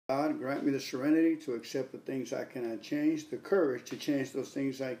God, grant me the serenity to accept the things I cannot change, the courage to change those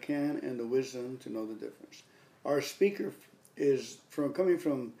things I can, and the wisdom to know the difference. Our speaker is coming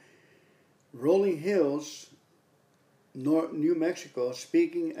from Rolling Hills, New Mexico,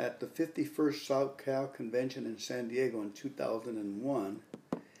 speaking at the 51st South Cal Convention in San Diego in 2001.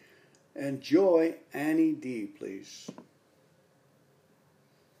 And Joy Annie D, please.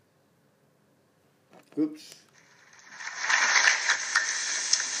 Oops.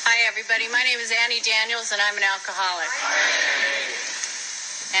 Hi, everybody. My name is Annie Daniels, and I'm an alcoholic.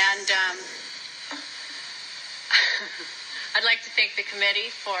 And I'd like to thank the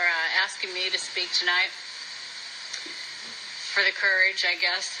committee for asking me to speak tonight, for the courage, I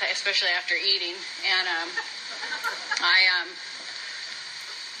guess, especially after eating. And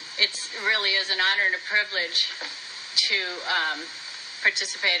it really is an honor and a privilege to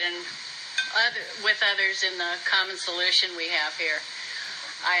participate with others in the common solution we have here.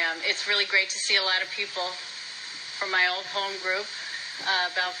 It's really great to see a lot of people from my old home group,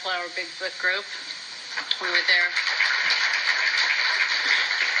 Bellflower Big Book Group. We were there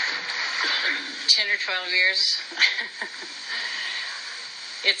 10 or 12 years.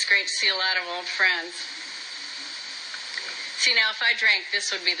 It's great to see a lot of old friends. See, now, if I drank,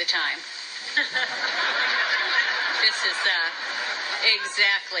 this would be the time. This is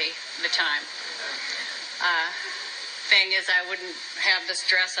exactly the time. Thing is, I wouldn't have this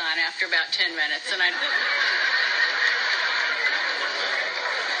dress on after about 10 minutes, and I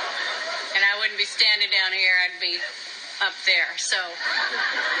wouldn't be standing down here. I'd be up there. So,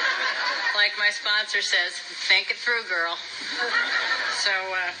 like my sponsor says, think it through, girl. So,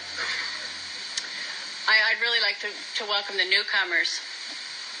 I'd really like to welcome the newcomers.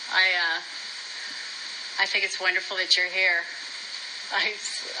 I think it's wonderful that you're here. I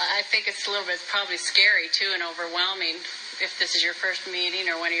think it's a little bit probably scary, too, and overwhelming if this is your first meeting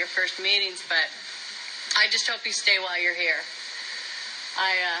or one of your first meetings, but I just hope you stay while you're here.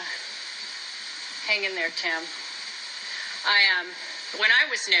 Hang in there, Tim. When I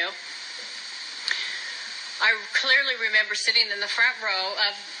was new, I clearly remember sitting in the front row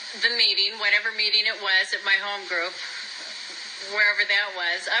of the meeting, whatever meeting it was at my home group, wherever that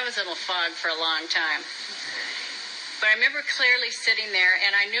was. I was in a fog for a long time. But I remember clearly sitting there,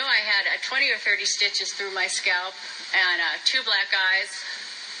 and I knew I had 20 or 30 stitches through my scalp and 2 black eyes.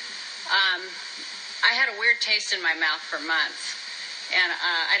 I had a weird taste in my mouth for months, and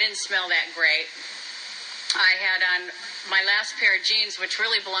I didn't smell that great. I had on my last pair of jeans, which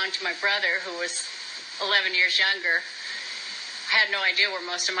really belonged to my brother, who was 11 years younger. I had no idea where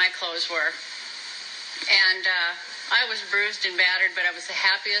most of my clothes were. And I was bruised and battered, but I was the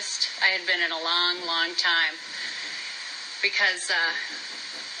happiest I had been in a long, long time. Because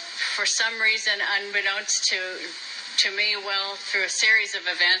for some reason, unbeknownst to me, well, through a series of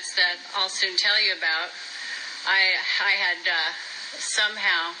events that I'll soon tell you about, I had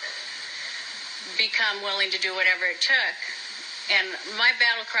somehow become willing to do whatever it took. And my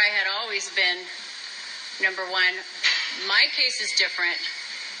battle cry had always been, number one, my case is different,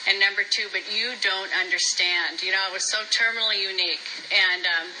 and number two, but you don't understand. You know, I was so terminally unique, and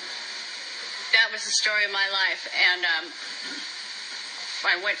that was the story of my life. And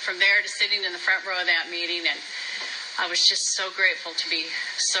I went from there to sitting in the front row of that meeting, and I was just so grateful to be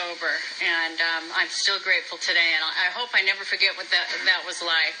sober. And I'm still grateful today, and I hope I never forget what that was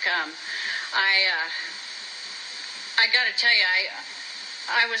like. I got to tell you,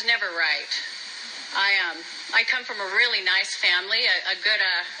 I was never right. I come from a really nice family, a good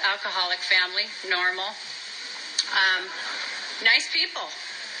alcoholic family, normal, nice people.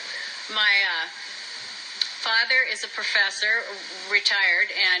 My father is a professor, retired,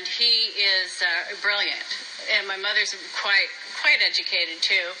 and he is brilliant. And my mother's quite educated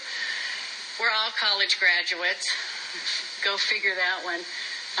too. We're all college graduates. Go figure that one.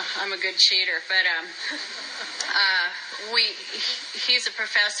 I'm a good cheater, but he's a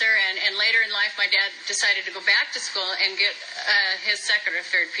professor, and later in life, my dad decided to go back to school and get his second or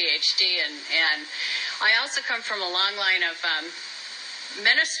third PhD, and I also come from a long line of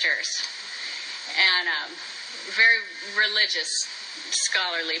ministers and very religious,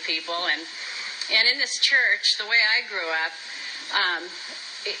 scholarly people, and in this church, the way I grew up,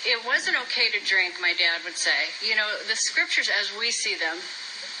 it wasn't okay to drink, my dad would say. You know, the scriptures as we see them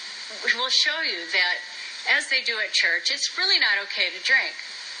will show you that, as they do at church, it's really not okay to drink.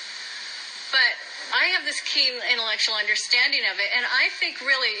 But I have this keen intellectual understanding of it, and I think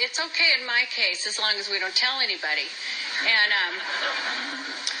really it's okay in my case as long as we don't tell anybody. And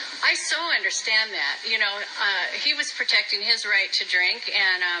I so understand that. You know, he was protecting his right to drink,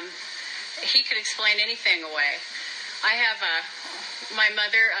 and he could explain anything away. I have my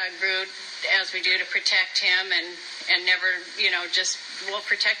mother grew, as we do, to protect him and never, just,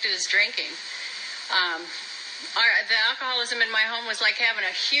 protected his drinking. The alcoholism in my home was like having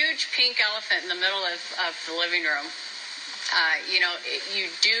a huge pink elephant in the middle of the living room. You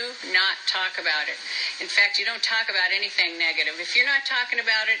do not talk about it. In fact, you don't talk about anything negative. If you're not talking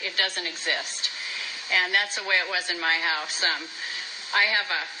about it, it doesn't exist. And that's the way it was in my house. I have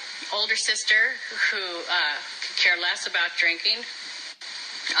a older sister who could care less about drinking.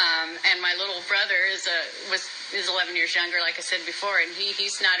 And my little brother is 11 years younger, like I said before, and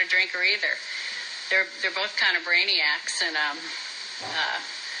he's not a drinker either. They're both kind of brainiacs, and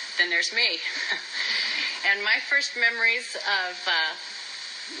then there's me. And my first memories of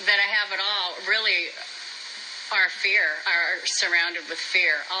that I have at all really are surrounded with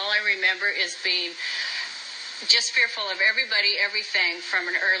fear. All I remember is being just fearful of everybody, everything from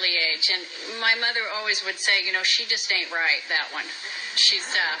an early age. And my mother always would say, she just ain't right, that one. She's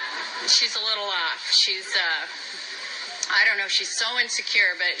a little off. I don't know, she's so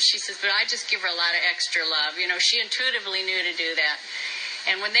insecure, but she says, but I just give her a lot of extra love. She intuitively knew to do that.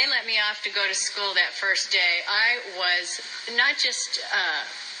 And when they let me off to go to school that first day, I was not just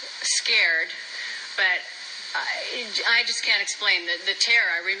scared, but I just can't explain the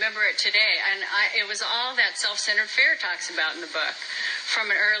terror. I remember it today. And it was all that self-centered fear talks about in the book from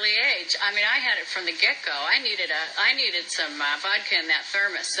an early age. I mean, I had it from the get-go. I needed some vodka in that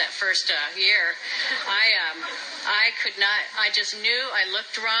thermos that first year. I could not, I just knew I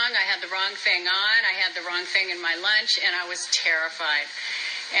looked wrong. I had the wrong thing on. I had the wrong thing in my lunch, and I was terrified.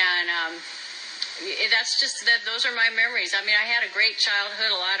 And those are my memories. I mean, I had a great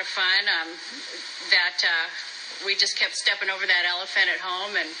childhood, a lot of fun. We just kept stepping over that elephant at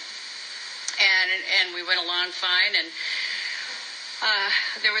home, and we went along fine. And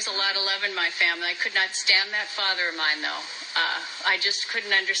there was a lot of love in my family. I could not stand that father of mine, though. I just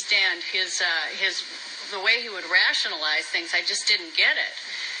couldn't understand the way he would rationalize things. I just didn't get it.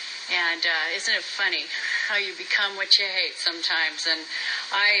 And isn't it funny how you become what you hate sometimes? And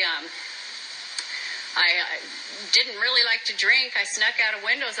I didn't really like to drink. I snuck out of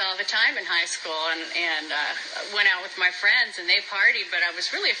windows all the time in high school and went out with my friends, and they partied, but I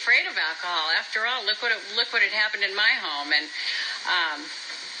was really afraid of alcohol. After all, look what had happened in my home. And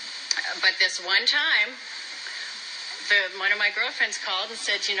but this one time, one of my girlfriends called and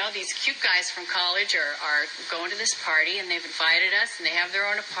said, these cute guys from college are going to this party, and they've invited us, and they have their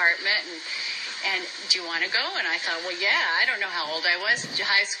own apartment, and do you want to go? And I thought, well, yeah, I don't know how old I was,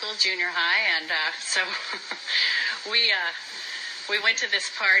 high school, junior high, and so we went to this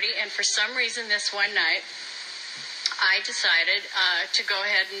party, and for some reason this one night, I decided to go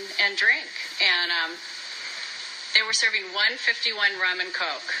ahead and drink, and they were serving 151 rum and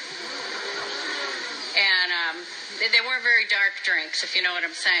Coke, and they weren't very dark drinks, if you know what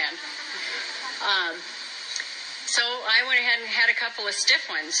I'm saying. So I went ahead and had a couple of stiff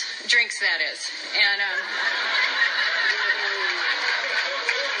ones, drinks that is, and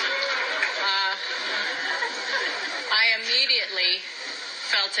I immediately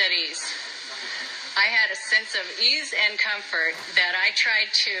felt at ease. I had a sense of ease and comfort that I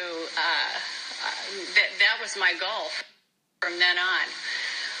tried to, that was my goal from then on.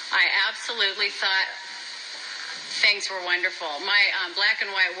 I absolutely thought things were wonderful. My black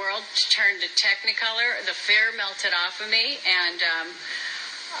and white world turned to Technicolor. The fear melted off of me, and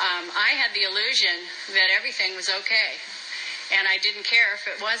I had the illusion that everything was okay, and I didn't care if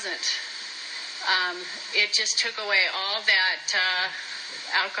it wasn't. It just took away all that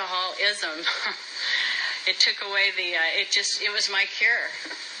alcoholism. It took away it was my cure.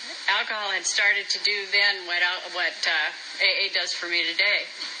 Alcohol had started to do then what AA does for me today.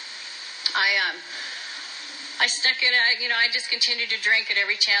 I stuck it, I just continued to drink at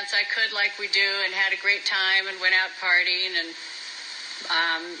every chance I could, like we do, and had a great time and went out partying, and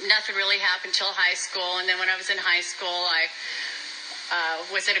nothing really happened till high school. And then when I was in high school, I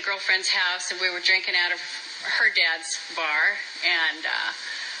was at a girlfriend's house, and we were drinking out of her dad's bar, and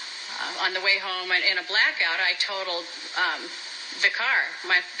on the way home, in a blackout, I totaled the car,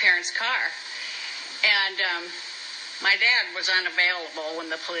 my parents' car. And my dad was unavailable when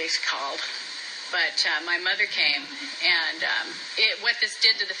the police called. But my mother came, and what this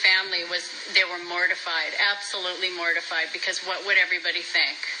did to the family was they were mortified, absolutely mortified, because what would everybody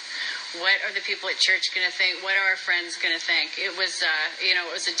think? What are the people at church going to think? What are our friends going to think? It was, it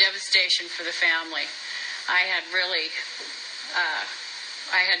was a devastation for the family. I had really,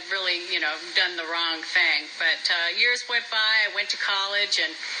 done the wrong thing. But years went by. I went to college,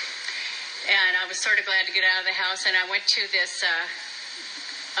 and I was sort of glad to get out of the house, and I went to this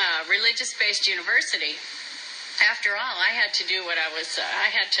religious-based university. after all, I had to do what I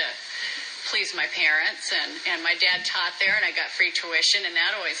had to please my parents, and my dad taught there, and I got free tuition, and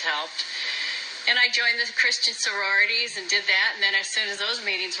that always helped. And I joined the Christian sororities and did that, and then as soon as those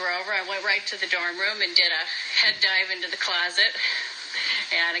meetings were over, I went right to the dorm room and did a head dive into the closet,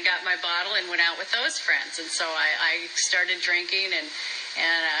 and I got my bottle and went out with those friends. And so I started drinking, and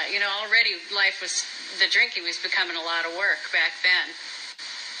already the drinking was becoming a lot of work back then.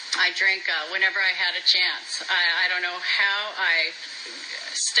 I drank whenever I had a chance. I don't know how I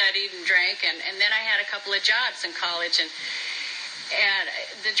studied and drank, and then I had a couple of jobs in college, and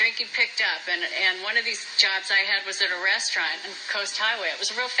the drinking picked up. And one of these jobs I had was at a restaurant on Coast Highway. It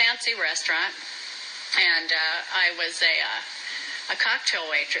was a real fancy restaurant, and I was a cocktail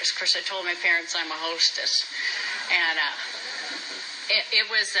waitress. Of course, I told my parents I'm a hostess, and it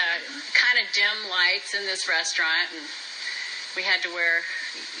was kind of dim lights in this restaurant, and we had to wear,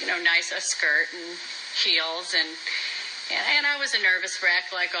 a skirt and heels, and I was a nervous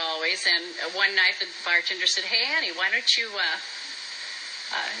wreck like always. And one night the bartender said, "Hey, Annie, why don't you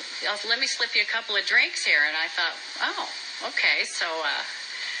let me slip you a couple of drinks here?" And I thought, oh, okay. So a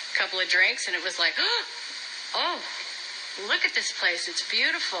couple of drinks, and it was like, oh, look at this place. It's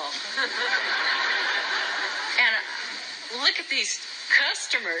beautiful. And look at these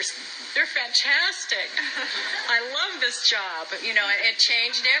customers. They're fantastic. I love this job. It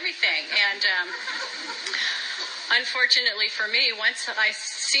changed everything. And unfortunately for me, once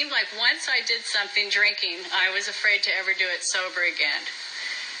I did something drinking, I was afraid to ever do it sober again.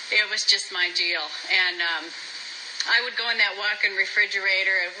 It was just my deal. And I would go in that walk-in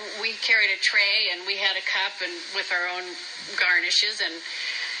refrigerator. We carried a tray, and we had a cup and with our own garnishes, and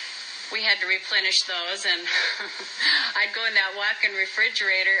we had to replenish those. And I'd go in that walk-in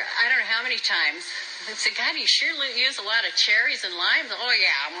refrigerator, I don't know how many times. I'd say, "God, you sure use a lot of cherries and limes?" "Oh,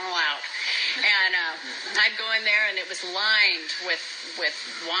 yeah, I'm all out." And I'd go in there, and it was lined with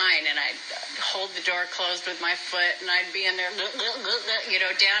wine, and I'd hold the door closed with my foot, and I'd be in there,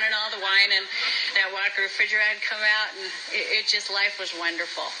 down in all the wine, and that walk-in refrigerator would come out, and life was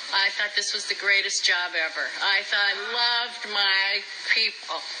wonderful. I thought this was the greatest job ever. I loved my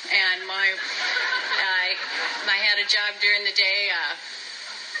people, and I had a job during the day,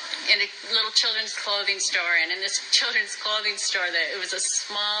 in a little children's clothing store. And in this children's clothing store, it was a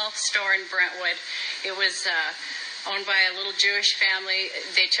small store in Brentwood. It was owned by a little Jewish family.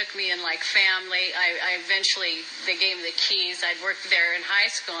 They took me in like family. They gave me the keys. I'd worked there in high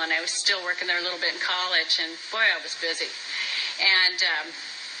school, and I was still working there a little bit in college, and boy, I was busy. And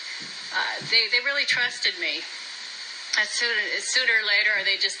they really trusted me. Sooner or later,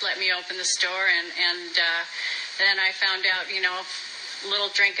 they just let me open the store, and then I found out, little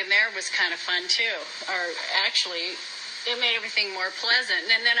drinking there was kind of fun too. Or actually, it made everything more pleasant.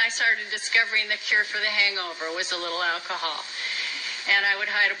 And then I started discovering the cure for the hangover was a little alcohol. And I would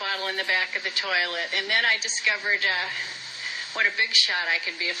hide a bottle in the back of the toilet. And then I discovered what a big shot I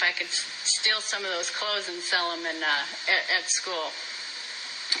could be if I could steal some of those clothes and sell them at school.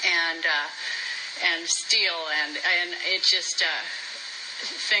 And steal, and it just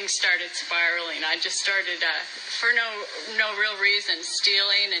things started spiraling. I just started for no real reason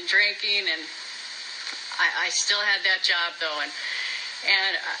stealing and drinking, and I still had that job though, and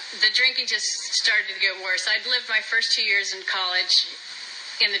the drinking just started to get worse. I'd lived my first 2 years in college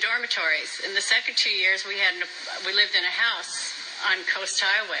in the dormitories. In the second 2 years, we lived in a house on Coast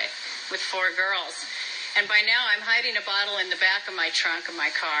Highway with 4 girls. And by now, I'm hiding a bottle in the back of my trunk of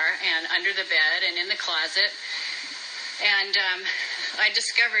my car, and under the bed, and in the closet. And I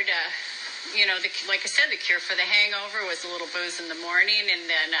discovered, like I said, the cure for the hangover was a little booze in the morning, and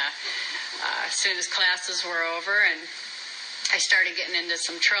then as soon as classes were over, and I started getting into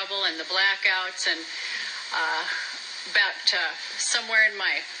some trouble and the blackouts, and about somewhere in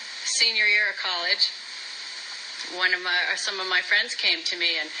my senior year of college, some of my friends came to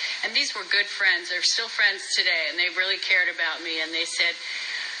me, and these were good friends. They're still friends today, and they really cared about me. And they said,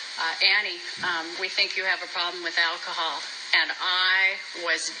 "Annie, we think you have a problem with alcohol." And I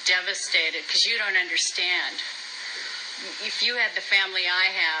was devastated, because you don't understand. If you had the family I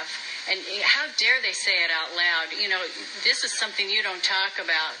have, and how dare they say it out loud? This is something you don't talk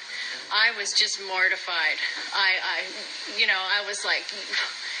about. I was just mortified. I was like,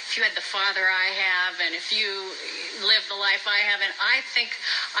 if you had the father I have, and if you live the life I have, and I think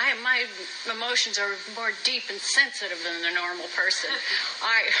my emotions are more deep and sensitive than the normal person.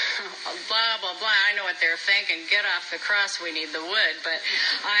 Blah, blah, blah. I know what they're thinking. Get off the cross. We need the wood. But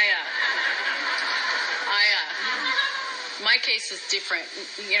my case is different.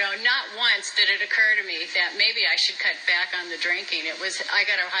 Not once did it occur to me that maybe I should cut back on the drinking. It was, I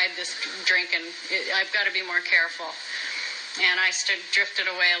got to hide this drinking. I've got to be more careful. And I drifted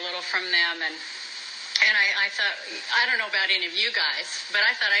away a little from them. And I thought, I don't know about any of you guys, but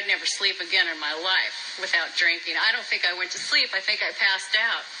I thought I'd never sleep again in my life without drinking. I don't think I went to sleep. I think I passed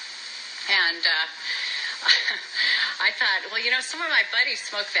out. And I thought, well, some of my buddies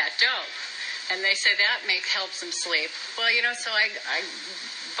smoke that dope. And they say that helps them sleep. Well, so I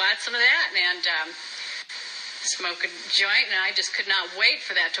bought some of that and smoked a joint, and I just could not wait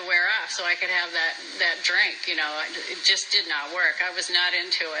for that to wear off so I could have that drink. It just did not work. I was not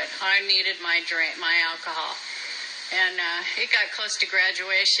into it. I needed my drink, my alcohol. And it got close to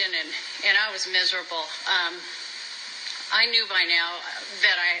graduation, and I was miserable. I knew by now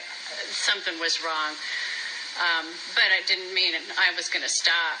that something was wrong. But I didn't mean it. I was going to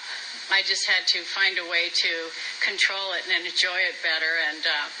stop. I just had to find a way to control it and enjoy it better. And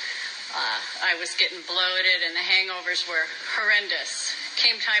I was getting bloated, and the hangovers were horrendous.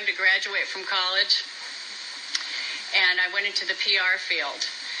 Came time to graduate from college, and I went into the PR field.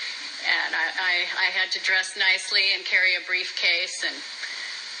 And I had to dress nicely and carry a briefcase, and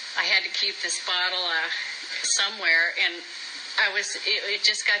I had to keep this bottle somewhere. And it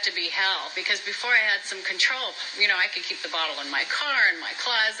just got to be hell, because before I had some control, I could keep the bottle in my car, in my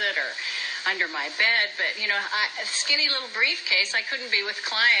closet, or under my bed, but, a skinny little briefcase, I couldn't be with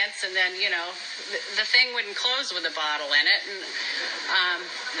clients, and then, the thing wouldn't close with a bottle in it, and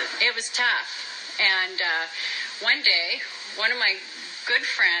it was tough. And one day, one of my good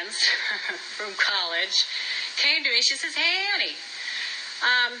friends from college came to me. She says, "Hey, Annie,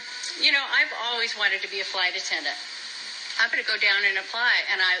 I've always wanted to be a flight attendant. I'm going to go down and apply."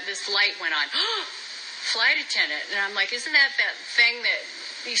 And this light went on. Flight attendant. And I'm like, "Isn't that thing that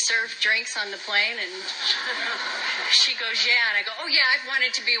you serve drinks on the plane?" And she goes, "Yeah." And I go, "Oh, yeah, I've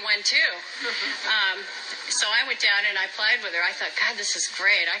wanted to be one too." So I went down and I applied with her. I thought, God, this is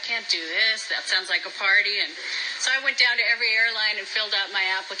great. I can't do this. That sounds like a party. And so I went down to every airline and filled out my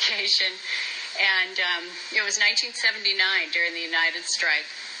application. And it was 1979 during the United strike.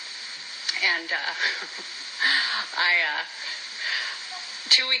 And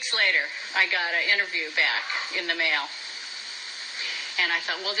 2 weeks later, I got an interview back in the mail. And I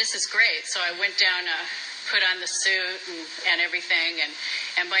thought, well, this is great. So I went down, put on the suit and everything.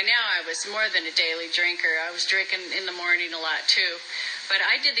 And by now I was more than a daily drinker. I was drinking in the morning a lot too. But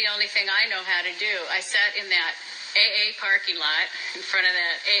I did the only thing I know how to do. I sat in that AA parking lot in front of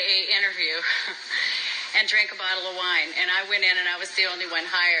that AA interview and drank a bottle of wine. And I went in, and I was the only one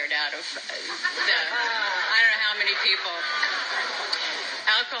hired out of I don't know how many people.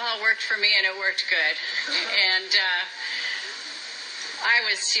 Alcohol worked for me, and it worked good. And I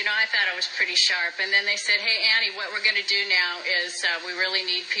was, I thought I was pretty sharp. And then they said, "Hey, Annie, what we're going to do now is we really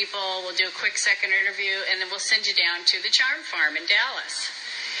need people. We'll do a quick second interview, and then we'll send you down to the Charm Farm in Dallas."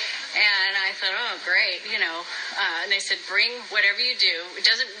 And I thought, oh, great, and they said, "Bring whatever you do.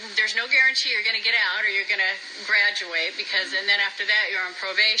 There's no guarantee you're going to get out or you're going to graduate, and then after that you're on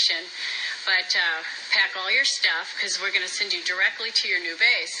probation. But pack all your stuff, because we're going to send you directly to your new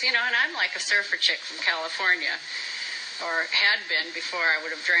base." And I'm like a surfer chick from California, or had been before I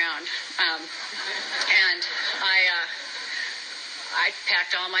would have drowned. And I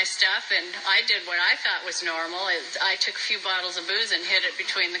packed all my stuff, and I did what I thought was normal. I took a few bottles of booze and hid it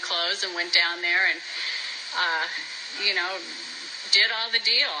between the clothes and went down there and, did all the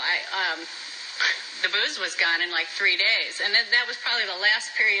deal. The booze was gone in like 3 days. And that was probably the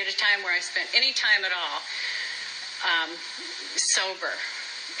last period of time where I spent any time at all sober.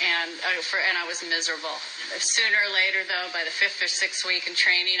 And I was miserable. Sooner or later, though, by the 5th or 6th week in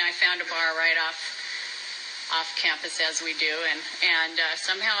training, I found a bar right off campus, as we do, and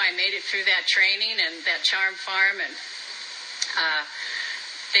somehow I made it through that training and that Charm Farm, and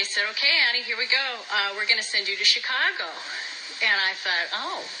they said, "Okay, Annie, here we go. We're going to send you to Chicago." And I thought,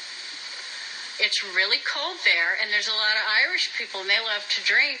 oh, it's really cold there, and there's a lot of Irish people, and they love to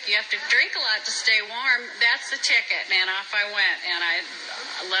drink. You have to drink a lot to stay warm. That's the ticket, and off I went, and I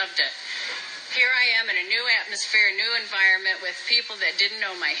loved it. Here I am in a new atmosphere, a new environment with people that didn't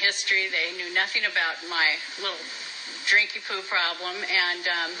know my history. They knew nothing about my little drinky-poo problem. And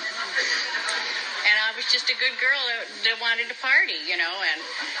I was just a good girl that wanted to party, And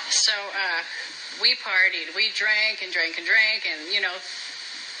so we partied. We drank and drank and drank. And,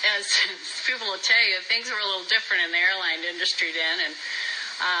 as people will tell you, things were a little different in the airline industry then. And,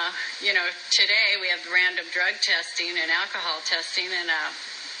 today we have random drug testing and alcohol testing. And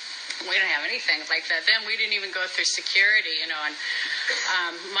we didn't have anything like that. Then we didn't even go through security, you know. And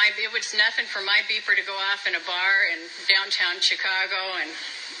it was nothing for my beeper to go off in a bar in downtown Chicago, and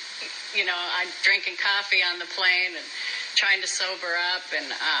you know, I'm drinking coffee on the plane and trying to sober up, and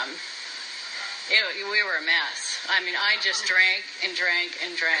we were a mess. I mean, I just drank and drank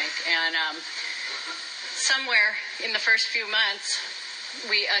and drank, and somewhere in the first few months,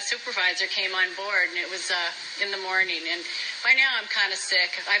 a supervisor came on board, and it was in the morning, and by now I'm kind of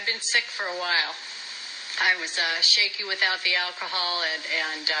sick. I've been sick for a while. I was shaky without the alcohol,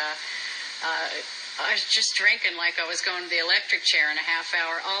 and I was just drinking like I was going to the electric chair in a half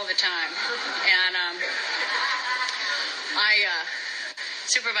hour all the time. And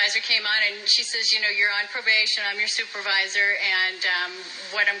supervisor came on, and she says, you know, you're on probation. I'm your supervisor, and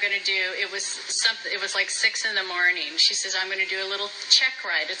what I'm going to do, it was like 6 a.m. She says, I'm going to do a little check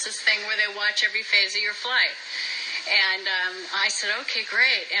ride. It's this thing where they watch every phase of your flight. And I said, okay,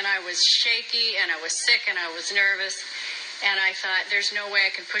 great. And I was shaky, and I was sick, and I was nervous. And I thought, there's no way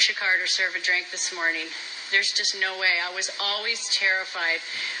I can push a cart or serve a drink this morning. There's just no way. I was always terrified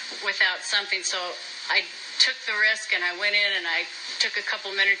without something. So I took the risk, and I went in, and I took a couple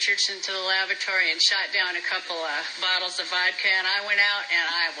miniatures into the lavatory and shot down a couple bottles of vodka, and I went out, and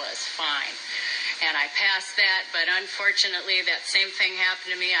I was fine. And I passed that, but unfortunately that same thing happened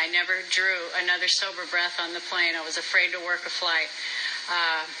to me. I never drew another sober breath on the plane. I was afraid to work a flight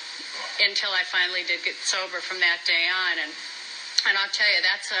until I finally did get sober from that day on. And I'll tell you,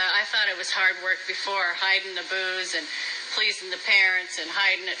 I thought it was hard work before, hiding the booze and pleasing the parents and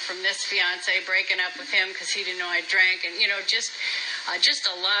hiding it from this fiance, breaking up with him because he didn't know I drank, and you know, just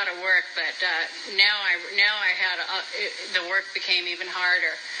a lot of work. But now I had the work became even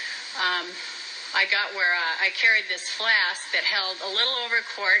harder. I got where I carried this flask that held a little over a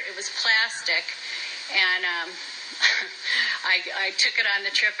quart. It was plastic, and I took it on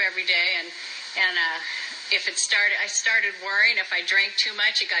the trip every day, and if it started, I started worrying if I drank too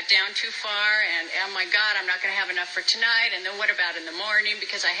much, it got down too far, and oh my God, I'm not going to have enough for tonight. And then what about in the morning?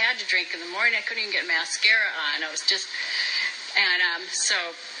 Because I had to drink in the morning. I couldn't even get mascara on. I was just, and so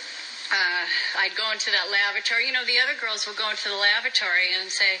I'd go into that lavatory. You know, the other girls would go into the lavatory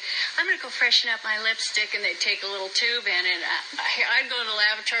and say, I'm going to go freshen up my lipstick, and they'd take a little tube in, and I'd go to the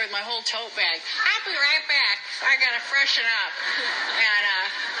lavatory with my whole tote bag. I'll be right back. I got to freshen up. And,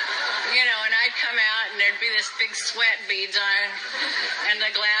 you know, and I'd come out, and there'd be this big sweat beads on, and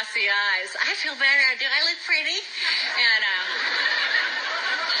the glassy eyes. I feel better. Do I look pretty? And,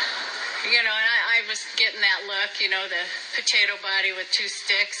 you know, and I was getting that look, you know, the potato body with 2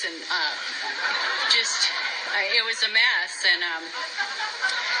 sticks, and it was a mess. And I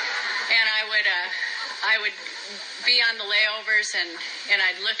would be on the layovers, and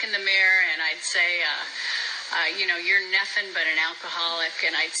I'd look in the mirror, and I'd say, you know, you're nothing but an alcoholic,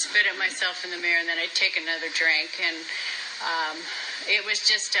 and I'd spit at myself in the mirror, and then I'd take another drink, and it was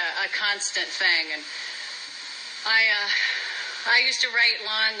just a constant thing. And I used to write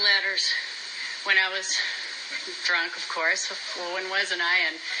long letters when I was drunk, of course. Well, when wasn't I?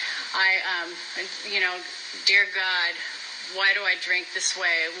 And you know, dear God, why do I drink this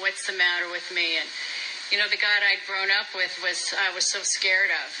way? What's the matter with me? And, you know, the God I'd grown up with I was so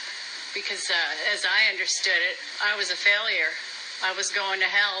scared of, because as I understood it, I was a failure. I was going to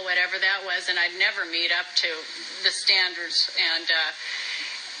hell, whatever that was, and I'd never meet up to the standards. And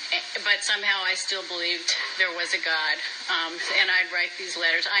but somehow I still believed there was a God, and I'd write these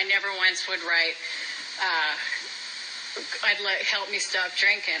letters. I never once would write, help me stop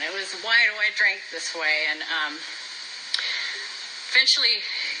drinking. It was, why do I drink this way? And eventually,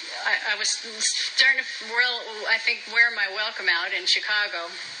 I was starting to, wear my welcome out in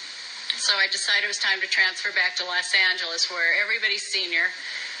Chicago. So I decided it was time to transfer back to Los Angeles, where everybody's senior,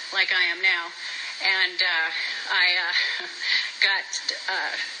 like I am now. And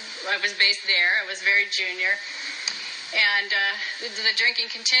I was based there. I was very junior. And the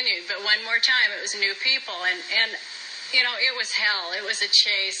drinking continued. But one more time, it was new people. And you know, it was hell. It was a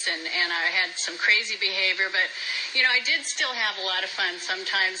chase, and I had some crazy behavior. But, you know, I did still have a lot of fun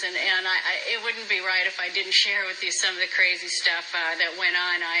sometimes, and it wouldn't be right if I didn't share with you some of the crazy stuff that went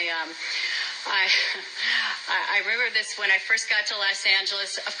on. I remember this when I first got to Los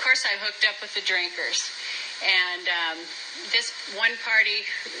Angeles. Of course, I hooked up with the drinkers. And this one party,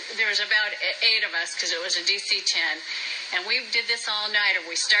 there was about 8 of us, because it was a DC-10. And we did this all night.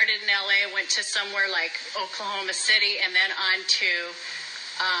 We started in L.A., went to somewhere like Oklahoma City, and then on to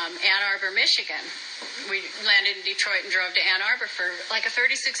Ann Arbor, Michigan. We landed in Detroit and drove to Ann Arbor for like a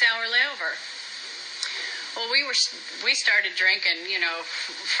 36-hour layover. Well, we started drinking, you know,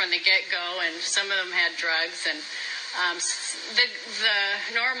 from the get-go, and some of them had drugs, and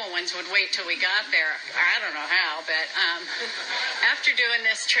The normal ones would wait till we got there. I don't know how, but after doing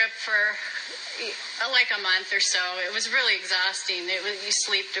this trip for like a month or so, it was really exhausting. You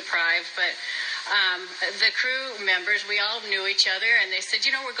sleep deprived, but the crew members, we all knew each other, and they said,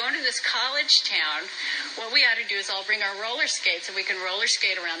 we're going to this college town. What we ought to do is all bring our roller skates, and we can roller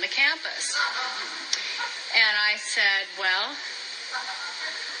skate around the campus. And I said, well,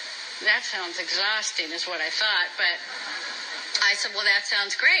 that sounds exhausting is what I thought, but I said, well, that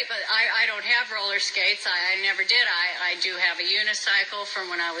sounds great, but I don't have roller skates. I never did. I do have a unicycle from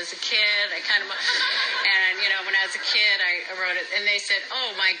when I was a kid. When I was a kid, I rode it, and they said,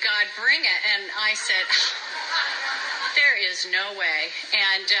 oh my God, bring it. And I said, there is no way.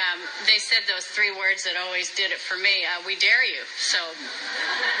 And they said those 3 words that always did it for me, we dare you. So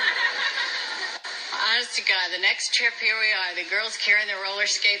honest to God, the next trip, here we are. The girls carrying their roller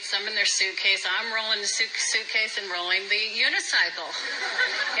skates, some in their suitcase. I'm rolling the suitcase and rolling the unicycle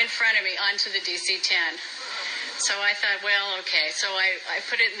in front of me onto the DC-10. So I thought, well, okay. So I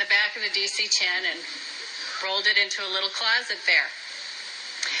put it in the back of the DC-10 and rolled it into a little closet there.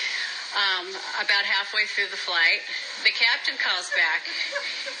 About halfway through the flight, the captain calls back.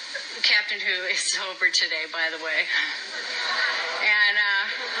 The captain, who is sober today, by the way. And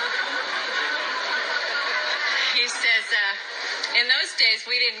he says, in those days,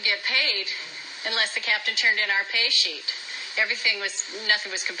 we didn't get paid unless the captain turned in our pay sheet. Nothing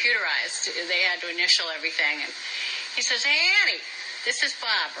was computerized. They had to initial everything. And he says, hey, Annie, this is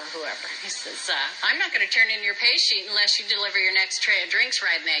Bob or whoever. He says, I'm not going to turn in your pay sheet unless you deliver your next tray of drinks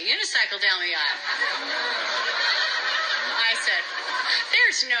riding that unicycle down the aisle. I said,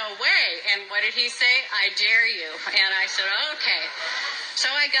 there's no way. And what did he say? I dare you. And I said, okay. So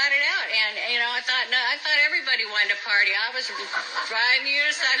I got it out, and I thought everybody wanted to party. I was riding the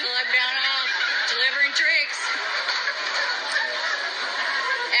unicycle up down the aisle, delivering drinks,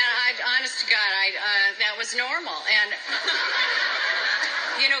 and honest to God, that was normal. And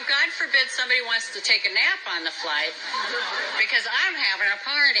God forbid somebody wants to take a nap on the flight, because I'm having a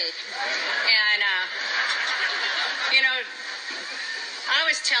party. And I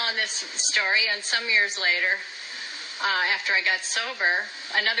was telling this story, and some years later, after I got sober,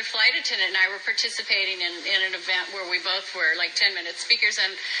 another flight attendant and I were participating in an event where we both were like 10-minute speakers,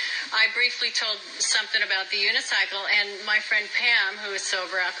 and I briefly told something about the unicycle, and my friend Pam, who is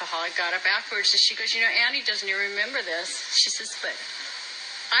sober alcoholic, got up afterwards and she goes, Annie doesn't even remember this. She says, but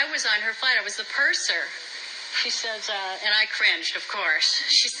I was on her flight. I was the purser. She says, and I cringed, of course.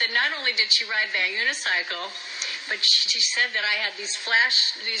 She said, not only did she ride that unicycle, but she said that I had these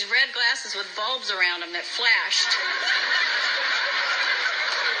red glasses with bulbs around them that flashed.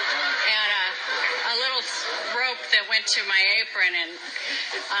 And a little rope that went to my apron,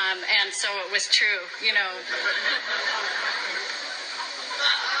 and so it was true.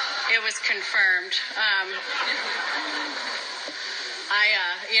 It was confirmed.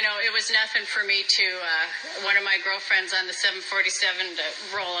 It was nothing for me to, one of my girlfriends on the 747 to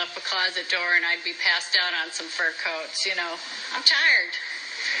roll up a closet door and I'd be passed out on some fur coats. I'm tired.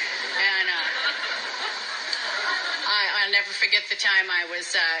 And I'll never forget the time I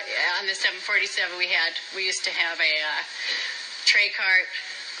was on the 747. We used to have a entree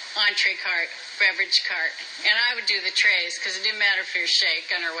cart, beverage cart, and I would do the trays because it didn't matter if you're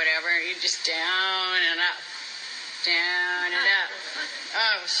shaking or whatever. You just down and up. Down and up.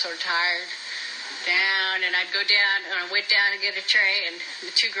 Oh, I was so tired. Down, and I'd go down, and I went down to get a tray, and the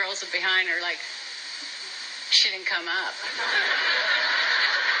 2 girls behind her, like, she didn't come up.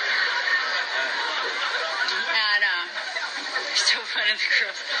 And so one of the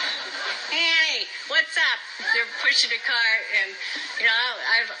girls, Annie, what's up? They're pushing a cart, and,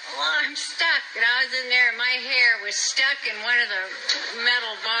 I'm stuck. And I was in there, and my hair was stuck in one of the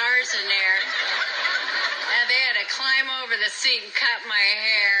metal bars in there. And they had to climb over the seat and cut my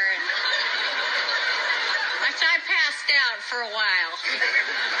hair. And I passed out for a while.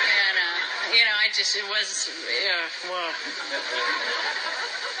 And, whoa.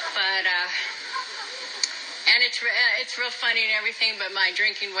 But, and it's real funny and everything, but my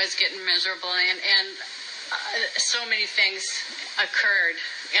drinking was getting miserable. And so many things occurred.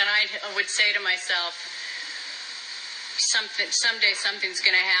 And I would say to myself, someday something's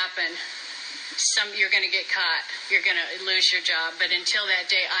going to happen. You're going to get caught. You're going to lose your job. But until that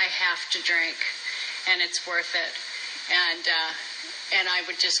day, I have to drink, and it's worth it. And I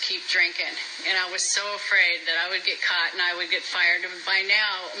would just keep drinking. And I was so afraid that I would get caught and I would get fired. And by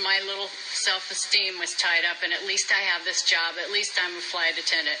now, my little self-esteem was tied up, and at least I have this job. At least I'm a flight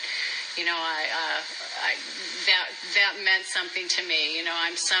attendant. That meant something to me.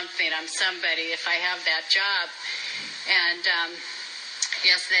 I'm something. I'm somebody if I have that job. And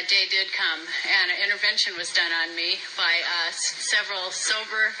yes, that day did come, and an intervention was done on me by several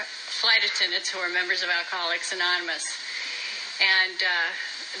sober flight attendants who were members of Alcoholics Anonymous. And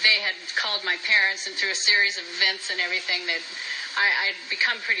they had called my parents, and through a series of events and everything, I'd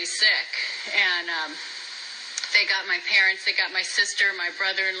become pretty sick. And they got my parents, they got my sister, my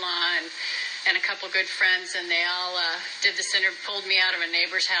brother-in-law, and a couple good friends, and they all pulled me out of a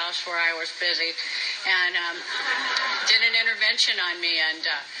neighbor's house where I was busy, and did an intervention on me, and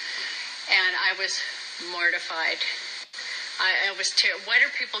I was mortified. What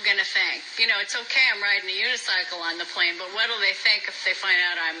are people going to think? You know, it's okay, I'm riding a unicycle on the plane, but what will they think if they find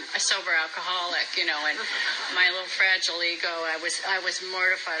out I'm a sober alcoholic, you know, and my little fragile ego, I was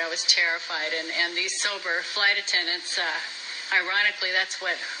mortified, I was terrified, and these sober flight attendants, ironically, that's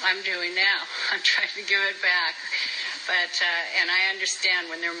what I'm doing now. I'm trying to give it back, but, and I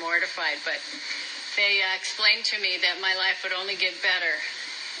understand when they're mortified, but they explained to me that my life would only get better.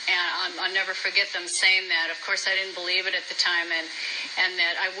 And I'll never forget them saying that. Of course, I didn't believe it at the time, and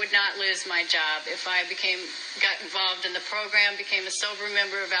that I would not lose my job. If I got involved in the program, became a sober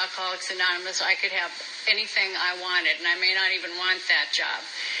member of Alcoholics Anonymous, I could have anything I wanted, and I may not even want that job.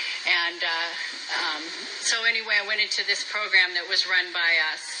 And so anyway, I went into this program that was run by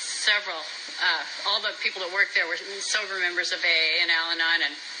several, all the people that worked there were sober members of AA and Al-Anon,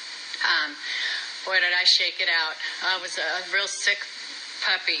 and boy, did I shake it out. I was a real sick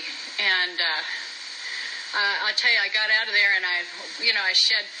puppy, and I'll tell you, I got out of there, and I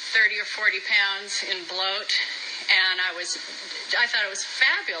shed 30 or 40 pounds in bloat, and I thought it was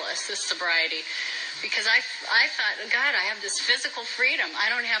fabulous, this sobriety, because I thought, God, I have this physical freedom. I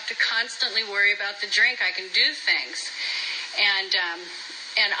don't have to constantly worry about the drink. I can do things, and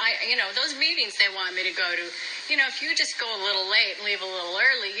I, you know, those meetings they want me to go to, you know, if you just go a little late and leave a little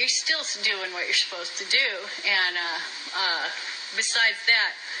early, you're still doing what you're supposed to do, and besides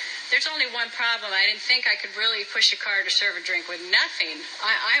that, there's only one problem. I didn't think I could really push a car to serve a drink with nothing.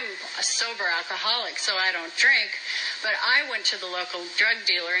 I'm a sober alcoholic, so I don't drink. But I went to the local drug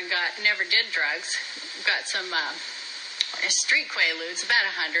dealer and never did drugs. Got some street Quaaludes, about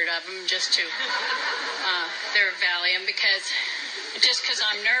 100 of them, just to, they're Valium, because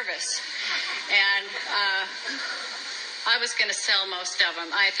I'm nervous. And I was going to sell most of them.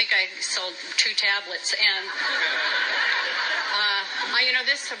 I think I sold 2 tablets, and you know,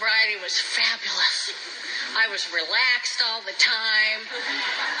 this sobriety was fabulous. I was relaxed all the time.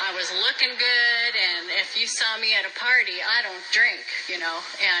 I was looking good, and if you saw me at a party, I don't drink, you know,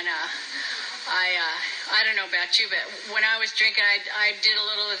 and I don't know about you, but when I was drinking, I did a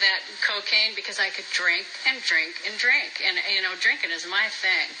little of that cocaine because I could drink and drink and drink, and, you know, drinking is my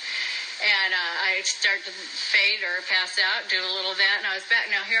thing. And I'd start to fade or pass out, do a little of that, and I was back.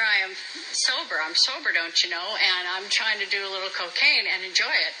 Now, here I am sober. I'm sober, don't you know? And I'm trying to do a little cocaine and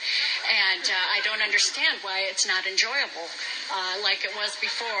enjoy it. And I don't understand why it's not enjoyable like it was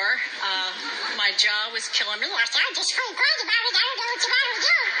before. My jaw was killing me. I just feel great about it. I don't know what's the matter with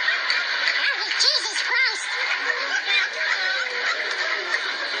you. Jesus Christ.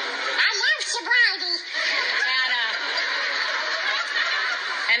 I love sobriety.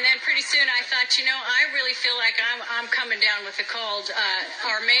 And then pretty soon I thought, you know, I really feel like I'm coming down with a cold,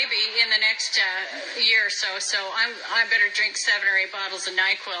 or maybe in the next year or so. So I better drink 7 or 8 bottles of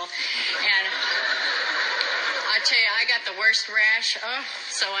NyQuil. And I tell you, I got the worst rash.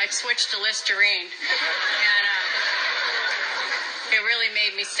 So I switched to Listerine, and it really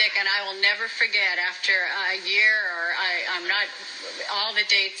made me sick. And I will never forget, after a year, or I'm not. All the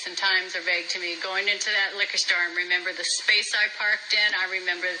dates and times are vague to me. Going into that liquor store and remember the space I parked in. I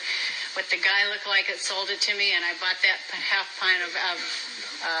remember what the guy looked like that sold it to me, and I bought that half pint of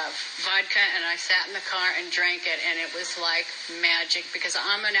vodka, and I sat in the car and drank it, and it was like magic, because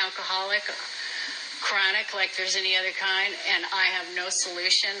I'm an alcoholic, chronic, like there's any other kind, and I have no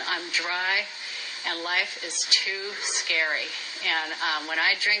solution. I'm dry, and life is too scary. And when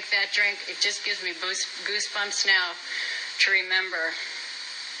I drink that drink, it just gives me goosebumps now to remember.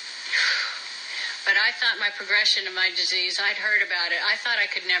 But I thought my progression of my disease, I'd heard about it. I thought I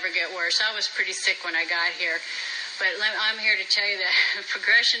could never get worse. I was pretty sick when I got here. But I'm here to tell you that the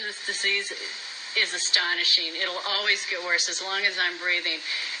progression of this disease is astonishing. It'll always get worse as long as I'm breathing.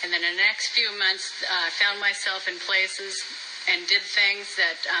 And then the next few months, I found myself in places and did things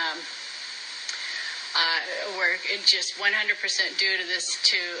that were just 100% due to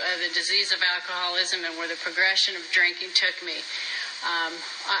the disease of alcoholism, and where the progression of drinking took me.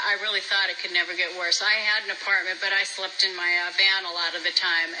 I really thought it could never get worse. I had an apartment, but I slept in my van a lot of the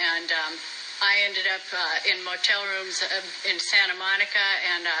time, and I ended up in motel rooms in Santa Monica,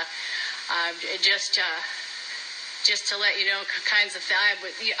 and just to let you know, kinds of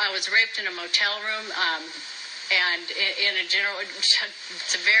I was raped in a motel room, and in a general,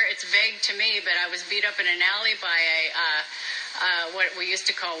 it's vague to me, but I was beat up in an alley by what we used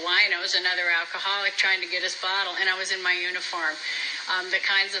to call winos, another alcoholic trying to get his bottle, and I was in my uniform. The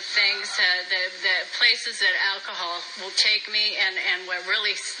kinds of things, the places that alcohol will take me, and what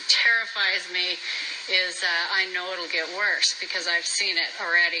really terrifies me is I know it'll get worse because I've seen it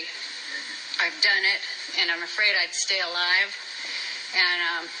already. I've done it, and I'm afraid I'd stay alive,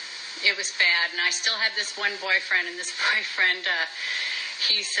 and it was bad. And I still had this one boyfriend, and this boyfriend,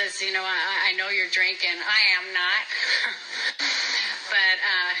 he says, I know you're drinking. I am not. But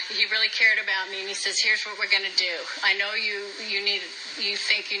he really cared about me, and he says, here's what we're going to do. I know you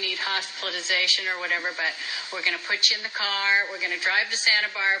think you need hospitalization or whatever, but we're going to put you in the car. We're going to drive to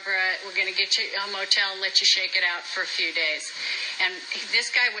Santa Barbara. We're going to get you a motel and let you shake it out for a few days. And this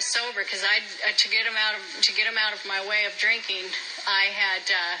guy was sober because to get him out of my way of drinking, I had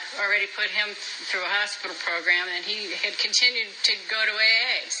already put him through a hospital program, and he had continued to go to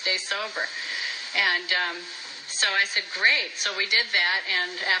AA, stay sober. And so I said, great. So we did that,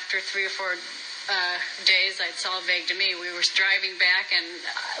 and after 3 or 4 days, it's all vague to me. We were driving back, and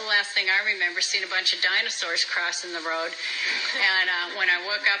last thing I remember, seeing a bunch of dinosaurs crossing the road. And when I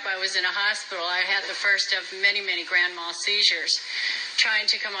woke up, I was in a hospital. I had the first of many, many grand mal seizures, trying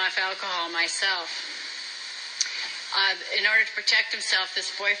to come off alcohol myself. In order to protect himself,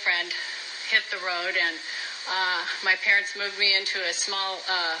 this boyfriend hit the road, and my parents moved me into a small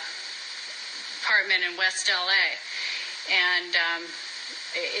apartment in West LA, and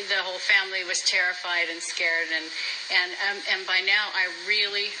the whole family was terrified and scared, and by now I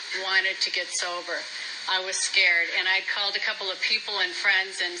really wanted to get sober. I was scared, and I called a couple of people and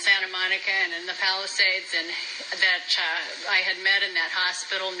friends in Santa Monica and in the Palisades, and that I had met in that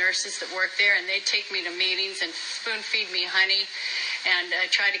hospital, nurses that worked there, and they'd take me to meetings and spoon feed me honey and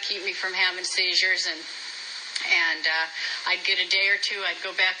try to keep me from having seizures, and I'd get a day or two, I'd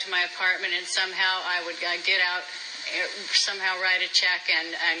go back to my apartment, and somehow I'd get out, somehow write a check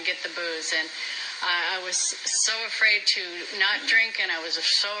and get the booze. And I was so afraid to not drink, and I was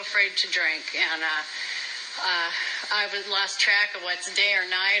so afraid to drink. And I lost track of what's day or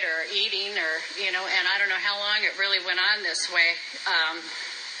night or eating, or, and I don't know how long it really went on this way.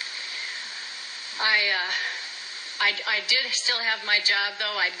 I did still have my job,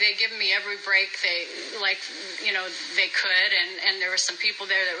 though. They given me every break they could, and there were some people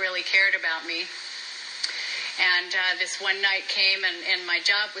there that really cared about me. And this one night came, and my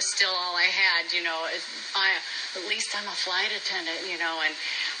job was still all I had. At least I'm a flight attendant, and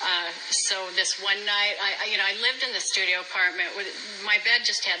so this one night, I lived in the studio apartment. My bed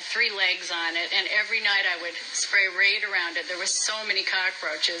just had 3 legs on it, and every night I would spray Raid around it. There was so many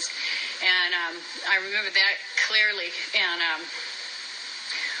cockroaches, and I remember that clearly. And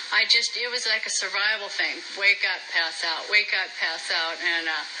it was like a survival thing. Wake up, pass out, wake up, pass out, and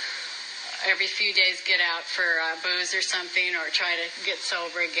every few days get out for booze or something, or try to get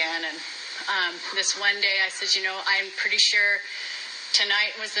sober again. And this one day I said, I'm pretty sure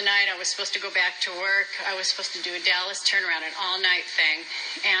tonight was the night I was supposed to go back to work. I was supposed to do a Dallas turnaround, an all-night thing.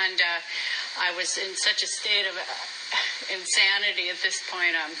 And I was in such a state of insanity at this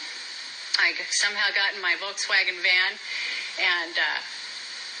point. I somehow got in my Volkswagen van, and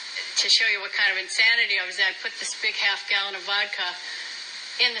to show you what kind of insanity I was in, I put this big half-gallon of vodka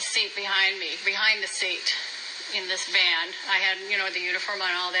in the seat behind the seat in this van. I had, the uniform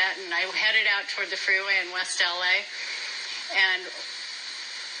on, all that, and I headed out toward the freeway in West LA. And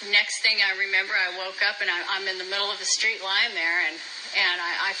next thing I remember, I woke up, and I'm in the middle of the street lying there, and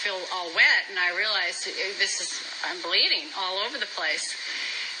I feel all wet, and I realize I'm bleeding all over the place.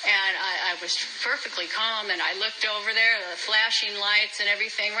 And I was perfectly calm, and I looked over there, the flashing lights and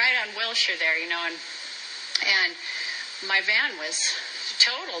everything, right on Wilshire there, and my van was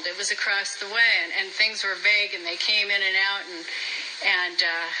totaled. It was across the way, and things were vague, and they came in and out, and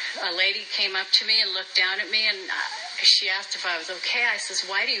a lady came up to me and looked down at me, and she asked if I was okay. I says,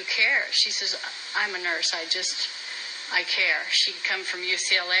 why do you care? She says, I'm a nurse. I care. She'd come from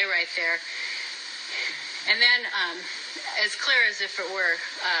UCLA right there. And then, as clear as if it were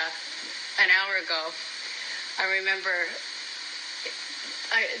an hour ago, I remember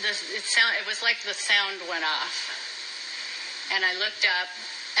it was like the sound went off. And I looked up,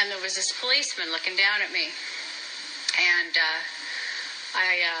 and there was this policeman looking down at me. And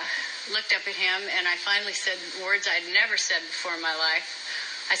I looked up at him, and I finally said words I'd never said before in my life.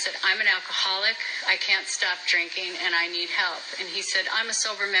 I said, I'm an alcoholic, I can't stop drinking, and I need help. And he said, I'm a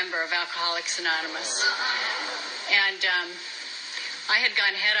sober member of Alcoholics Anonymous. And I had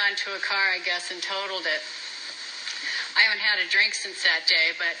gone head-on to a car, I guess, and totaled it. I haven't had a drink since that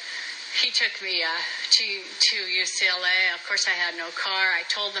day, but he took me to UCLA. Of course, I had no car. I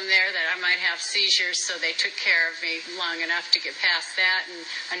told them there that I might have seizures, so they took care of me long enough to get past that. And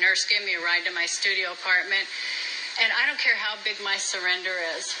a nurse gave me a ride to my studio apartment. And I don't care how big my surrender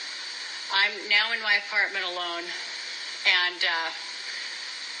is. I'm now in my apartment alone, and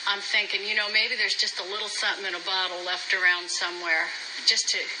I'm thinking, maybe there's just a little something in a bottle left around somewhere, just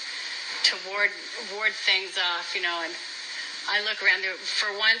to ward things off, and I look around there.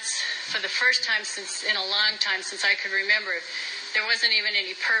 For the first time in a long time since I could remember, there wasn't even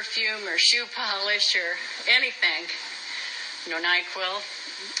any perfume or shoe polish or anything, NyQuil,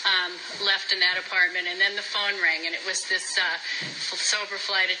 left in that apartment. And then the phone rang, and it was this sober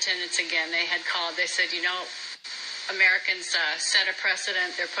flight attendants again. They had called. They said, Americans set a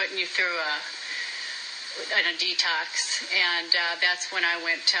precedent. They're putting you through a detox. And that's when I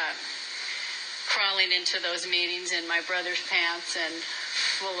went crawling into those meetings in my brother's pants and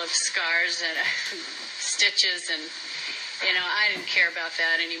full of scars and stitches, and I didn't care about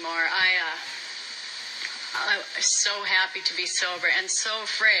that anymore. I was so happy to be sober and so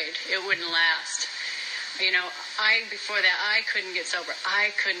afraid it wouldn't last. Before that, I couldn't get sober.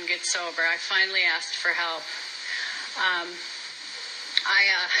 I finally asked for help. I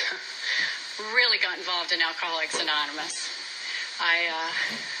really got involved in Alcoholics Anonymous.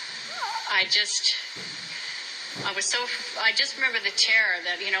 I just remember the terror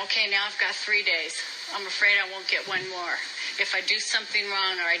that, okay, now I've got 3 days. I'm afraid I won't get one more if I do something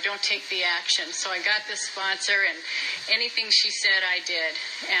wrong or I don't take the action. So I got this sponsor, and anything she said, I did.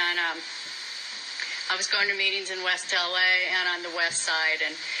 And I was going to meetings in West LA and on the West Side,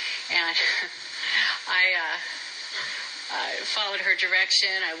 and I followed her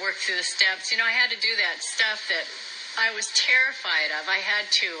direction. I worked through the steps. I had to do that stuff that I was terrified of. I had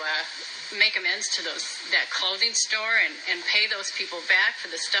to make amends to that clothing store and pay those people back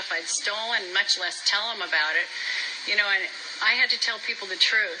for the stuff I'd stolen, much less tell them about it. And I had to tell people the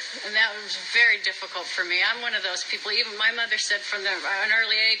truth, and that was very difficult for me. I'm one of those people. Even my mother said from an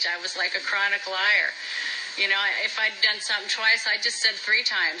early age I was like a chronic liar. If I'd done something twice, I just said 3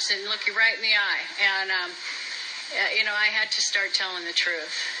 times and look you right in the eye. And I had to start telling the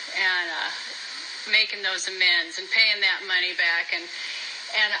truth and making those amends and paying that money back. And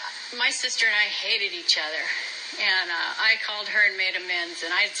my sister and I hated each other. And I called her and made amends.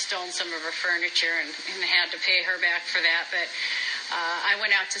 And I'd stolen some of her furniture and had to pay her back for that. But I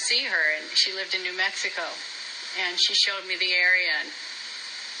went out to see her, and she lived in New Mexico. And she showed me the area, and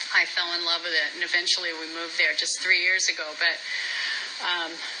I fell in love with it. And eventually we moved there just 3 years ago. But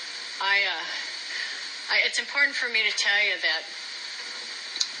it's important for me to tell you that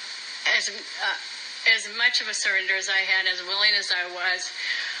as much of a surrender as I had, as willing as I was,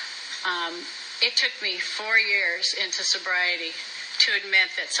 it took me 4 years into sobriety to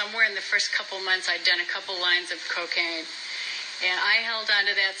admit that somewhere in the first couple months I'd done a couple lines of cocaine. And I held on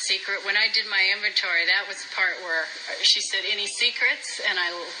to that secret. When I did my inventory, that was the part where she said, "Any secrets?" And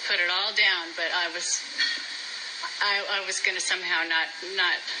I put it all down. But I was going to somehow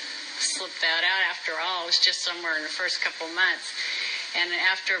not slip that out. After all, it was just somewhere in the first couple months. And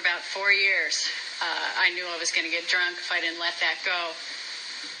after about 4 years, I knew I was going to get drunk if I didn't let that go.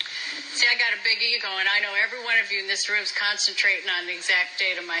 See, I got a big ego, and I know every one of you in this room is concentrating on the exact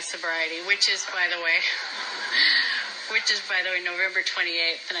date of my sobriety, which is, by the way, November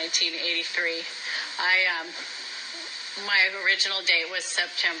 28th, 1983. My original date was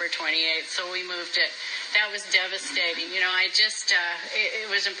September 28th, so we moved it. That was devastating. It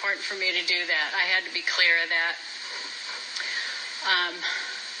was important for me to do that. I had to be clear of that.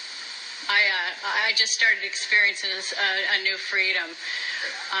 I just started experiencing a new freedom.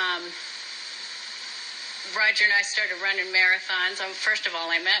 Roger and I started running marathons. First of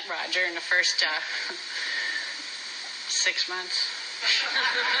all, I met Roger in the first 6 months.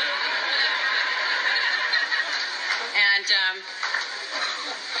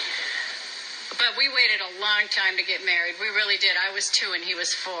 But we waited a long time to get married. We really did. I was 2 and he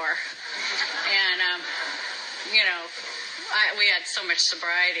was 4. And, we had so much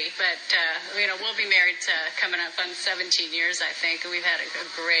sobriety, but, we'll be married coming up on 17 years, I think, and we've had a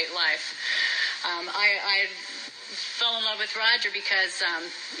great life. I fell in love with Roger because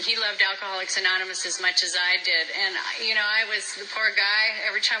he loved Alcoholics Anonymous as much as I did. And, I was the poor guy.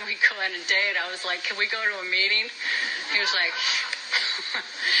 Every time we'd go on a date, I was like, "Can we go to a meeting?" He was like,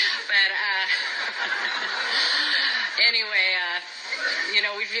 but anyway,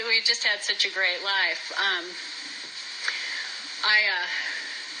 we just had such a great life.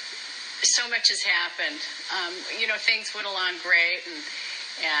 So much has happened. Things went along great,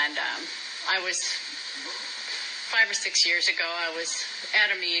 and I was 5 or 6 years ago, I was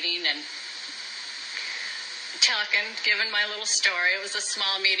at a meeting and talking, giving my little story. It was a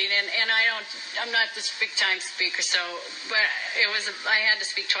small meeting, and I'm not this big time speaker, but I had to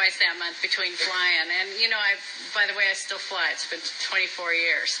speak twice that month between flying, and by the way, I still fly. It's been 24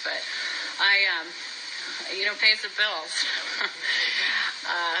 years, but I pays the bills.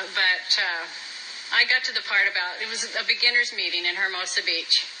 But I got to the part about, it was a beginner's meeting in Hermosa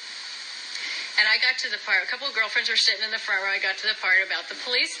Beach. And I got to the part, a couple of girlfriends were sitting in the front row. I got to the part about the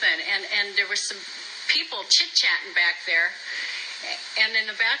policeman, and there were some people chit-chatting back there. And in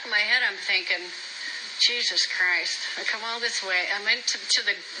the back of my head, I'm thinking, Jesus Christ, I come all this way. I'm into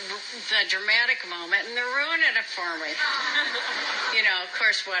the dramatic moment, and they're ruining it for me. Of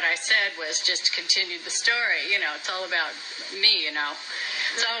course, what I said was just continued the story. It's all about me,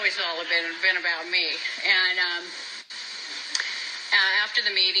 It's always all been about me. And after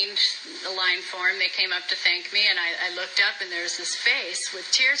the meeting, the line formed, they came up to thank me, and I looked up, and there's this face with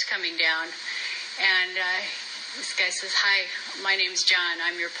tears coming down. And this guy says, "Hi, my name's John.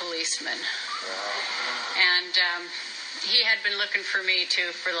 I'm your policeman." And he had been looking for me,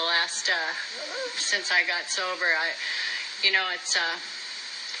 too, for the last, since I got sober. It's,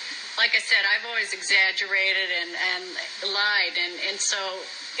 like I said, I've always exaggerated and lied. And so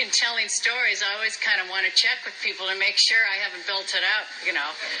in telling stories, I always kind of want to check with people to make sure I haven't built it up,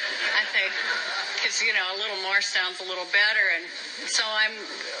 I think, because, a little more sounds a little better. And so I'm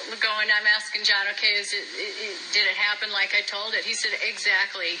asking John, okay, did it happen like I told it? He said,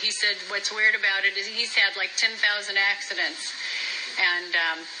 exactly. He said, what's weird about it is he's had like 10,000 accidents. And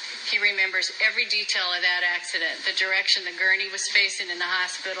he remembers every detail of that accident, the direction the gurney was facing in the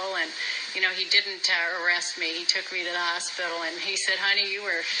hospital. And, he didn't arrest me. He took me to the hospital, and he said, honey, you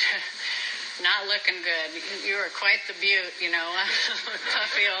were not looking good. You were quite the beaut,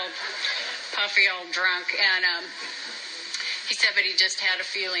 puffy old drunk. And he said, but he just had a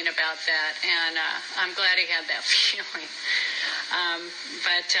feeling about that. And I'm glad he had that feeling.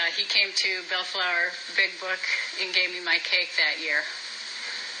 But he came to Bellflower Big Book and gave me my cake that year.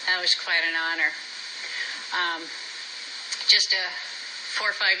 That was quite an honor. Just 4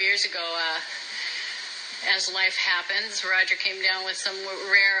 or 5 years ago, as life happens, Roger came down with some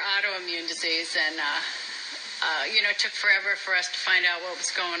rare autoimmune disease, and it took forever for us to find out what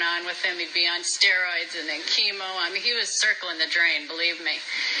was going on with him. He'd be on steroids and then chemo. I mean, he was circling the drain, believe me.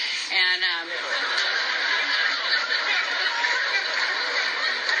 And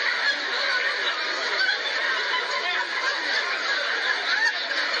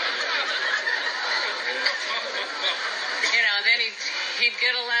he'd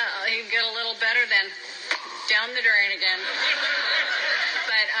get a little better, then down the drain again.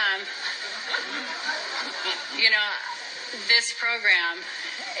 But this program,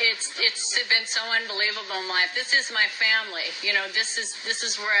 it's been so unbelievable in life. This is my family. This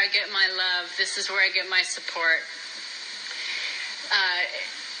is where I get my love. This is where I get my support.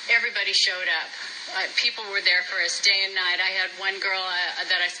 Everybody showed up. People were there for us day and night. I had one girl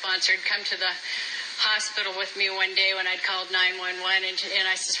that I sponsored come to the hospital with me one day when I'd called 911, and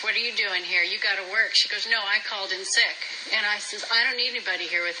I says, what are you doing here? You got to work. She goes, no, I called in sick. And I says, I don't need anybody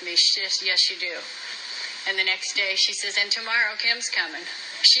here with me. She says, yes, you do. And the next day she says, and tomorrow Kim's coming.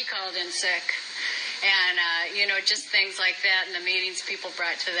 She called in sick. And, just things like that, and the meetings people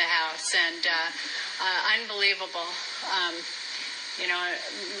brought to the house. And unbelievable.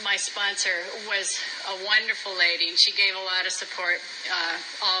 My sponsor was a wonderful lady, and she gave a lot of support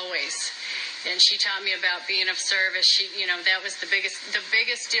always. And she taught me about being of service. That was the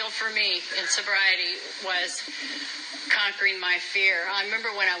biggest deal for me in sobriety was conquering my fear. I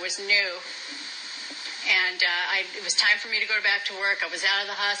remember when I was new, and it was time for me to go back to work. I was out of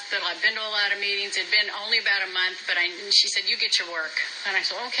the hospital. I'd been to a lot of meetings. It'd been only about a month, but she said, you get your work. And I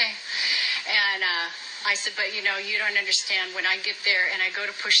said, okay. And I said, but you don't understand. When I get there and I go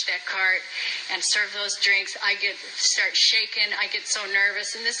to push that cart and serve those drinks, I start shaking. I get so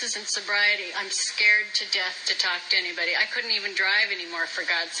nervous. And this isn't sobriety. I'm scared to death to talk to anybody. I couldn't even drive anymore, for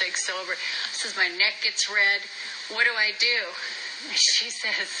God's sake, sober. I says, my neck gets red. What do I do? And she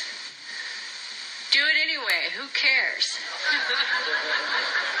says, do it anyway. Who cares?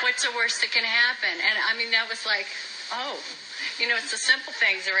 What's the worst that can happen? And that was like, oh. It's the simple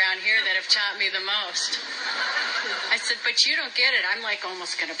things around here that have taught me the most. I said, but you don't get it. I'm like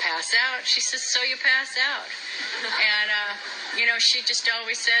almost going to pass out. She says, so you pass out. And, she just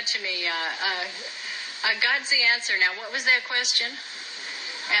always said to me, God's the answer. Now, what was that question?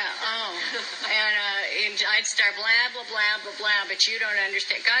 And I'd start blah, blah, blah, blah, blah, but you don't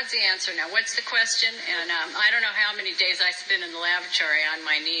understand. God's the answer. Now, what's the question? And I don't know how many days I spent in the lavatory on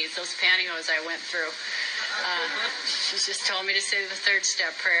my knees, those pantyhose I went through. She just told me to say the third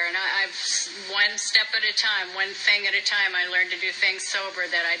step prayer, and I've one step at a time, one thing at a time. I learned to do things sober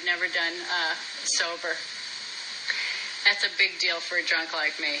that I'd never done sober. That's a big deal for a drunk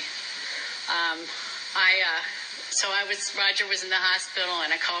like me. Roger was in the hospital,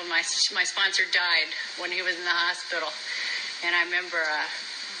 and I called my sponsor died when he was in the hospital, and I remember,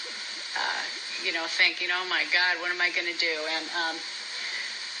 thinking, oh my God, what am I going to do? And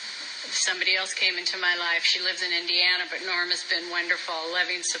somebody else came into my life. She lives in Indiana, but Norma's been wonderful,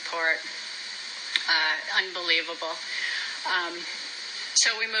 loving support, unbelievable.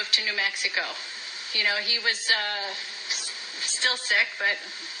 So we moved to New Mexico. You know, he was still sick, but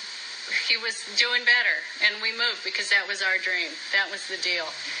he was doing better, and we moved because that was our dream. That was the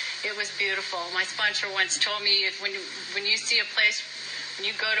deal. It was beautiful. My sponsor once told me, when you see a place, when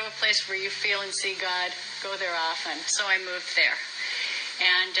you go to a place where you feel and see God, go there often. So I moved there.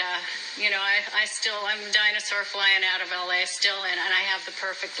 And, I'm a dinosaur flying out of LA still, and I have the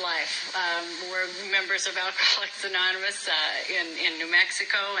perfect life. We're members of Alcoholics Anonymous in New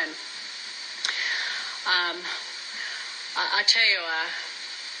Mexico, and I'll tell you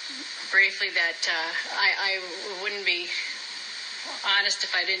briefly that I wouldn't be honest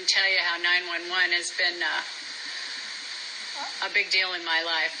if I didn't tell you how 911 has been a big deal in my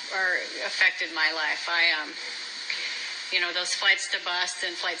life, or affected my life. Those flights to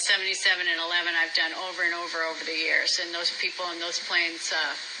Boston, Flight 77 and 11, I've done over and over the years. And those people in those planes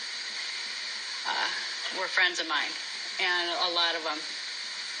were friends of mine, and a lot of them.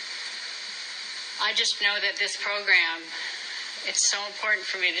 I just know that this program, it's so important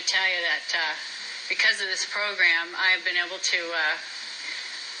for me to tell you that because of this program, I have been able to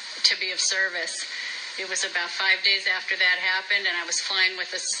be of service. It was about 5 days after that happened, and I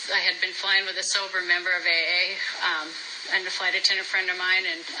had been flying with a sober member of AA, and a flight attendant friend of mine,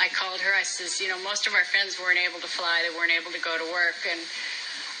 and I called her. I says, most of our friends weren't able to fly. They weren't able to go to work, and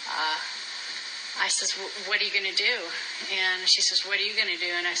I says, what are you going to do? And she says, what are you going to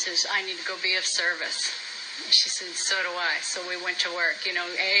do? And I says, I need to go be of service. And she said, so do I. So we went to work.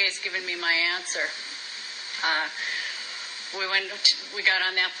 AA has given me my answer. We got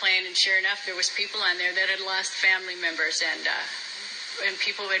on that plane, and sure enough, there was people on there that had lost family members, and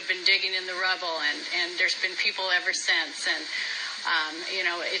people who had been digging in the rubble, and there's been people ever since. And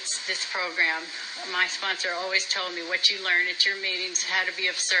it's this program. My sponsor always told me, what you learn at your meetings, how to be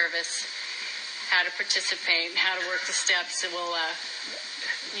of service, how to participate, and how to work the steps.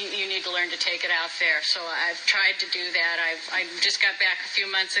 You need to learn to take it out there. So I've tried to do that. I just got back a few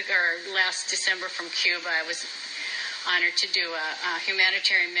months ago, or last December, from Cuba. I was honored to do a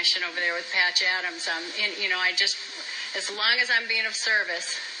humanitarian mission over there with Patch Adams. As long as I'm being of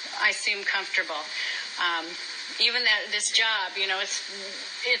service, I seem comfortable. Even this job,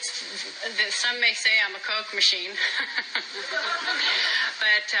 some may say I'm a Coke machine,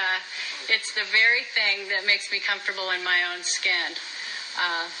 but it's the very thing that makes me comfortable in my own skin.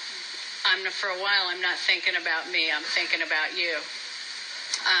 For a while, I'm not thinking about me. I'm thinking about you.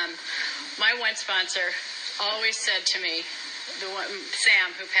 My one sponsor always said to me,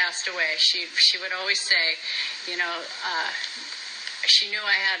 Sam, who passed away, she would always say, she knew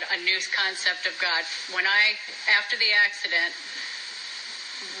I had a new concept of God. After the accident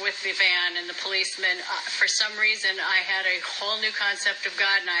with the van and the policeman, for some reason I had a whole new concept of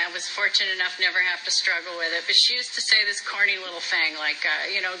God, and I was fortunate enough never have to struggle with it. But she used to say this corny little thing like,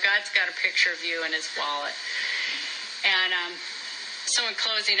 God's got a picture of you in his wallet. And so in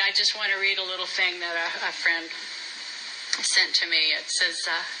closing, I just want to read a little thing that a friend sent to me. It says,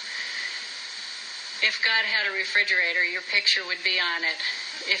 if God had a refrigerator, your picture would be on it.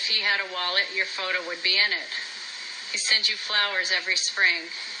 If he had a wallet, your photo would be in it. He sends you flowers every spring.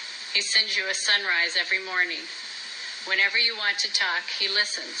 He sends you a sunrise every morning. Whenever you want to talk, he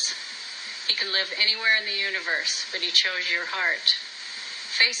listens. He can live anywhere in the universe, but he chose your heart.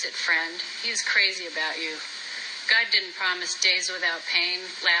 Face it, friend, he's crazy about you. God didn't promise days without pain,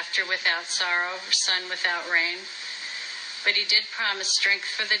 laughter without sorrow, or sun without rain. But he did promise strength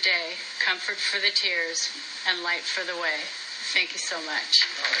for the day, comfort for the tears, and light for the way. Thank you so much.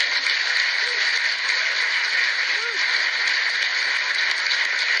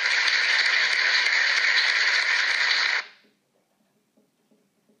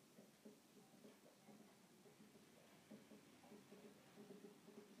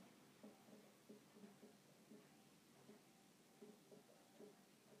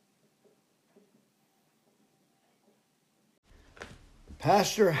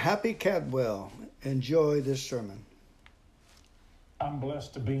 Pastor Happy Cadwell, enjoy this sermon. I'm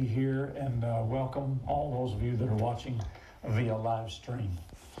blessed to be here, and welcome all those of you that are watching via live stream.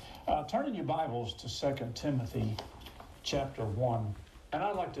 Turn in your Bibles to 2 Timothy chapter 1. And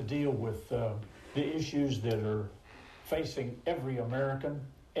I'd like to deal with the issues that are facing every American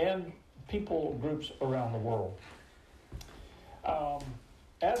and people groups around the world.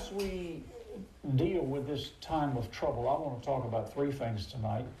 As we deal with this time of trouble, I want to talk about three things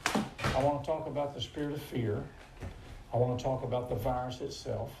tonight. I want to talk about the spirit of fear. I want to talk about the virus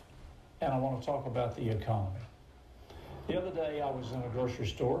itself. And I want to talk about the economy. The other day I was in a grocery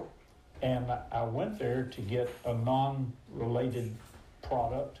store and I went there to get a non-related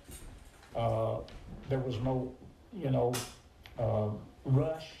product. There was no,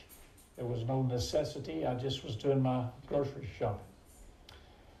 rush. There was no necessity. I just was doing my grocery shopping.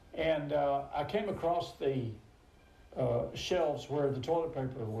 And I came across the shelves where the toilet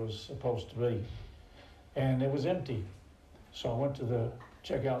paper was supposed to be. And it was empty. So I went to the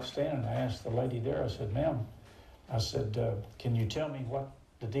checkout stand and I asked the lady there, I said, ma'am, can you tell me what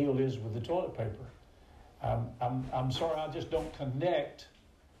the deal is with the toilet paper? I'm sorry, I just don't connect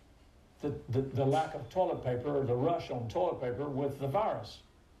the lack of toilet paper or the rush on toilet paper with the virus.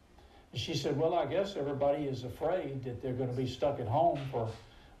 And she said, well, I guess everybody is afraid that they're going to be stuck at home for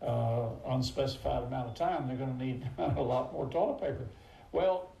unspecified amount of time. They're going to need a lot more toilet paper.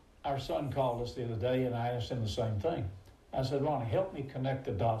 Well, our son called us the other day and I asked him the same thing. I said, Ronnie, help me connect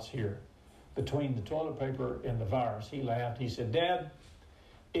the dots here between the toilet paper and the virus. He laughed. He said, Dad,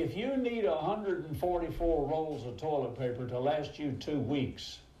 if you need 144 rolls of toilet paper to last you 2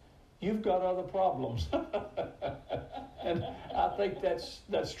 weeks, you've got other problems. And I think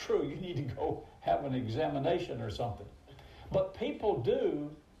that's true. You need to go have an examination or something. But people do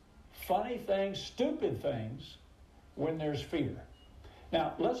funny things, stupid things, when there's fear.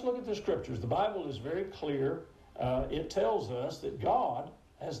 Now, let's look at the scriptures. The Bible is very clear. It tells us that God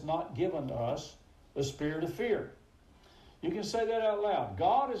has not given us the spirit of fear. You can say that out loud.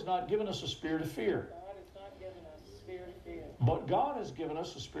 God has not given us a spirit of fear. God has not given us a spirit of fear. But God has given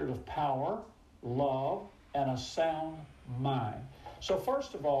us a spirit of power, love, and a sound mind. So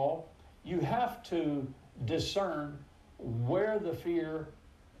first of all, you have to discern where the fear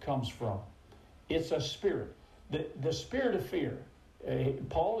comes from. It's a spirit. The spirit of fear.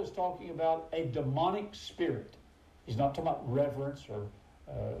 Paul is talking about a demonic spirit. He's not talking about reverence or,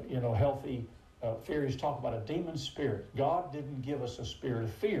 healthy fear. He's talking about a demon spirit. God didn't give us a spirit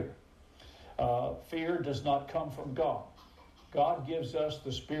of fear. Fear does not come from God. God gives us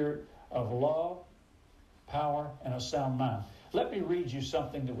the spirit of love, power, and a sound mind. Let me read you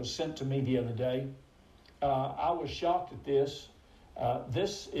something that was sent to me the other day. I was shocked at this.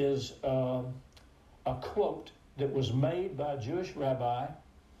 This is a quote that was made by a Jewish rabbi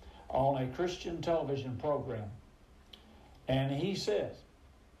on a Christian television program. And he says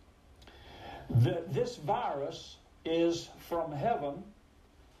that this virus is from heaven,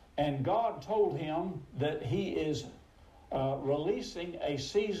 and God told him that he is releasing a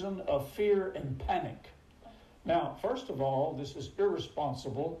season of fear and panic. Now, first of all, this is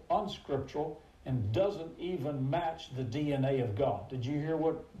irresponsible, unscriptural, and doesn't even match the DNA of God. Did you hear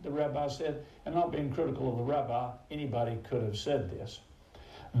what the rabbi said? And not being critical of the rabbi, anybody could have said this.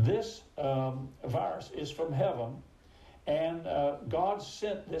 This virus is from heaven, and God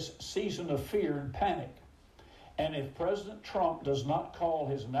sent this season of fear and panic. And if President Trump does not call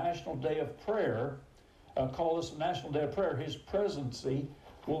his National Day of Prayer, National Day of Prayer, his presidency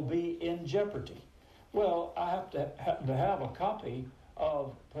will be in jeopardy. Well, I happen to have a copy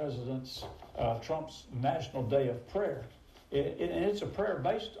of President Trump's National Day of Prayer. It's a prayer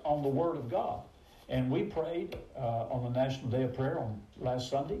based on the Word of God. And we prayed on the National Day of Prayer on last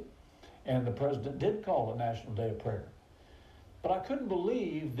Sunday, and the President did call a National Day of Prayer. But I couldn't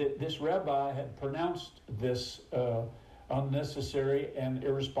believe that this rabbi had pronounced this unnecessary and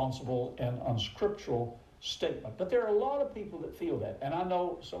irresponsible and unscriptural statement. But there are a lot of people that feel that. And I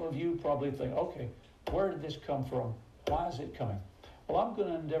know some of you probably think, okay, where did this come from? Why is it coming? Well, I'm going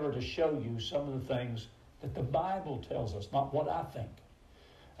to endeavor to show you some of the things that the Bible tells us, not what I think.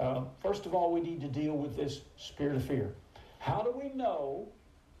 First of all, we need to deal with this spirit of fear. How do we know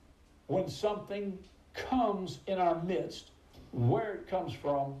when something comes in our midst, where it comes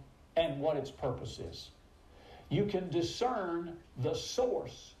from, and what its purpose is? You can discern the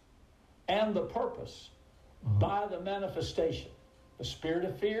source and the purpose by the manifestation. The spirit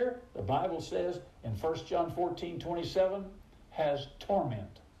of fear, the Bible says in 1 John 14:27, has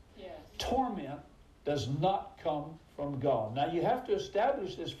torment. Yes. Torment does not come from God. Now you have to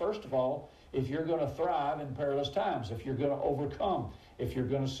establish this first of all if you're going to thrive in perilous times, if you're going to overcome, if you're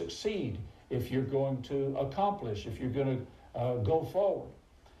going to succeed, if you're going to accomplish, if you're going to go forward.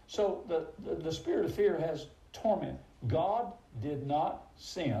 So the spirit of fear has torment. God did not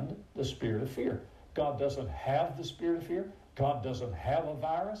send the spirit of fear. God doesn't have the spirit of fear. God doesn't have a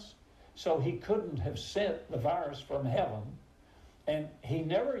virus. So he couldn't have sent the virus from heaven. And he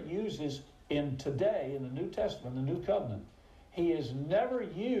never uses in today, in the New Testament, the New Covenant, he has never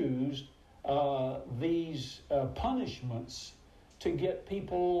used these punishments to get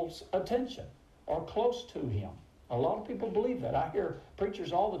people's attention or close to him. A lot of people believe that. I hear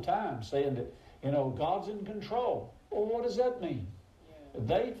preachers all the time saying that, God's in control. Well, what does that mean? Yeah.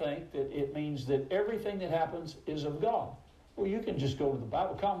 They think that it means that everything that happens is of God. Well, you can just go to the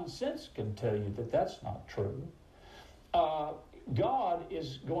Bible. Common sense can tell you that that's not true. God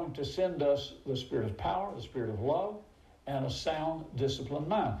is going to send us the spirit of power, the spirit of love, and a sound, disciplined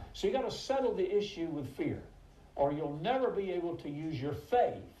mind. So you got to settle the issue with fear, or you'll never be able to use your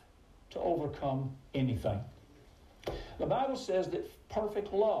faith to overcome anything. The Bible says that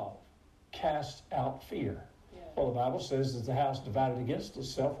perfect love casts out fear. Yeah. Well, the Bible says that the house divided against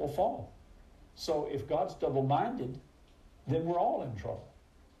itself will fall. So if God's double-minded, then we're all in trouble.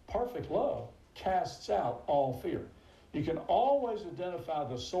 Perfect love casts out all fear. You can always identify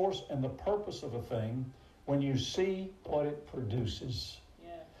the source and the purpose of a thing when you see what it produces.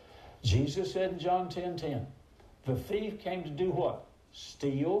 Yeah. Jesus said in John 10:10, the thief came to do what?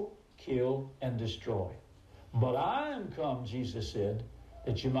 Steal, kill, and destroy. But I am come, Jesus said,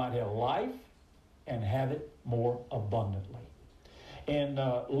 that you might have life and have it more abundantly. In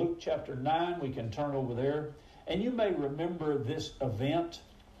Luke chapter 9, we can turn over there. And you may remember this event.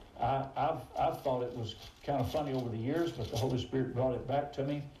 I've thought it was kind of funny over the years, but the Holy Spirit brought it back to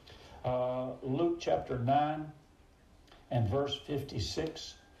me. Luke chapter 9 and verse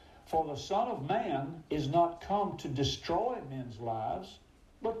 56. For the Son of Man is not come to destroy men's lives,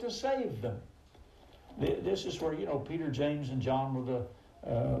 but to save them. This is where, Peter, James, and John were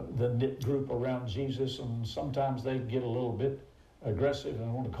the knit group around Jesus, and sometimes they'd get a little bit aggressive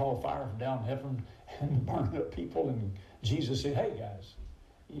and want to call fire from down heaven and burn up people. And Jesus said, hey, guys,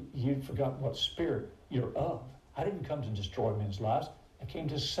 you've forgotten what spirit you're of. I didn't come to destroy men's lives. I came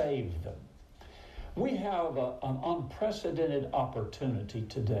to save them. We have an unprecedented opportunity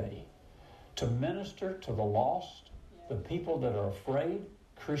today to minister to the lost, the people that are afraid,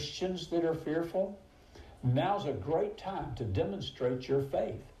 Christians that are fearful. Now's a great time to demonstrate your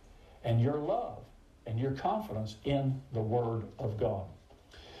faith and your love and your confidence in the Word of God.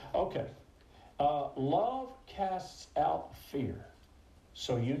 Okay. Love casts out fear.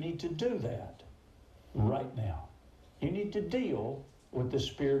 So you need to do that right now. You need to deal with the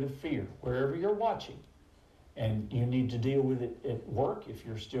spirit of fear wherever you're watching. And you need to deal with it at work if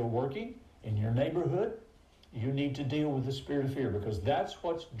you're still working, in your neighborhood. You need to deal with the spirit of fear because that's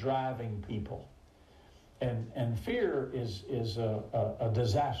what's driving people. And fear is a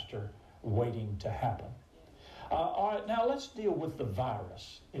disaster waiting to happen. All right, now let's deal with the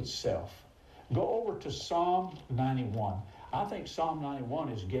virus itself. Go over to Psalm 91. I think Psalm 91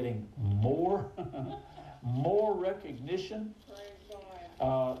 is getting more recognition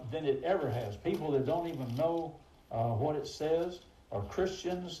than it ever has. People that don't even know what it says, or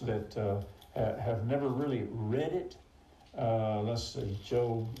Christians that have never really read it. Let's see,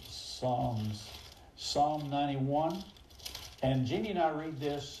 Psalm 91. And Jeannie and I read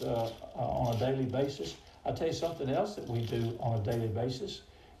this on a daily basis. I'll tell you something else that we do on a daily basis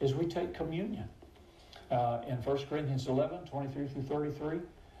is we take communion. In 1 Corinthians 11, 23 through 33,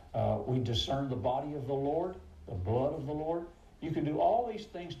 we discern the body of the Lord, the blood of the Lord. You can do all these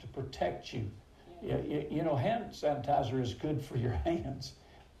things to protect you. Hand sanitizer is good for your hands,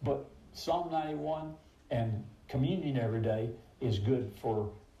 but Psalm 91 and communion every day is good for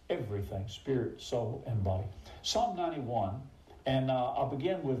everything, spirit, soul, and body. Psalm 91, and I'll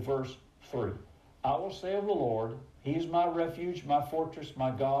begin with verse 3. I will say of the Lord, He is my refuge, my fortress,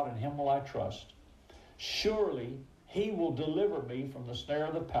 my God, in Him will I trust. Surely He will deliver me from the snare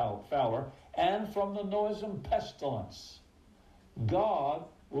of the fowler and from the noisome pestilence. God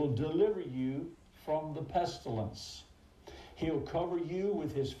will deliver you from the pestilence. He'll cover you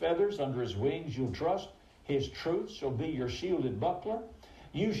with His feathers, under His wings you'll trust. His truth shall be your shield and buckler.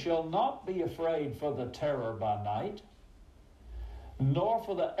 You shall not be afraid for the terror by night, nor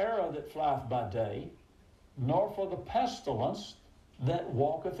for the arrow that flieth by day, nor for the pestilence that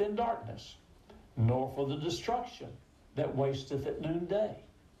walketh in darkness, nor for the destruction that wasteth at noonday.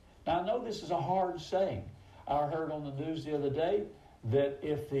 Now, I know this is a hard saying. I heard on the news the other day that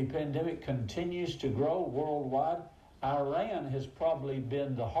if the pandemic continues to grow worldwide, Iran has probably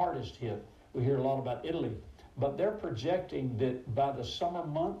been the hardest hit. We hear a lot about Italy, but they're projecting that by the summer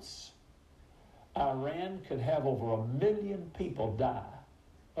months, Iran could have over 1 million people die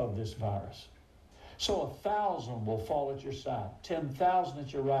of this virus. So 1,000 will fall at your side, 10,000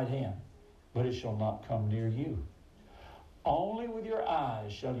 at your right hand, but it shall not come near you. Only with your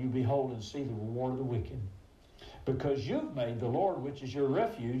eyes shall you behold and see the reward of the wicked. Because you've made the Lord, which is your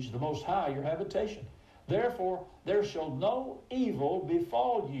refuge, the Most High, your habitation. Therefore there shall no evil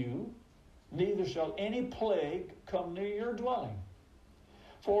befall you, neither shall any plague come near your dwelling.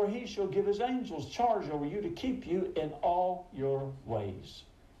 For he shall give his angels charge over you to keep you in all your ways.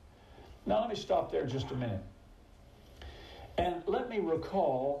 Now let me stop there just a minute. And let me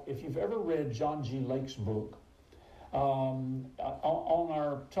recall, if you've ever read John G. Lake's book, on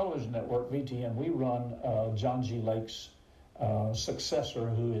our television network, VTN, we run John G. Lake's successor,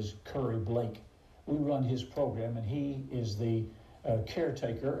 who is Curry Blake. We run his program, and he is the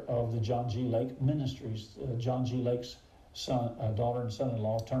caretaker of the John G. Lake Ministries. John G. Lake's daughter and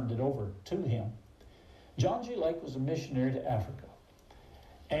son-in-law turned it over to him. John G. Lake was a missionary to Africa.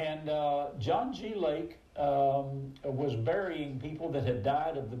 And John G. Lake was burying people that had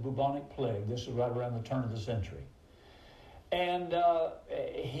died of the bubonic plague. This was right around the turn of the century. And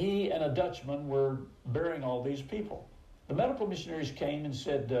he and a Dutchman were burying all these people. The medical missionaries came and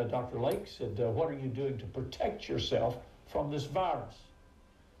said, Dr. Lake said, what are you doing to protect yourself from this virus?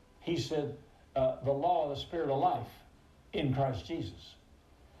 He said, the law of the Spirit of life in Christ Jesus.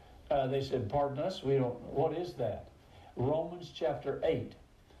 They said, pardon us, we don't, what is that? Romans chapter 8,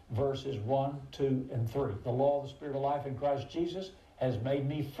 verses 1, 2, and 3. The law of the Spirit of life in Christ Jesus has made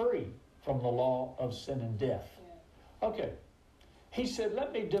me free from the law of sin and death. Okay. He said,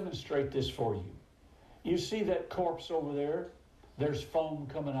 let me demonstrate this for you. You see that corpse over there? There's foam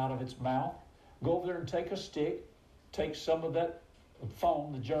coming out of its mouth. Go over there and take a stick, take some of that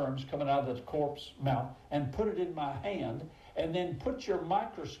foam, the germs coming out of the corpse mouth, and put it in my hand, and then put your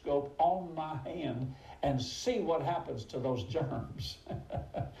microscope on my hand and see what happens to those germs.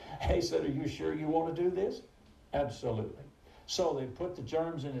 He said, are you sure you want to do this? Absolutely. So they put the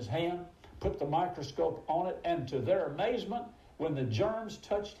germs in his hand, put the microscope on it, and to their amazement, when the germs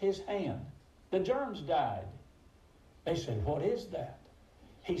touched his hand, the germs died. They said, what is that?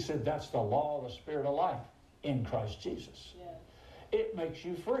 He said, that's the law of the Spirit of life in Christ Jesus. Yes. It makes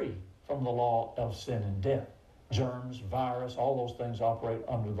you free from the law of sin and death. Germs, virus, all those things operate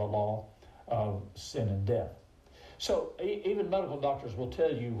under the law of sin and death. So even medical doctors will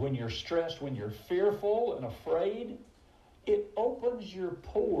tell you, when you're stressed, when you're fearful and afraid, it opens your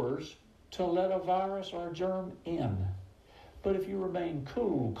pores to let a virus or a germ in. But if you remain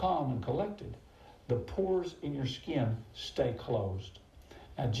cool, calm, and collected, the pores in your skin stay closed.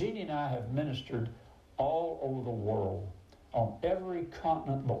 Now, Jeannie and I have ministered all over the world, on every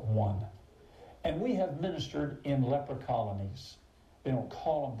continent but one. And we have ministered in leper colonies. They don't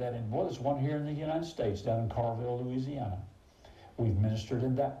call them that anymore. There's one here in the United States, down in Carville, Louisiana. We've ministered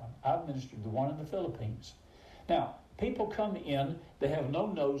in that one. I've ministered the one in the Philippines. Now, people come in, they have no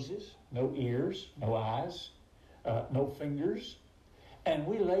noses, no ears, no eyes, no fingers, and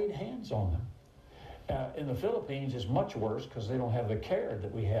we laid hands on them. In the Philippines, it's much worse because they don't have the care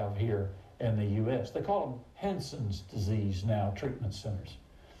that we have here in the U.S. They call them Hansen's disease now, treatment centers.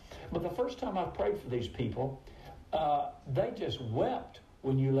 But the first time I prayed for these people, they just wept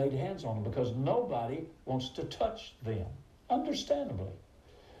when you laid hands on them because nobody wants to touch them, understandably.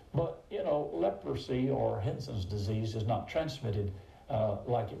 But, you know, leprosy or Hansen's disease is not transmitted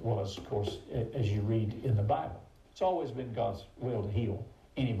like it was, of course, as you read in the Bible. It's always been God's will to heal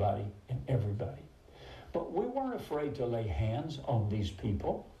anybody and everybody. But we weren't afraid to lay hands on these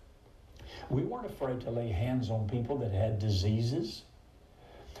people. We weren't afraid to lay hands on people that had diseases.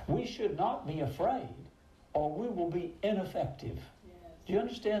 We should not be afraid, or we will be ineffective. Yes. Do you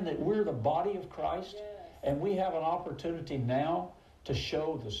understand that we're the body of Christ? Yes. And we have an opportunity now to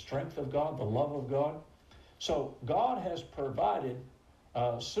show the strength of God, the love of God. So God has provided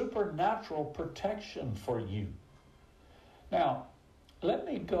supernatural protection for you. Now, let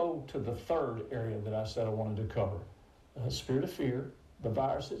me go to the third area that I said I wanted to cover. The spirit of fear, the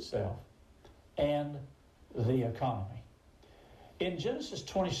virus itself, and the economy. In Genesis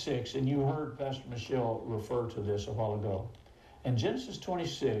 26, and you heard Pastor Michelle refer to this a while ago. In Genesis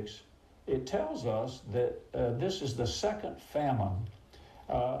 26, it tells us that this is the second famine.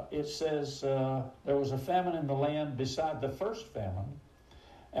 It says there was a famine in the land beside the first famine.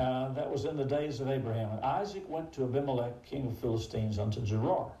 That was in the days of Abraham. And Isaac went to Abimelech, king of Philistines, unto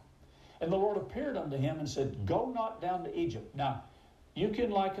Gerar. And the Lord appeared unto him and said, go not down to Egypt. Now, you can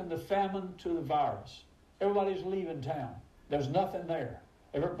liken the famine to the virus. Everybody's leaving town. There's nothing there.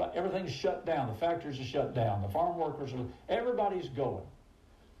 Everything's shut down. The factories are shut down. The farm workers are, everybody's going.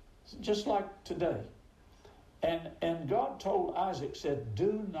 Just like today. And God told Isaac, said,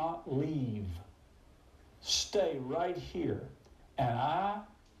 do not leave. Stay right here, and I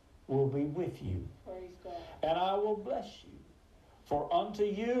will be with you, Praise God. and I will bless you. For unto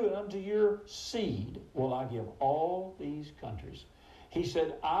you and unto your seed will I give all these countries. He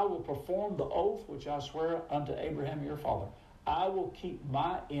said, I will perform the oath which I swear unto Abraham your father. I will keep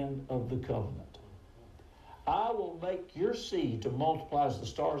my end of the covenant. I will make your seed to multiply as the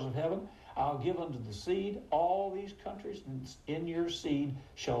stars of heaven. I'll give unto the seed all these countries, and in your seed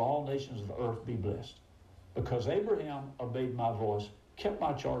shall all nations of the earth be blessed. Because Abraham obeyed my voice, kept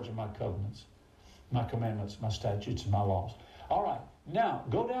my charge and my covenants, my commandments, my statutes, and my laws. All right, now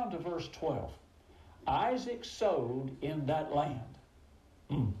go down to verse 12. Isaac sowed in that land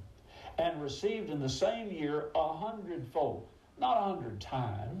and received in the same year 100-fold. Not 100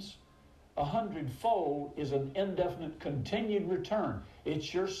 times. 100-fold is an indefinite continued return.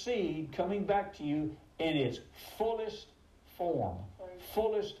 It's your seed coming back to you in its fullest form,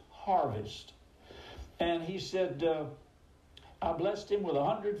 fullest harvest. And he said, I blessed him with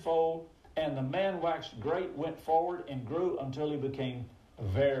 100-fold, and the man waxed great, went forward, and grew until he became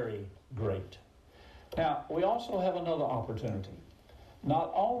very great. Now, we also have another opportunity,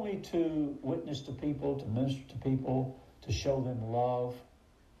 not only to witness to people, to minister to people, to show them love,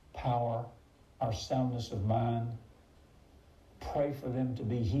 power, our soundness of mind, pray for them to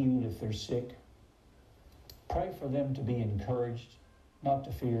be healed if they're sick, pray for them to be encouraged, not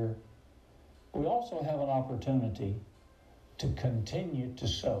to fear. We also have an opportunity to continue to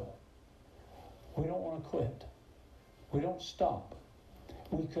sow. We don't want to quit. We don't stop.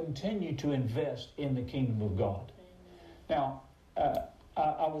 We continue to invest in the kingdom of God. Now,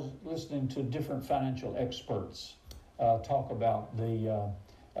 I was listening to different financial experts talk about the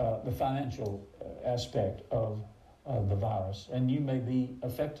financial aspect of the virus, and you may be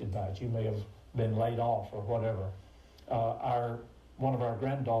affected by it. You may have been laid off or whatever. One of our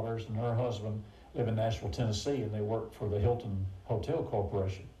granddaughters and her husband live in Nashville, Tennessee, and they work for the Hilton Hotel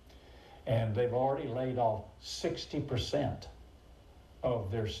Corporation. And they've already laid off 60% of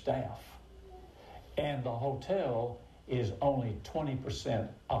their staff. And the hotel is only 20%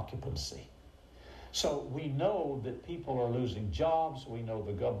 occupancy. So we know that people are losing jobs. We know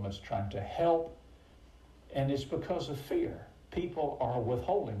the government's trying to help. And it's because of fear. People are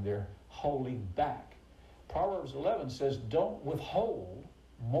withholding. They're holding back. Proverbs 11 says, don't withhold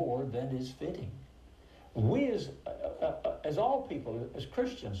more than is fitting. We as all people, as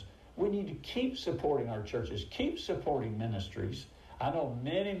Christians, we need to keep supporting our churches, keep supporting ministries. I know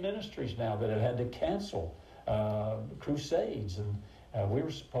many ministries now that have had to cancel crusades, and we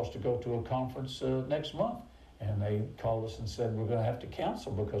were supposed to go to a conference next month, and they called us and said we're going to have to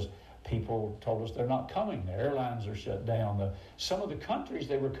cancel because people told us they're not coming. The airlines are shut down. Some of the countries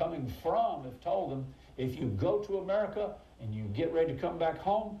they were coming from have told them, if you go to America and you get ready to come back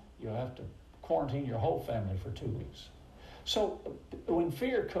home, you'll have to quarantine your whole family for 2 weeks. So when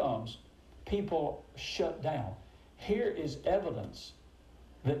fear comes, people shut down. Here is evidence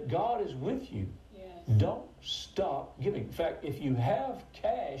that God is with you. Yes. Don't stop giving. In fact, if you have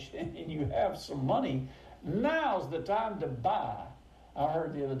cash and you have some money, now's the time to buy. I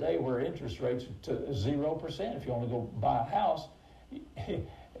heard the other day where interest rates are to 0%. If you want to go buy a house,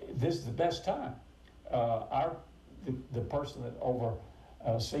 this is the best time. The person that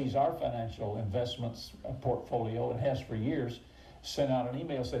oversees our financial investments portfolio and has for years sent out an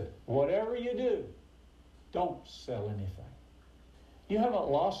email, said, whatever you do, don't sell anything. You haven't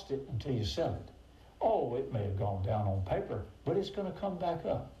lost it until you sell it. Oh, it may have gone down on paper, but it's going to come back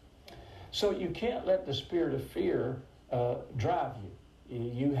up. So you can't let the spirit of fear drive you.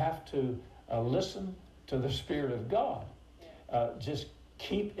 You have to listen to the Spirit of God. Just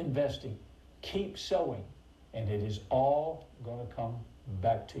keep investing, keep sowing, and it is all going to come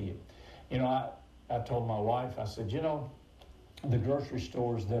back to you. You know, I told my wife, I said, you know, the grocery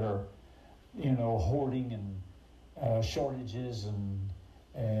stores that are, you know, hoarding and shortages and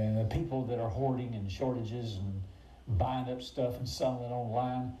the people that are hoarding and shortages and buying up stuff and selling it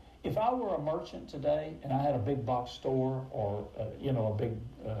online. If I were a merchant today and I had a big box store or, you know, a big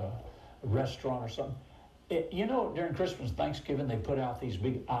restaurant or something, you know, during Christmas and Thanksgiving, they put out these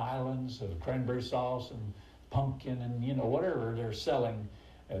big islands of cranberry sauce and pumpkin and, you know, whatever they're selling,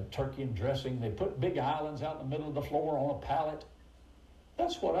 turkey and dressing. They put big islands out in the middle of the floor on a pallet.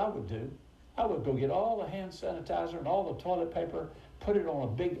 That's what I would do. I would go get all the hand sanitizer and all the toilet paper, put it on a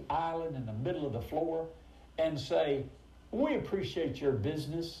big island in the middle of the floor and say, we appreciate your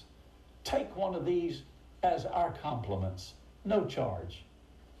business. Take one of these as our compliments. No charge.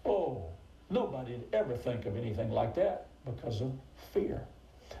 Oh, nobody would ever think of anything like that because of fear.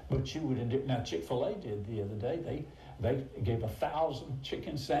 But you would, now Chick-fil-A did the other day. They gave 1,000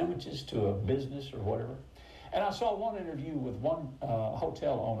 chicken sandwiches to a business or whatever. And I saw one interview with one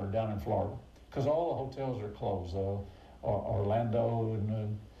hotel owner down in Florida, because all the hotels are closed, Orlando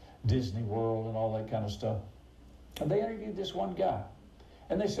and Disney World and all that kind of stuff. And they interviewed this one guy.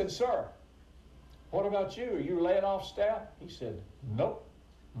 And they said, "Sir, what about you? Are you laying off staff?" He said, "Nope,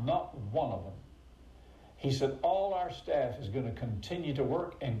 not one of them." He said, "All our staff is going to continue to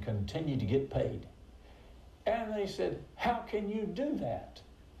work and continue to get paid." And they said, "How can you do that?"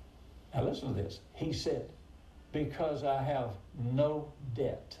 Now listen to this. He said, "Because I have no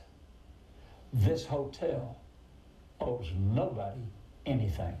debt. This hotel owes nobody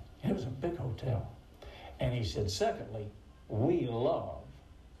anything." It was a big hotel. And he said, secondly, we love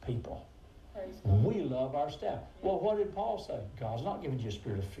people. We love our staff. Well, what did Paul say? God's not giving you a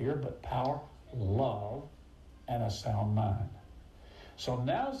spirit of fear, but power, love, and a sound mind. So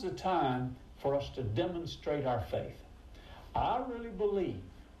now's the time for us to demonstrate our faith. I really believe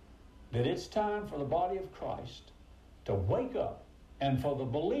that it's time for the body of Christ to wake up and for the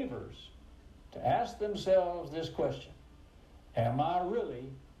believers to ask themselves this question: am I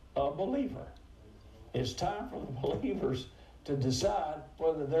really a believer? It's time for the believers to decide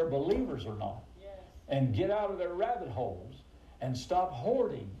whether they're believers or not. Yes. And get out of their rabbit holes and stop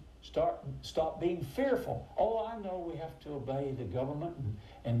hoarding. Stop being fearful. Oh, I know we have to obey the government,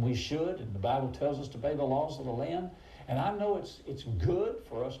 and we should, and the Bible tells us to obey the laws of the land. And I know it's good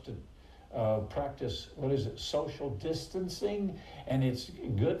for us to practice, social distancing, and it's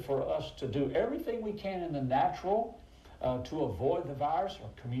good for us to do everything we can in the natural to avoid the virus or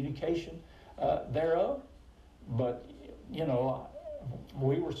communication thereof. But, you know,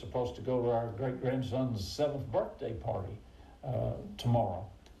 we were supposed to go to our great-grandson's 7th birthday party tomorrow.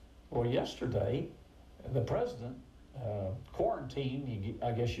 Well, yesterday, the president quarantined,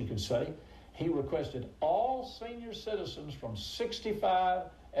 I guess you could say. He requested all senior citizens from 65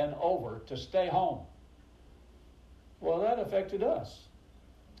 and over to stay home. Well, that affected us.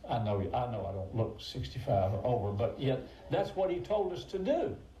 I know I don't look 65 or over, but yet that's what he told us to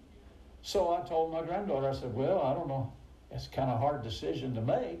do. So I told my granddaughter, I said, well, I don't know. It's kind of a hard decision to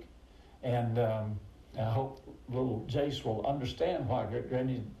make. And I hope little Jace will understand why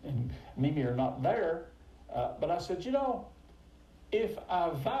Granny and Mimi are not there. But I said, you know, if I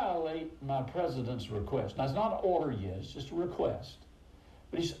violate my president's request, now it's not an order yet, it's just a request.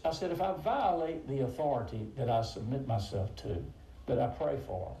 But I said, if I violate the authority that I submit myself to, that I pray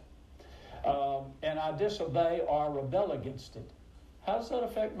for, and I disobey or rebel against it, how does that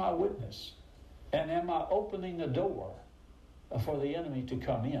affect my witness? And am I opening the door for the enemy to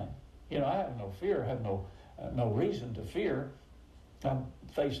come in? You know, I have no fear, I have no reason to fear. I've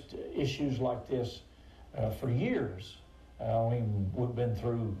faced issues like this for years. We've been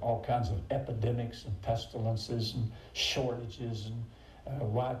through all kinds of epidemics and pestilences and shortages and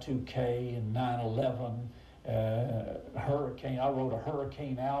Y2K and 9/11, hurricane. I rode a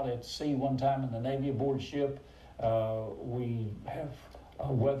hurricane out at sea one time in the Navy aboard ship. We have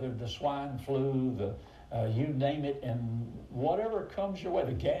weathered the swine flu, you name it, and whatever comes your way,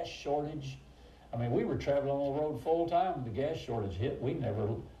 the gas shortage. I mean, we were traveling on the road full time when the gas shortage hit. We never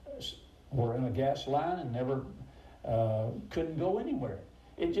were in a gas line and never couldn't go anywhere.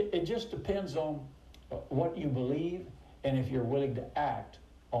 It just depends on what you believe and if you're willing to act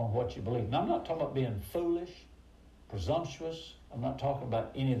on what you believe. Now, I'm not talking about being foolish, presumptuous. I'm not talking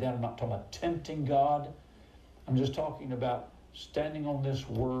about any of that. I'm not talking about tempting God. I'm just talking about standing on this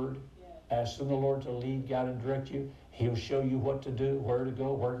word, asking the Lord to lead, guide, and direct you. He'll show you what to do, where to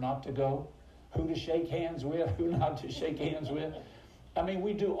go, where not to go, who to shake hands with, who not to shake hands with. I mean,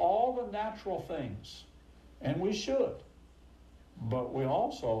 we do all the natural things, and we should. But we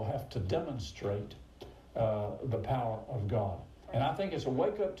also have to demonstrate the power of God. And I think it's a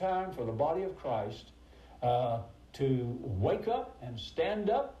wake-up time for the body of Christ to wake up and stand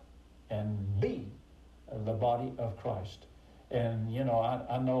up and be the body of Christ. And, you know,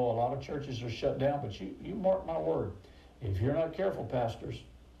 I know a lot of churches are shut down, but you mark my word. If you're not careful, pastors,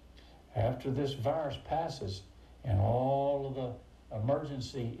 after this virus passes and all of the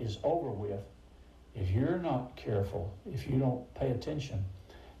emergency is over with, if you're not careful, if you don't pay attention,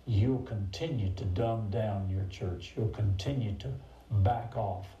 you'll continue to dumb down your church. You'll continue to back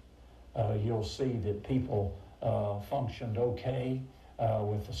off. You'll see that people functioned okay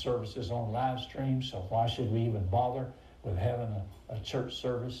with the services on live stream, so why should we even bother with having a church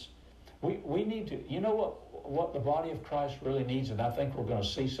service? We need to, you know what the body of Christ really needs, and I think we're going to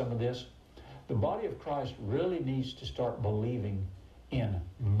see some of this. The body of Christ really needs to start believing in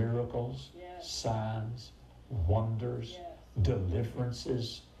miracles, signs, wonders,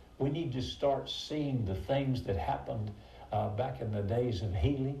 deliverances. We need to start seeing the things that happened back in the days of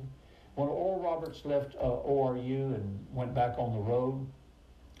healing. When Oral Roberts left ORU and went back on the road,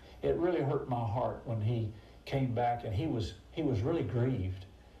 it really hurt my heart when he came back, and he was really grieved.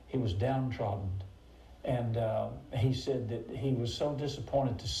 He was downtrodden. And he said that he was so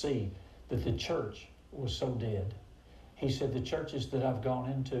disappointed to see that the church was so dead. He said, the churches that I've gone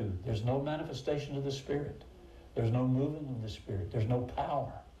into, there's no manifestation of the Spirit. There's no moving of the Spirit. There's no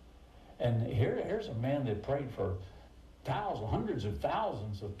power. And here's a man that prayed for hundreds of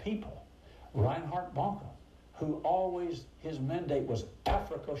thousands of people, Reinhard Bonnke, who always, his mandate was,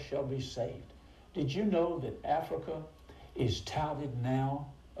 Africa shall be saved. Did you know that Africa is touted now,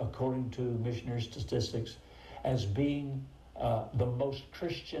 according to missionary statistics, as being the most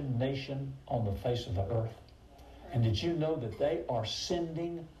Christian nation on the face of the earth? And did you know that they are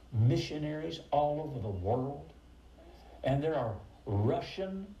sending missionaries all over the world? And there are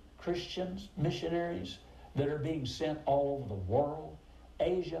Russian Christians, missionaries, that are being sent all over the world,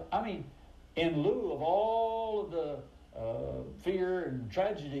 Asia. I mean, in lieu of all of the fear and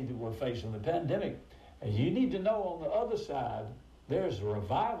tragedy that we're facing, the pandemic, you need to know on the other side, there's a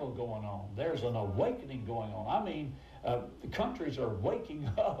revival going on. There's an awakening going on. I mean, countries are waking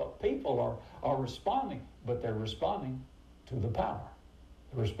up. People are responding, but they're responding to the power.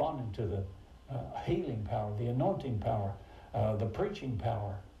 They're responding to the healing power, the anointing power, the preaching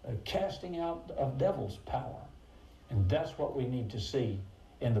power, casting out of devils' power. And that's what we need to see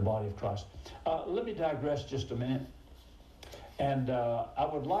in the body of Christ. Let me digress just a minute. And I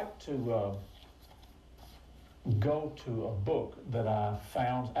would like to go to a book that I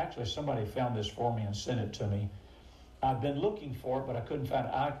found. Actually, somebody found this for me and sent it to me. I've been looking for it, but I couldn't find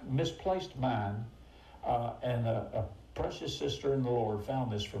it. I misplaced mine, and a precious sister in the Lord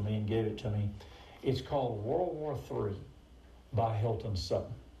found this for me and gave it to me. It's called World War III by Hilton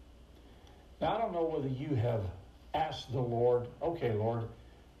Sutton. Now, I don't know whether you have asked the Lord, okay, Lord,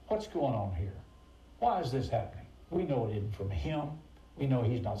 what's going on here? Why is this happening? We know it isn't from Him. We know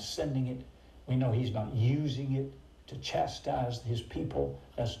He's not sending it. We know He's not using it to chastise His people.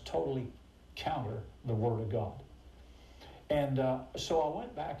 That's totally counter the Word of God. And so I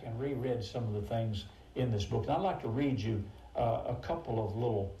went back and reread some of the things in this book. And I'd like to read you a couple of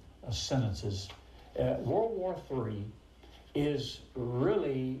little sentences. World War III is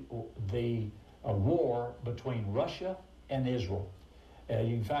really the war between Russia and Israel.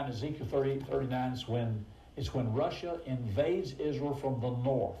 You can find Ezekiel 38:39. It's when Russia invades Israel from the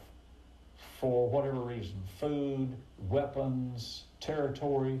north for whatever reason, food, weapons,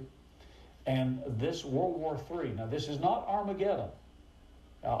 territory. And this World War III, now this is not Armageddon.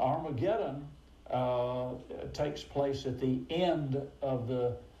 Armageddon takes place at the end of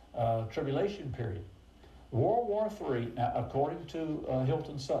the tribulation period. World War III, now according to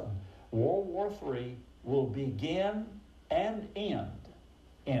Hilton Sutton, World War III will begin and end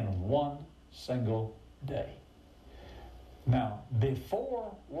in one single day. Now,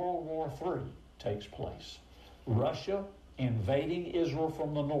 before World War III takes place, Russia invading Israel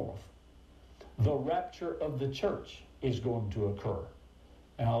from the north, the rapture of the church is going to occur.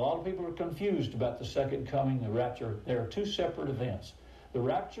 Now, a lot of people are confused about the second coming, the rapture. There are two separate events. The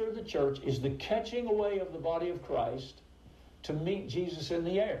rapture of the church is the catching away of the body of Christ to meet Jesus in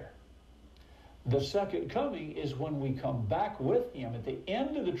the air. The second coming is when we come back with Him at the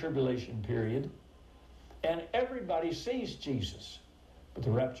end of the tribulation period, and everybody sees Jesus. But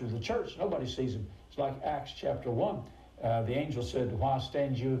the rapture of the church, nobody sees Him. It's like Acts chapter 1. The angel said, why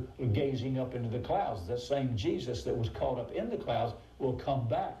stand you gazing up into the clouds? That same Jesus that was caught up in the clouds will come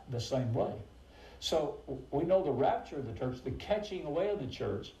back the same way. So we know the rapture of the church, the catching away of the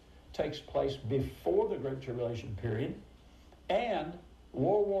church, takes place before the Great Tribulation period, and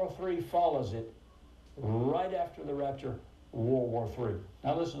World War III follows it right after the rapture, World War III.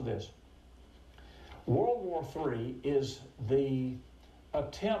 Now listen to this. World War III is the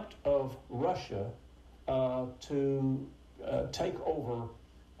attempt of Russia to take over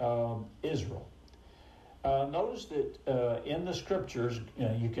Israel. Notice that in the scriptures,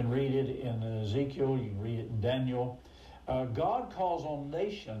 you can read it in Ezekiel, you can read it in Daniel, God calls on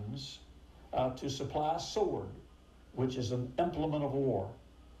nations to supply a sword, which is an implement of war,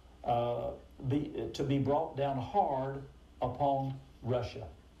 to be brought down hard upon Russia.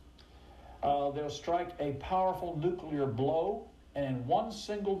 They'll strike a powerful nuclear blow, and in one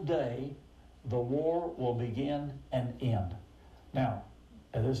single day, the war will begin and end. Now,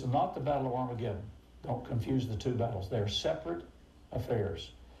 this is not the Battle of Armageddon. Don't confuse the two battles. They're separate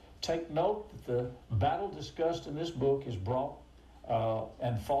affairs. Take note that the battle discussed in this book is brought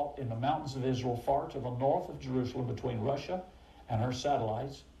and fought in the mountains of Israel, far to the north of Jerusalem, between Russia and her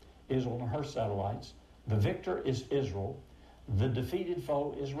satellites, Israel and her satellites. The victor is Israel. The defeated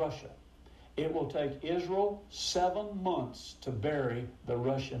foe is Russia. It will take Israel 7 months to bury the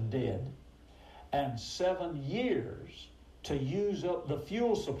Russian dead and 7 years to use up the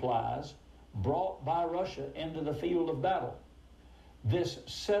fuel supplies brought by Russia into the field of battle. This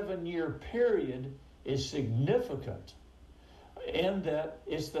 7-year period is significant in that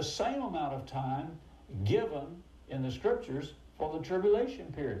it's the same amount of time given in the scriptures for the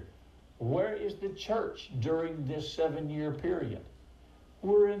tribulation period. Where is the church during this 7-year period?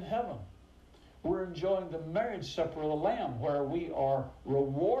 We're in heaven. We're enjoying the marriage supper of the Lamb, where we are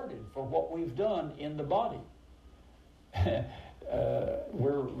rewarded for what we've done in the body.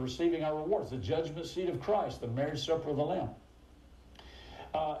 We're receiving our rewards, the judgment seat of Christ, the marriage supper of the Lamb.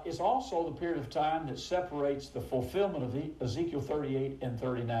 It's also the period of time that separates the fulfillment of Ezekiel 38 and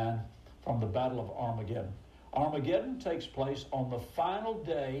 39 from the Battle of Armageddon. Armageddon takes place on the final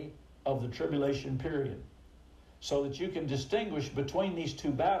day of the tribulation period. So that you can distinguish between these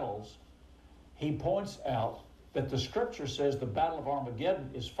two battles, he points out that the scripture says the Battle of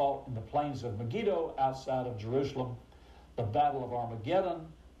Armageddon is fought in the plains of Megiddo outside of Jerusalem. The Battle of Armageddon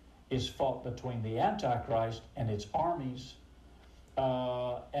is fought between the Antichrist and its armies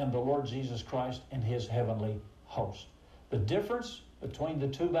and the Lord Jesus Christ and his heavenly host. The difference between the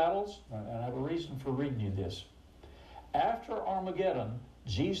two battles, and I have a reason for reading you this. After Armageddon,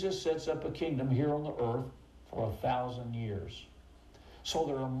 Jesus sets up a kingdom here on the earth for 1,000 years. So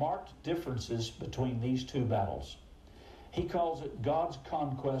there are marked differences between these two battles. He calls it God's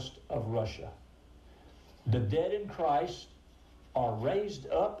conquest of Russia. The dead in Christ are raised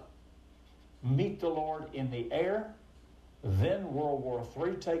up, meet the Lord in the air. Then World War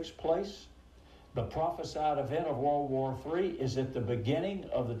III takes place. The prophesied event of World War III is at the beginning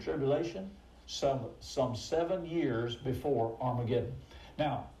of the tribulation, some 7 years before Armageddon.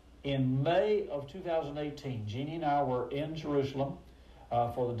 Now, in May of 2018, Jeannie and I were in Jerusalem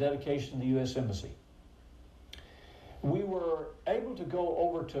for the dedication of the U.S. Embassy. We were able to go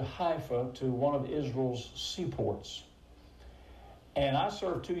over to Haifa, to one of Israel's seaports. And I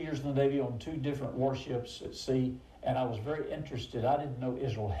served 2 years in the Navy on 2 different warships at sea, and I was very interested. I didn't know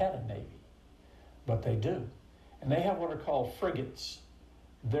Israel had a Navy, but they do. And they have what are called frigates.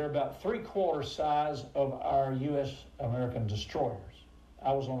 They're about 3/4 size of our U.S. American destroyers.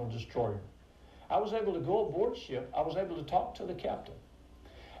 I was on a destroyer. I was able to go aboard ship. I was able to talk to the captain.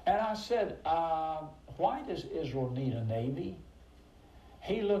 And I said, why does Israel need a Navy?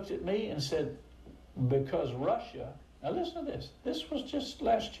 He looked at me and said, because Russia, now listen to this. This was just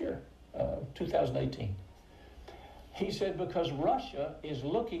last year, 2018. He said, because Russia is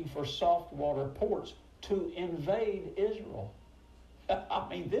looking for soft water ports to invade Israel. I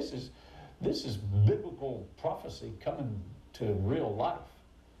mean, this is biblical prophecy coming to real life.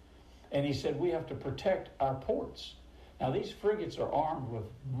 And he said, we have to protect our ports. Now, these frigates are armed with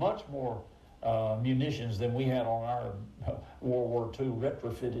much more munitions than we had on our World War II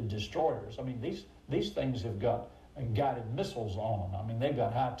retrofitted destroyers. I mean, these things have got guided missiles on them. I mean, they've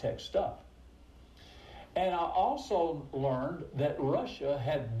got high-tech stuff. And I also learned that Russia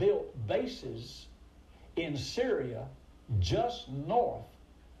had built bases in Syria just north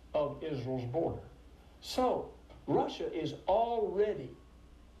of Israel's border. So Russia is already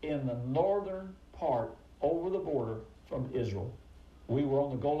in the northern part over the border from Israel. We were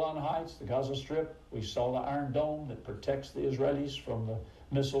on the Golan Heights, the Gaza Strip. We saw the Iron Dome that protects the Israelis from the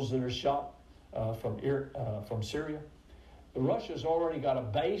missiles that are shot from Syria. Russia's already got a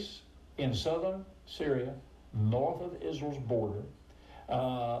base in southern Syria, north of Israel's border.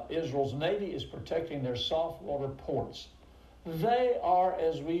 Israel's Navy is protecting their soft water ports. They are,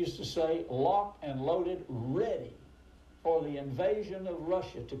 as we used to say, locked and loaded, ready for the invasion of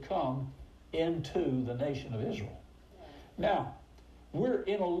Russia to come into the nation of Israel. Now, we're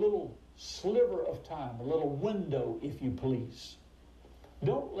in a little sliver of time, a little window, if you please.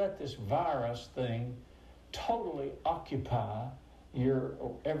 Don't let this virus thing totally occupy your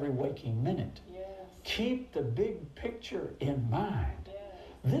every waking minute. Yes. Keep the big picture in mind. Yes.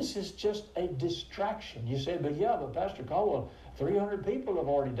 This is just a distraction. You say, but Pastor Caldwell, 300 people have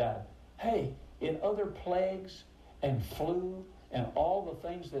already died. Hey, in other plagues and flu and all the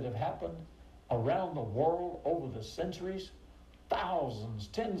things that have happened around the world over the centuries, thousands,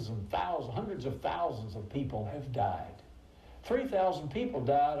 tens of thousands, hundreds of thousands of people have died. 3,000 people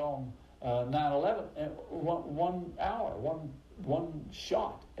died on 9/11 in 1 hour, one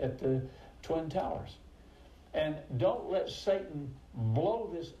shot at the Twin Towers. And don't let Satan blow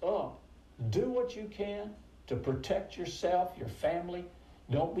this up. Do what you can to protect yourself, your family.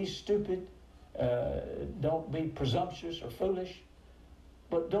 Don't be stupid. Don't be presumptuous or foolish.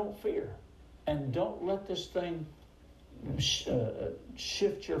 But don't fear. And don't let this thing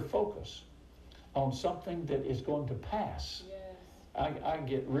shift your focus on something that is going to pass. Yes. I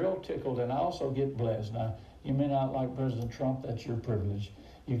get real tickled, and I also get blessed. Now, you may not like President Trump. That's your privilege.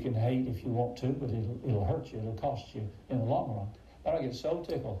 You can hate if you want to, but it'll hurt you. It'll cost you in the long run. But I get so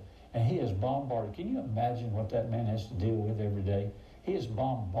tickled. And he is bombarded. Can you imagine what that man has to deal with every day? He is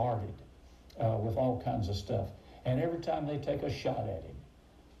bombarded with all kinds of stuff. And every time they take a shot at him,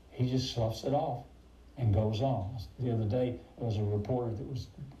 he just sloughs it off and goes on. The other day, there was a reporter that was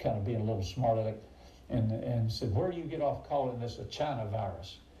kind of being a little smart aleck and said, where do you get off calling this a China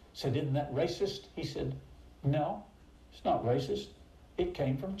virus? Said, isn't that racist? He said, no, it's not racist. It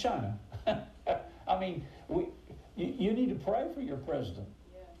came from China. I mean, you need to pray for your president.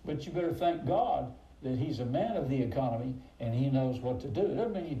 But you better thank God that he's a man of the economy and he knows what to do. It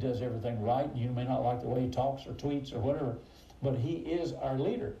doesn't mean he does everything right. You may not like the way he talks or tweets or whatever, but he is our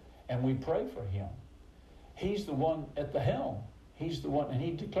leader, and we pray for him. He's the one at the helm. He's the one, and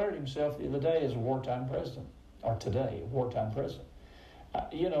he declared himself the other day as a wartime president, or today, a wartime president.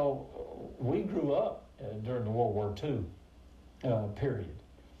 We grew up during the World War II period.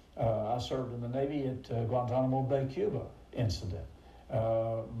 I served in the Navy at Guantanamo Bay, Cuba incident.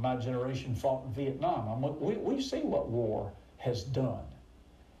 My generation fought in Vietnam. We've seen what war has done.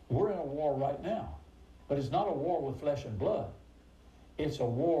 We're in a war right now, but it's not a war with flesh and blood. It's a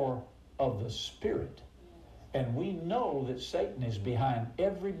war of the Spirit. And we know that Satan is behind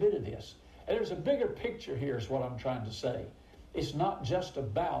every bit of this. And there's a bigger picture here is what I'm trying to say. It's not just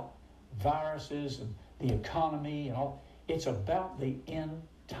about viruses and the economy and all. It's about the end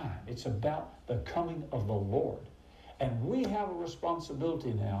time. It's about the coming of the Lord. And we have a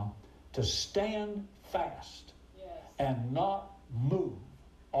responsibility now to stand fast and not move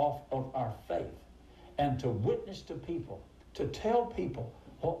off of our faith, and to witness to people, to tell people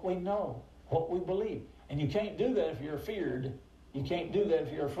what we know, what we believe. And you can't do that if you're feared. You can't do that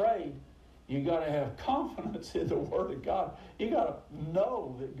if you're afraid. You got to have confidence in the Word of God. You got to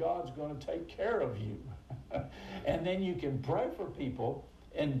know that God's going to take care of you. And then you can pray for people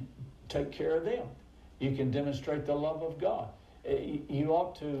and take care of them. You can demonstrate the love of God. You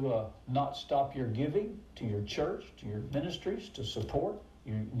ought to not stop your giving to your church, to your ministries, to support.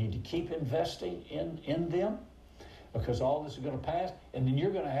 You need to keep investing in them, because all this is going to pass, and then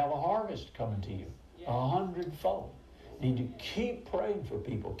you're going to have a harvest coming to you, 100-fold. You need to keep praying for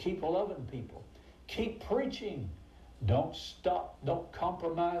people, keep loving people, keep preaching. Don't stop, don't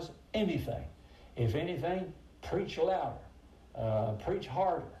compromise anything. If anything, preach louder, preach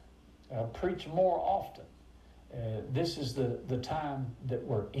harder. Preach more often. This is the time that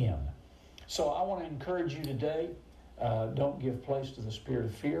we're in. So I want to encourage you today, don't give place to the spirit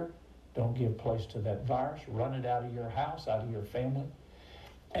of fear. Don't give place to that virus. Run it out of your house, out of your family.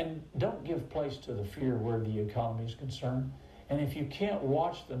 And don't give place to the fear where the economy is concerned. And if you can't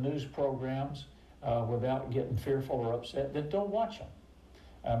watch the news programs without getting fearful or upset, then don't watch them.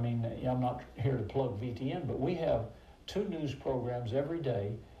 I mean, I'm not here to plug VTN, but we have 2 news programs every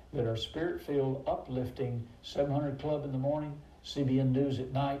day that are spirit-filled, uplifting. 700 Club in the morning, CBN News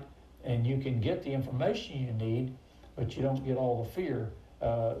at night, and you can get the information you need, but you don't get all the fear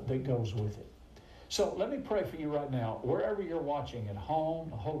that goes with it. So let me pray for you right now, wherever you're watching, at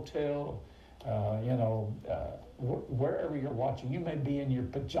home, a hotel, wherever you're watching. You may be in your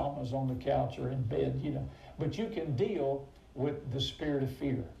pajamas on the couch or in bed, but you can deal with the spirit of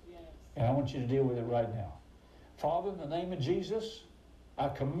fear. Yes. And I want you to deal with it right now. Father, in the name of Jesus, I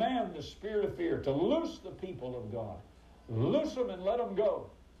command the spirit of fear to loose the people of God. Loose them and let them go.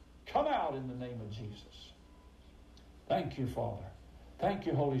 Come out in the name of Jesus. Thank you, Father. Thank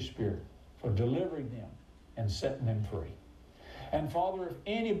you, Holy Spirit, for delivering them and setting them free. And Father, if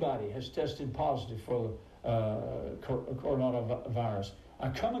anybody has tested positive for coronavirus, I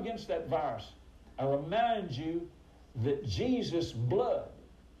come against that virus. I remind you that Jesus' blood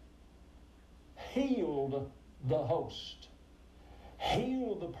healed the host.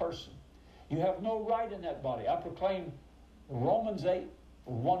 Heal the person. You have no right in that body. I proclaim Romans 8,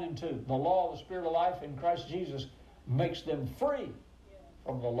 1 and 2. The law of the Spirit of life in Christ Jesus makes them free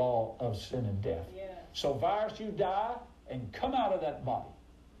from the law of sin and death. So virus, you die and come out of that body.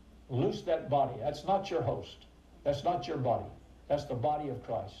 Loose that body. That's not your host. That's not your body. That's the body of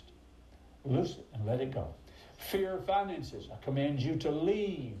Christ. Loose it and let it go. Fear of finances. I command you to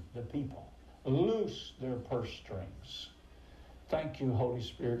leave the people. Loose their purse strings. Thank you, Holy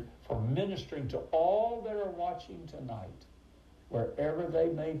Spirit, for ministering to all that are watching tonight, wherever they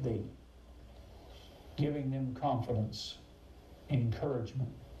may be, giving them confidence,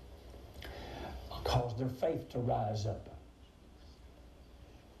 encouragement. Cause their faith to rise up.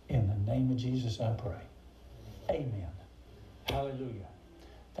 In the name of Jesus, I pray. Amen. Hallelujah.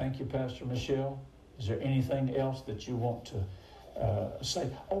 Thank you, Pastor Michelle. Is there anything else that you want to say?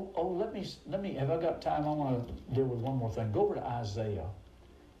 Let me. Have I got time? I want to deal with one more thing. Go over to Isaiah.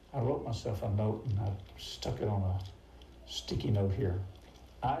 I wrote myself a note and I stuck it on a sticky note here.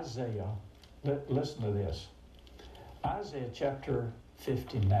 Isaiah. Listen to this. Isaiah chapter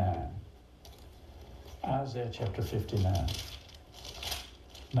 59. Isaiah chapter 59.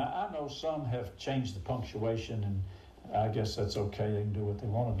 Now, I know some have changed the punctuation, and I guess that's okay. They can do what they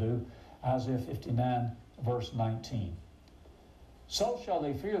want to do. Isaiah 59, verse 19. So shall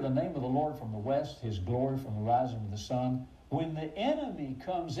they fear the name of the Lord from the west, his glory from the rising of the sun. When the enemy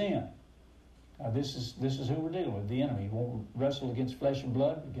comes in, now this is who we're dealing with, the enemy. He won't wrestle against flesh and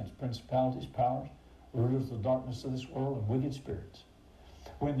blood, against principalities, powers, rulers of the darkness of this world, and wicked spirits.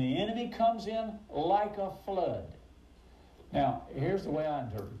 When the enemy comes in like a flood. Now, here's the way I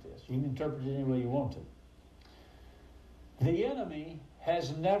interpret this. You can interpret it any way you want to. The enemy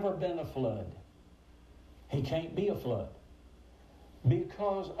has never been a flood. He can't be a flood.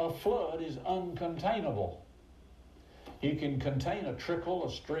 Because a flood is uncontainable. You can contain a trickle,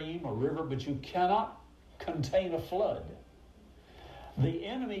 a stream, a river, but you cannot contain a flood. The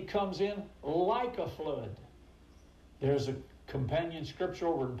enemy comes in like a flood. There's a companion scripture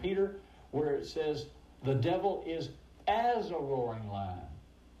over in Peter where it says the devil is as a roaring lion.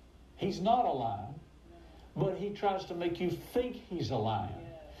 He's not a lion, but he tries to make you think he's a lion.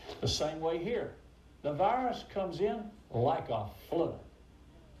 The same way here. The virus comes in like a flood.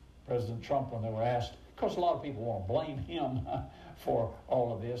 President Trump, when they were asked, of course a lot of people want to blame him for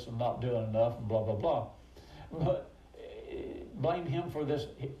all of this and not doing enough and blah, blah, blah. But blame him for this.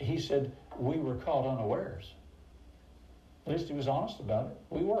 He said, we were caught unawares. At least he was honest about it.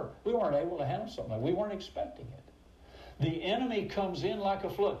 We weren't able to handle something like that. We weren't expecting it. The enemy comes in like a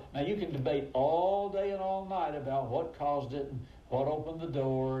flood. Now, you can debate all day and all night about what caused it and what opened the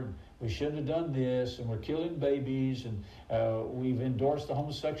door, and we shouldn't have done this, and we're killing babies, and we've endorsed the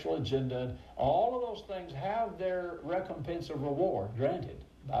homosexual agenda. All of those things have their recompense of reward, granted.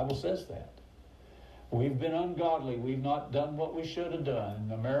 The Bible says that. We've been ungodly. We've not done what we should have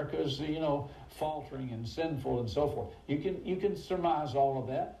done. America's, faltering and sinful and so forth. You can surmise all of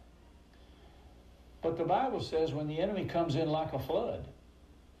that. But the Bible says when the enemy comes in like a flood,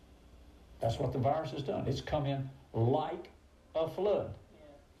 that's what the virus has done. It's come in like a flood.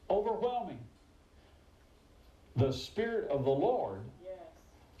 Yeah. Overwhelming. The Spirit of the Lord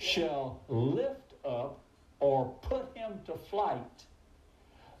shall lift up or put him to flight,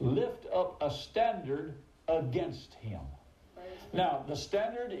 lift up a standard against him. Now, the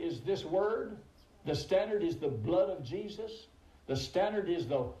standard is this word. The standard is the blood of Jesus. The standard is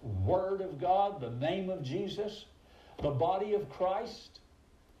the Word of God, the name of Jesus, the body of Christ.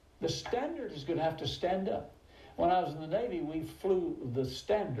 The standard is going to have to stand up. When I was in the Navy, we flew the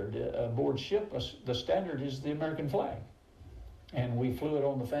standard aboard ship. The standard is the American flag. And we flew it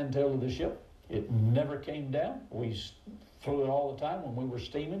on the fantail of the ship. It never came down. We flew it all the time when we were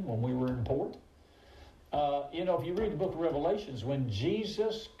steaming, when we were in port. If you read the book of Revelations, when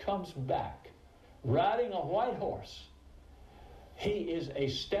Jesus comes back riding a white horse, he is a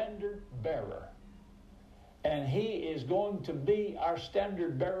standard bearer. And he is going to be our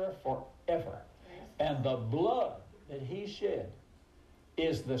standard bearer forever. And the blood that he shed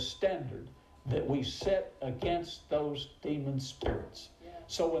is the standard that we set against those demon spirits. Yeah.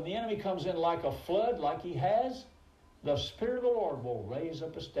 So when the enemy comes in like a flood, like he has, the Spirit of the Lord will raise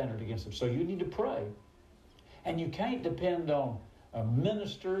up a standard against them. So you need to pray. And you can't depend on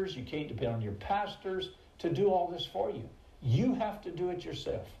ministers, you can't depend on your pastors to do all this for you. You have to do it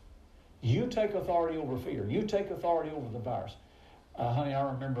yourself. You take authority over fear. You take authority over the virus. Honey, I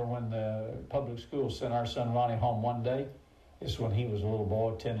remember when the public school sent our son Ronnie home one day. This is when he was a little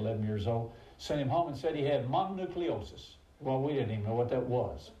boy, 10, 11 years old. Sent him home and said he had mononucleosis. Well, we didn't even know what that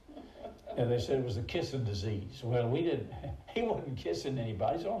was. And they said it was the kissing disease. Well, he wasn't kissing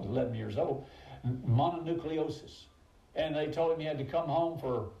anybody. He's only 11 years old. Mononucleosis. And they told him he had to come home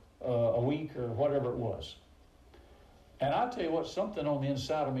for a week or whatever it was. And I tell you what, something on the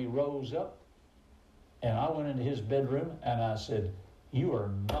inside of me rose up, and I went into his bedroom, and I said, you are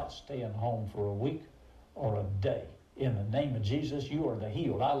not staying home for a week or a day. In the name of Jesus, you are the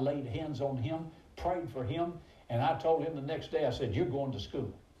healed. I laid hands on him, prayed for him, and I told him the next day, I said, you're going to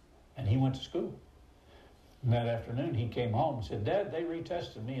school. And he went to school. And that afternoon, he came home and said, Dad, they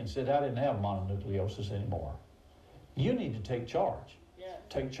retested me and said I didn't have mononucleosis anymore. You need to take charge. Yeah.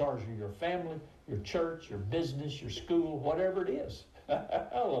 Take charge of your family, your church, your business, your school, whatever it is.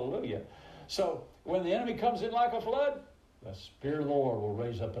 Hallelujah. So when the enemy comes in like a flood, the Spirit of the Lord will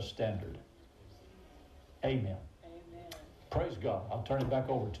raise up a standard. Amen. Amen. Praise God. I'll turn it back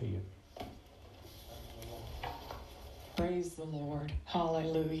over to you. Praise the Lord.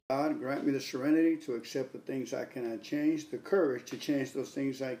 Hallelujah. God, grant me the serenity to accept the things I cannot change, the courage to change those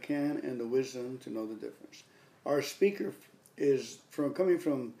things I can, and the wisdom to know the difference. Our speaker is coming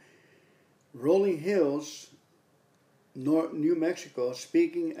from Rolling Hills, New Mexico,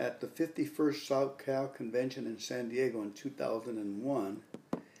 speaking at the 51st South Cal Convention in San Diego in 2001.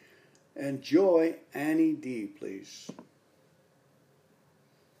 And Joy Annie D, please.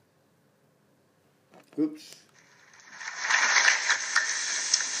 Oops.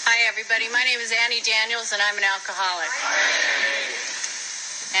 Hi, everybody. My name is Annie Daniels, and I'm an alcoholic.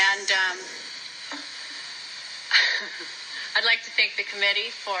 And I'd like to thank the committee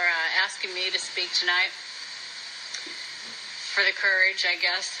for asking me to speak tonight, for the courage, I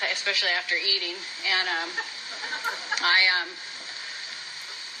guess, especially after eating. And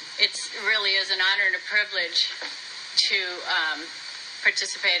it really is an honor and a privilege to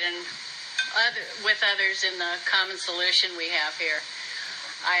participate with others in the common solution we have here.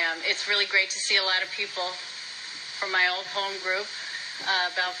 It's really great to see a lot of people from my old home group,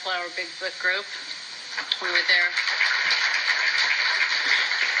 Bellflower Big Book Group. We were there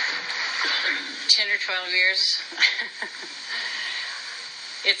 10 or 12 years.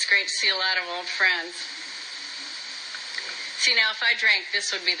 It's great to see a lot of old friends. See, now, if I drank,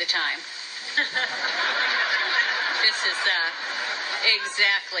 this would be the time. This is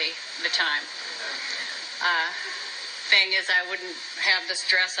exactly the time. Thing is, I wouldn't have this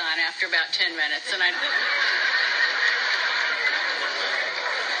dress on after about 10 minutes, and I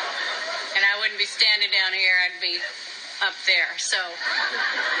wouldn't be standing down here. I'd be up there. So,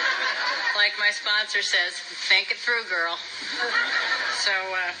 like my sponsor says, think it through, girl. So,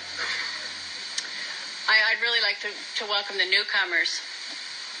 I'd really like to welcome the newcomers.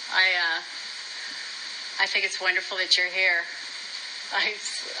 I think it's wonderful that you're here. I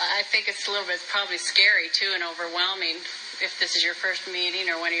think it's a little bit probably scary, too, and overwhelming if this is your first meeting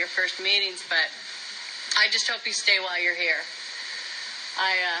or one of your first meetings, but I just hope you stay while you're here.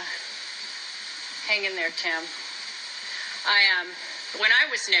 Hang in there, Tim. When I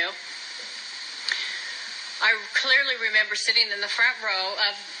was new, I clearly remember sitting in the front row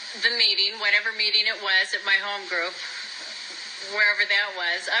of the meeting, whatever meeting it was at my home group, wherever that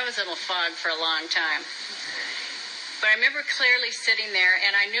was. I was in a fog for a long time. But I remember clearly sitting there,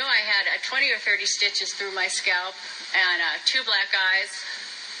 and I knew I had 20 or 30 stitches through my scalp and 2 black eyes.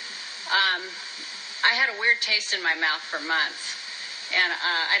 I had a weird taste in my mouth for months, and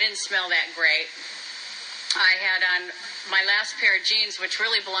I didn't smell that great. I had on my last pair of jeans, which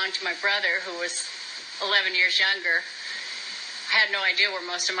really belonged to my brother, who was 11 years younger. I had no idea where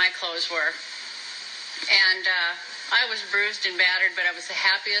most of my clothes were. And I was bruised and battered, but I was the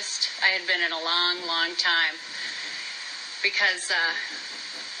happiest I had been in a long, long time. Because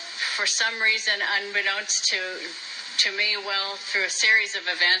for some reason, unbeknownst to me, well, through a series of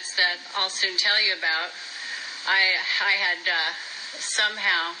events that I'll soon tell you about, I had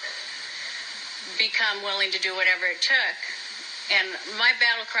somehow become willing to do whatever it took. And my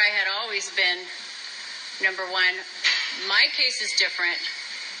battle cry had always been, number 1, my case is different,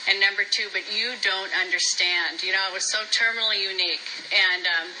 and number 2, but you don't understand. You know, I was so terminally unique, and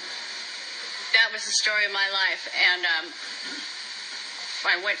that was the story of my life. And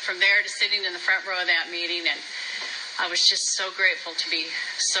I went from there to sitting in the front row of that meeting, and I was just so grateful to be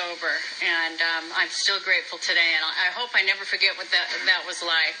sober. And I'm still grateful today, and I hope I never forget what that was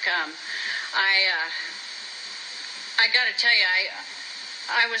like. I got to tell you,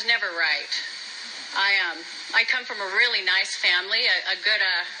 I was never right. I come from a really nice family, a good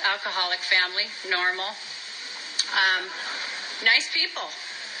alcoholic family, normal, nice people.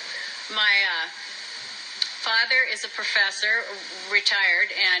 My father is a professor, retired,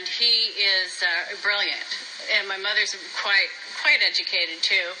 and he is brilliant. And my mother's quite educated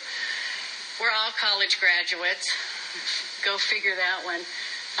too. We're all college graduates. Go figure that one.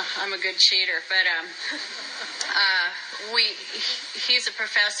 I'm a good cheater, but he's a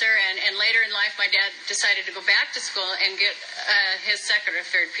professor, and later in life, my dad decided to go back to school and get his second or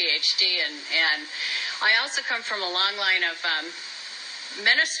third PhD. And I also come from a long line of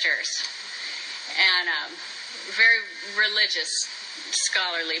ministers and very religious,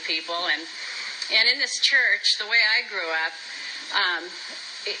 scholarly people. And in this church, the way I grew up,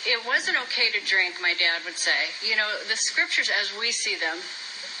 it wasn't okay to drink, my dad would say. You know, the scriptures as we see them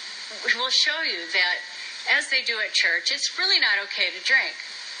will show you that, as they do at church, it's really not okay to drink.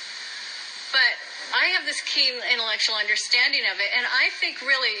 But I have this keen intellectual understanding of it, and I think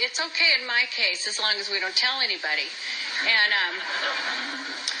really it's okay in my case as long as we don't tell anybody. And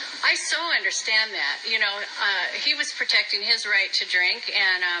I so understand that. He was protecting his right to drink,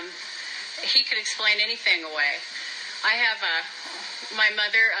 and he could explain anything away. I have my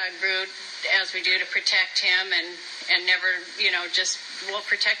mother grew, as we do, to protect him, and never,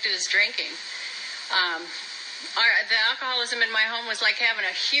 protected his drinking. The alcoholism in my home was like having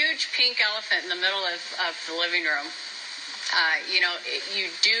a huge pink elephant in the middle of the living room. You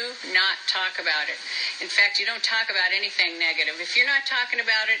do not talk about it. In fact, you don't talk about anything negative. If you're not talking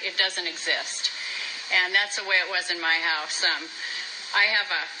about it, it doesn't exist. And that's the way it was in my house. I have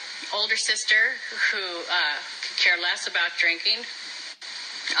an older sister who could care less about drinking.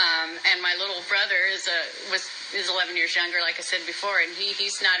 And my little brother is 11 years younger, like I said before, and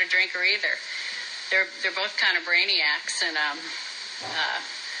he's not a drinker either. They're both kind of brainiacs, and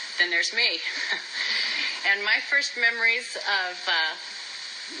then there's me. And my first memories of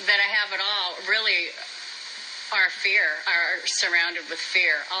that I have at all really are surrounded with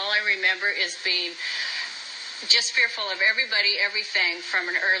fear. All I remember is being just fearful of everybody, everything from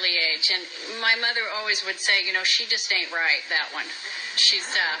an early age. And my mother always would say, she just ain't right, that one. She's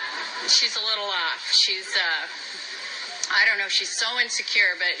a little off. I don't know, she's so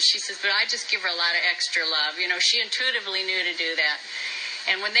insecure, but she says, but I just give her a lot of extra love. She intuitively knew to do that.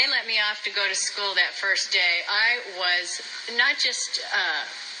 And when they let me off to go to school that first day, I was not just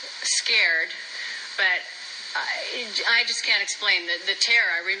scared, but I just can't explain the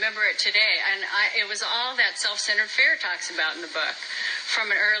terror. I remember it today. And it was all that self-centered fear talks about in the book from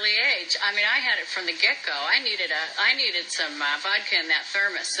an early age. I mean, I had it from the get-go. I needed some vodka in that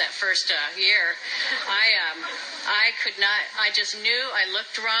thermos that first year. I could not, I just knew I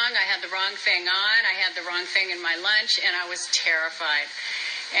looked wrong. I had the wrong thing on. I had the wrong thing in my lunch, and I was terrified.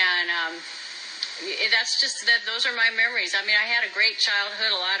 And those are my memories. I mean, I had a great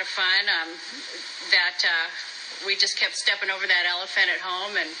childhood, a lot of fun. We just kept stepping over that elephant at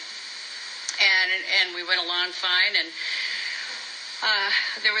home, and we went along fine. And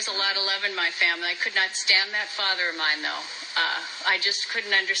there was a lot of love in my family. I could not stand that father of mine, though. I just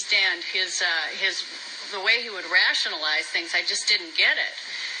couldn't understand the way he would rationalize things. I just didn't get it.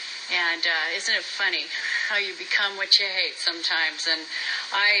 And isn't it funny how you become what you hate sometimes? And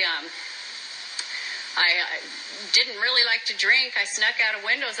I didn't really like to drink. I snuck out of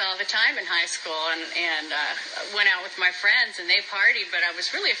windows all the time in high school and went out with my friends, and they partied, but I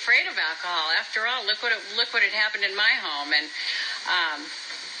was really afraid of alcohol. After all, look what had happened in my home. And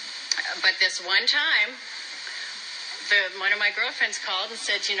but this one time, one of my girlfriends called and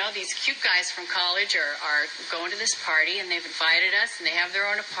said, these cute guys from college are going to this party, and they've invited us, and they have their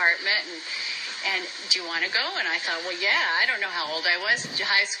own apartment, and do you want to go? And I thought, well, yeah, I don't know how old I was,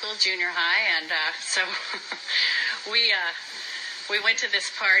 high school, junior high, and so we went to this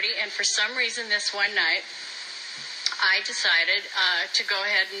party, and for some reason this one night, I decided to go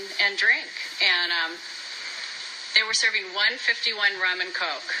ahead and drink, and they were serving 151 rum and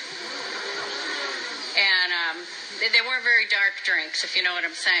Coke, and they weren't very dark drinks, if you know what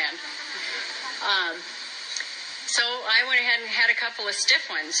I'm saying. So I went ahead and had a couple of stiff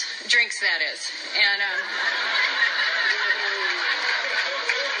ones, drinks that is, and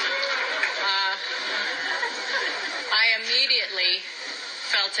I immediately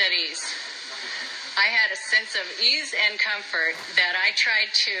felt at ease. I had a sense of ease and comfort that I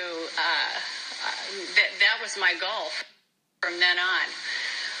tried to, that was my goal from then on.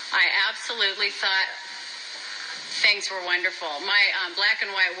 I absolutely thought things were wonderful. My black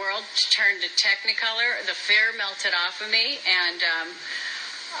and white world turned to Technicolor. The fear melted off of me, and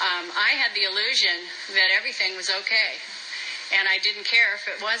I had the illusion that everything was okay, and I didn't care if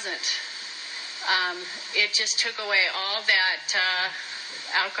it wasn't. It just took away all that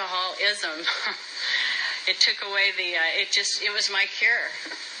alcoholism. It took away it was my cure.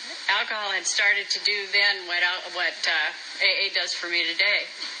 Alcohol had started to do then what AA does for me today.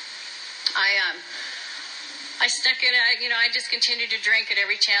 I stuck it. I just continued to drink at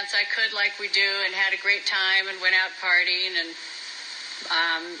every chance I could, like we do, and had a great time and went out partying, and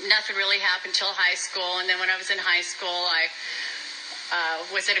nothing really happened till high school. And then when I was in high school, I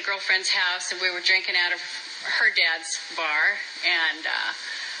was at a girlfriend's house, and we were drinking out of her dad's bar. And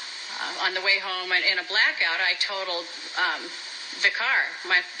on the way home, in a blackout, I totaled the car,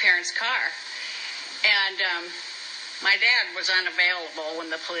 my parents' car, and my dad was unavailable when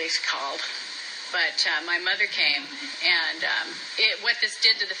the police called. But my mother came, and what this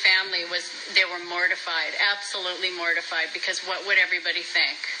did to the family was they were mortified, absolutely mortified, because what would everybody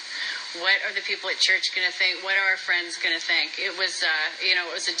think? What are the people at church going to think? What are our friends going to think? It was, it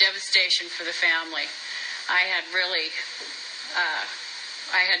was a devastation for the family. I had really,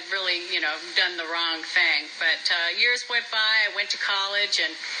 done the wrong thing. But years went by. I went to college,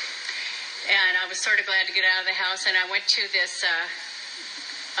 and And I was sort of glad to get out of the house, and I went to this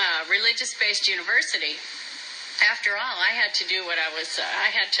religious-based university. After all, I had to do what I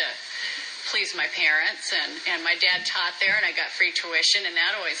had to please my parents, and my dad taught there, and I got free tuition, and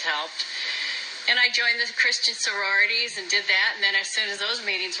that always helped. And I joined the Christian sororities and did that, and then as soon as those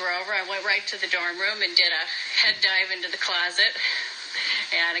meetings were over, I went right to the dorm room and did a head dive into the closet,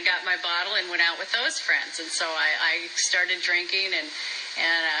 and I got my bottle and went out with those friends. And so I started drinking, and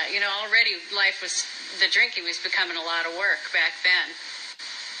already the drinking was becoming a lot of work back then.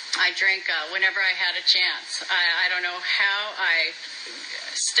 I drank whenever I had a chance. I don't know how I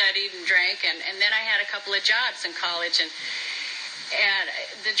studied and drank, and then I had a couple of jobs in college, and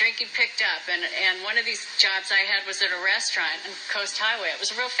the drinking picked up. And one of these jobs I had was at a restaurant on Coast Highway. It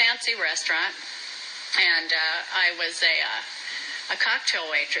was a real fancy restaurant, and I was a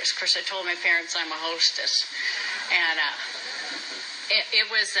cocktail waitress. Of course, I told my parents I'm a hostess, and it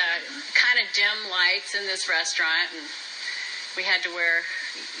was kind of dim lights in this restaurant, and we had to wear,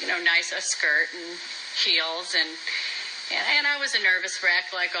 a skirt and heels, and I was a nervous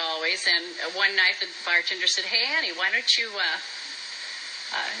wreck like always. And one night the bartender said, "Hey, Annie, why don't you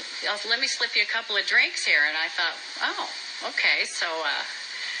let me slip you a couple of drinks here?" And I thought, oh, okay. So a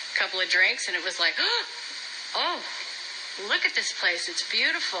couple of drinks, and it was like, oh, look at this place. It's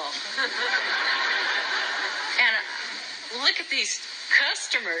beautiful. And look at these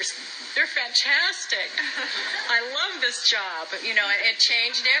customers. They're fantastic. I love this job. It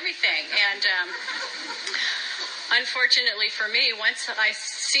changed everything. And unfortunately for me, once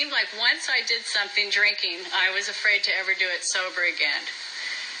I did something drinking, I was afraid to ever do it sober again.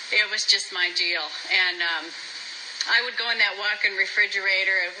 It was just my deal. And I would go in that walk-in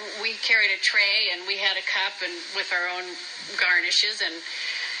refrigerator. We carried a tray, and we had a cup and with our own garnishes, and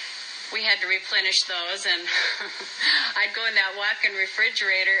we had to replenish those. And I'd go in that walk-in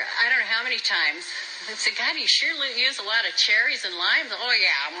refrigerator, I don't know how many times. I'd say, "God, you sure use a lot of cherries and limes?" "Oh,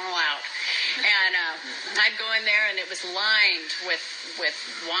 yeah, I'm all out." And I'd go in there, and it was lined with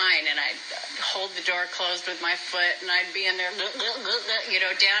wine, and I'd hold the door closed with my foot, and I'd be in there,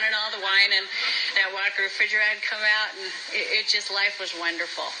 down in all the wine, and that walk-in refrigerator would come out, and life was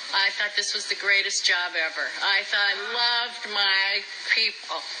wonderful. I thought this was the greatest job ever. I loved my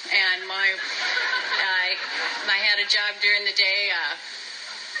people, and I had a job during the day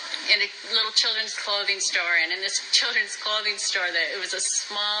in a little children's clothing store, and in this children's clothing store, it was a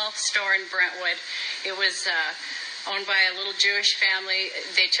small store in Brentwood. It was owned by a little Jewish family.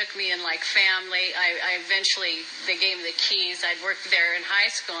 They took me in like family. They gave me the keys. I'd worked there in high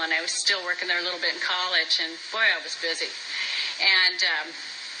school, and I was still working there a little bit in college, and boy, I was busy. And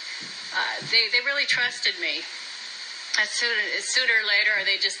they really trusted me. Sooner or later,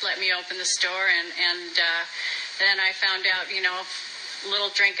 they just let me open the store, and then I found out, little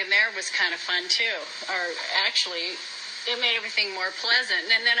drinking there was kind of fun too. Or actually, it made everything more pleasant.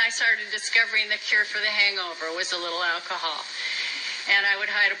 And then I started discovering the cure for the hangover was a little alcohol. And I would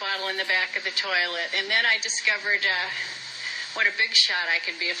hide a bottle in the back of the toilet. And then I discovered what a big shot I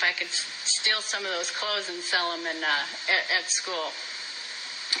could be if I could steal some of those clothes and sell them at school.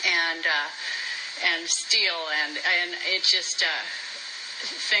 And steal, and it just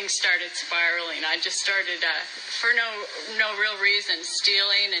things started spiraling. I just started for no real reason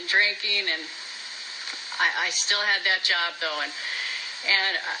stealing and drinking, and I still had that job though, and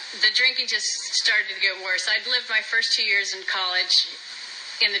the drinking just started to get worse. I'd lived my first 2 years in college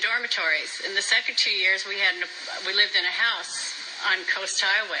in the dormitories. In the second 2 years, we lived in a house on Coast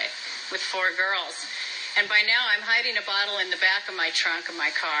Highway with 4 girls. And by now, I'm hiding a bottle in the back of my trunk of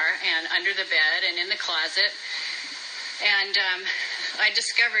my car, and under the bed, and in the closet. And I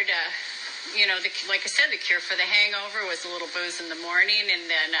discovered, like I said, the cure for the hangover was a little booze in the morning, and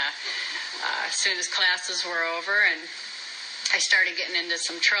then as soon as classes were over, and I started getting into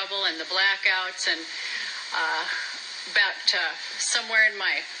some trouble and the blackouts, and about somewhere in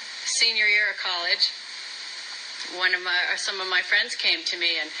my senior year of college, some of my friends came to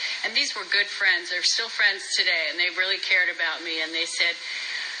me, and these were good friends. They're still friends today, and they really cared about me. And they said,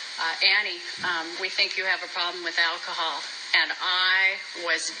 "Annie, we think you have a problem with alcohol." And I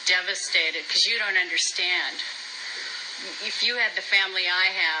was devastated, because you don't understand. If you had the family I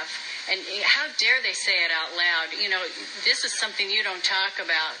have, and how dare they say it out loud? This is something you don't talk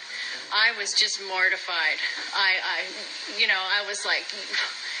about. I was just mortified. I was like,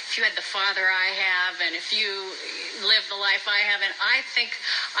 if you had the father I have, and if you live the life I have, and I think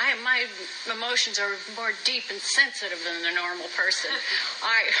my emotions are more deep and sensitive than the normal person.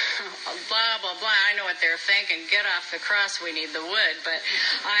 Blah, blah, blah. I know what they're thinking. Get off the cross. We need the wood. But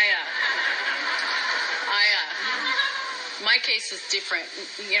my case is different.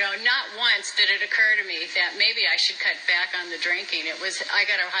 Not once did it occur to me that maybe I should cut back on the drinking. It was, I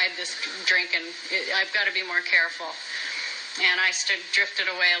got to hide this drinking. I've got to be more careful. And I drifted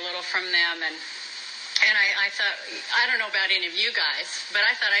away a little from them. And I thought, I don't know about any of you guys, but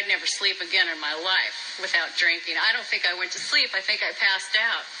I thought I'd never sleep again in my life without drinking. I don't think I went to sleep. I think I passed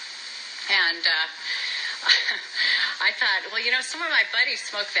out. And I thought, well, some of my buddies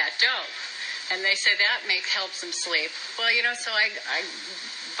smoke that dope. And they say that helps them sleep. Well, so I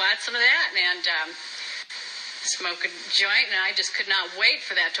bought some of that and smoked a joint, and I just could not wait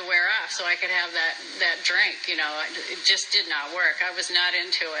for that to wear off so I could have that drink. It just did not work. I was not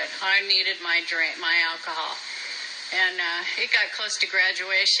into it. I needed my drink, my alcohol. And it got close to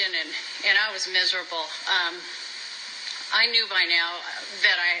graduation, and I was miserable. I knew by now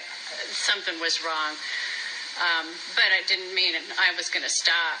that something was wrong. But I didn't mean it. I was going to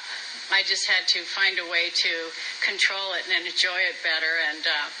stop. I just had to find a way to control it and enjoy it better. And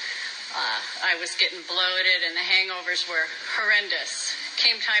I was getting bloated, and the hangovers were horrendous.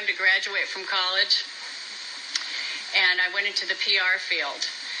 Came time to graduate from college, and I went into the PR field.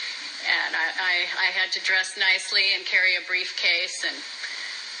 And I had to dress nicely and carry a briefcase, and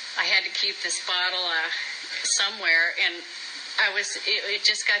I had to keep this bottle somewhere. And it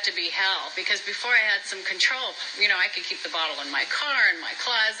just got to be hell, because before I had some control, I could keep the bottle in my car, in my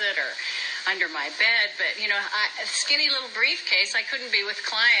closet, or under my bed, but, a skinny little briefcase, I couldn't be with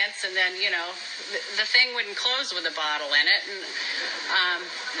clients, and then, the thing wouldn't close with a bottle in it, and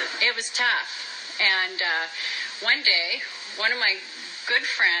it was tough. And one day, one of my good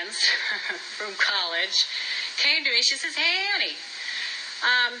friends from college came to me. She says, "Hey, Annie,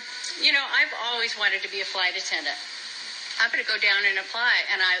 I've always wanted to be a flight attendant. I'm going to go down and apply."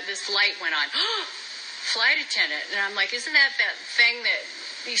 And this light went on. Flight attendant. And I'm like, "Isn't that thing that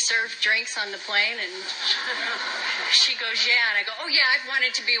you serve drinks on the plane?" And she goes, "Yeah." And I go, "Oh, yeah, I've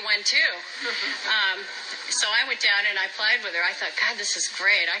wanted to be one too." So I went down and I applied with her. I thought, God, this is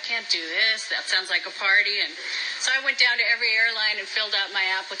great. I can't do this. That sounds like a party. And so I went down to every airline and filled out my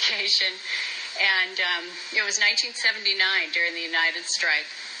application. And it was 1979 during the United strike.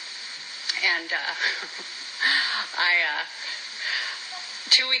 And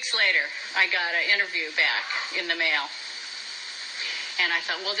 2 weeks later, I got an interview back in the mail. And I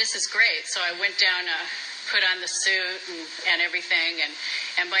thought, well, this is great. So I went down, put on the suit and everything.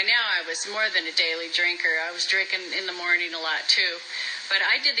 And by now I was more than a daily drinker. I was drinking in the morning a lot too. But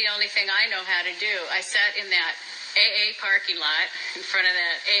I did the only thing I know how to do. I sat in that AA parking lot in front of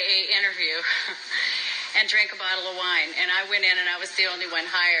that AA interview and drank a bottle of wine. And I went in and I was the only one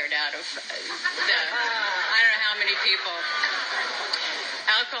hired out of I don't know how many people.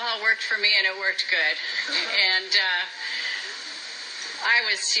 Alcohol worked for me, and it worked good. And I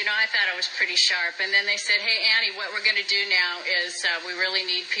was, I thought I was pretty sharp. And then they said, "Hey, Annie, what we're going to do now is we really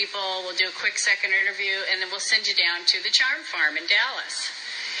need people. We'll do a quick second interview, and then we'll send you down to the Charm Farm in Dallas."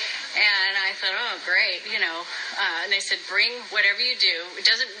 And I thought, oh, great, and they said, "Bring whatever you do.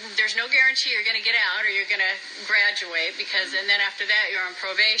 There's no guarantee you're going to get out or you're going to graduate, and then after that you're on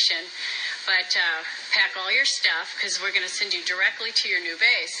probation. But pack all your stuff, because we're going to send you directly to your new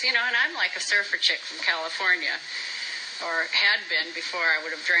base." And I'm like a surfer chick from California, or had been before I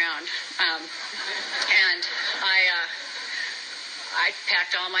would have drowned. And I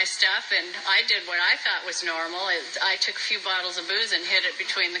packed all my stuff, and I did what I thought was normal. I took a few bottles of booze and hid it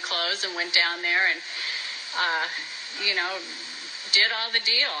between the clothes and went down there and, did all the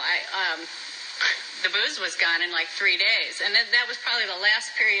deal. The booze was gone in like 3 days. And that was probably the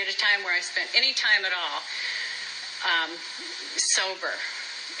last period of time where I spent any time at all sober.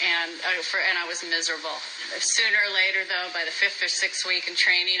 And I was miserable. Sooner or later, though, by the 5th or 6th week in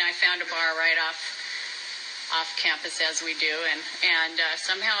training, I found a bar right off campus, as we do, and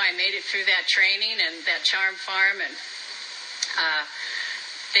somehow I made it through that training and that Charm Farm, and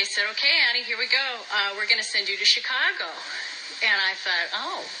they said, "Okay, Annie, here we go. We're going to send you to Chicago." And I thought,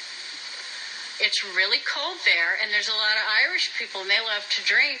 oh, it's really cold there, and there's a lot of Irish people, and they love to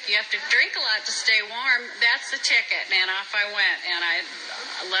drink. You have to drink a lot to stay warm. That's the ticket, and off I went, and I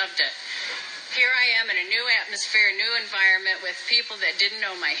loved it. Here I am in a new atmosphere, a new environment with people that didn't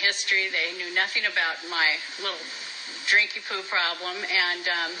know my history. They knew nothing about my little drinky-poo problem, and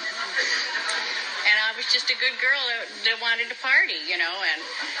I was just a good girl that wanted to party, and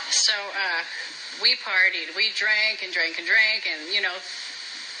so we partied. We drank and drank and drank, and,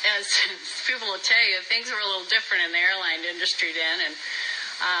 as people will tell you, things were a little different in the airline industry then, and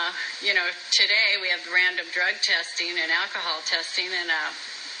today we have random drug testing and alcohol testing, and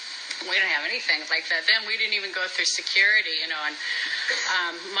we don't have anything like that. Then we didn't even go through security, and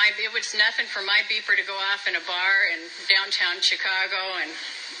it was nothing for my beeper to go off in a bar in downtown Chicago, and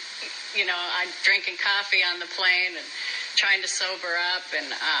I'm drinking coffee on the plane and trying to sober up, and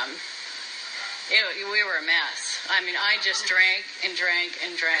we were a mess. I mean, I just drank and drank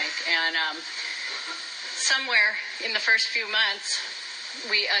and drank, and somewhere in the first few months,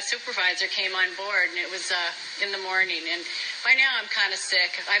 a supervisor came on board, and it was in the morning, and by now I'm kind of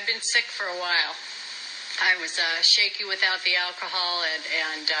sick. I've been sick for a while. I was shaky without the alcohol,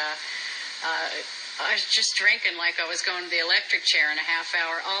 and I was just drinking like I was going to the electric chair in a half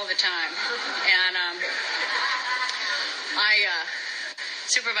hour all the time. And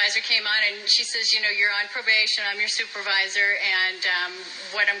supervisor came on, and she says, you're on probation. I'm your supervisor, and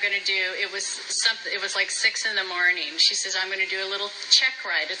what I'm going to do, it was like 6 a.m. She says, I'm going to do a little check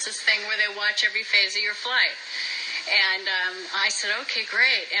ride. It's this thing where they watch every phase of your flight. And I said, okay,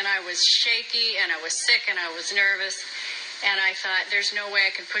 great. And I was shaky, and I was sick, and I was nervous. And I thought, there's no way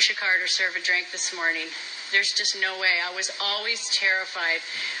I can push a cart or serve a drink this morning. There's just no way. I was always terrified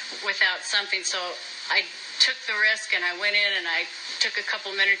without something. So I took the risk, and I went in, and I took a couple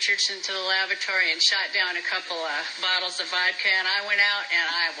miniatures into the lavatory and shot down a couple bottles of vodka, and I went out, and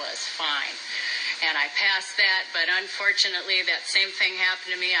I was fine. And I passed that, but unfortunately that same thing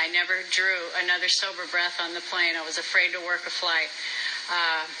happened to me. I never drew another sober breath on the plane. I was afraid to work a flight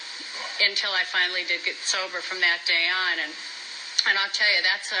until I finally did get sober from that day on. And I'll tell you,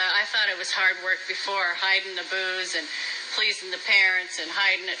 I thought it was hard work before, hiding the booze and pleasing the parents and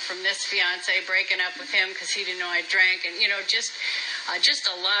hiding it from this fiance, breaking up with him because he didn't know I drank, and just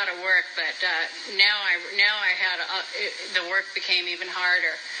a lot of work. But now I had the work became even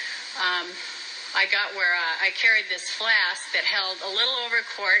harder. I got where I carried this flask that held a little over a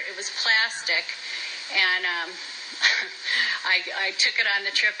quart. It was plastic, and I took it on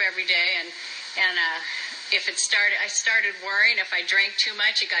the trip every day, and I started worrying if I drank too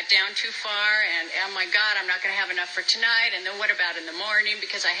much, it got down too far, and oh my God, I'm not going to have enough for tonight. And then what about in the morning?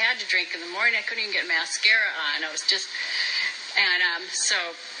 Because I had to drink in the morning. I couldn't even get mascara on. I was just, and so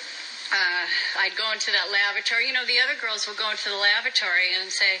I'd go into that lavatory. The other girls would go into the lavatory and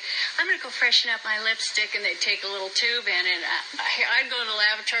say, I'm going to go freshen up my lipstick, and they'd take a little tube in, and I'd go to the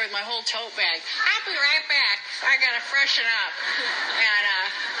lavatory with my whole tote bag. I'll be right back. I got to freshen up.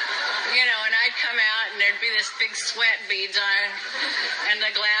 And I'd come out, and there'd be this big sweat beads on, and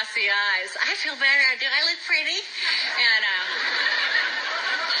the glassy eyes. I feel better. Do I look pretty? And,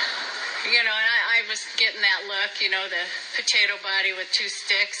 and I was getting that look, the potato body with 2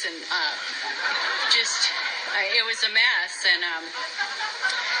 sticks, and it was a mess. And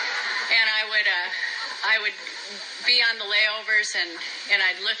I would be on the layovers, and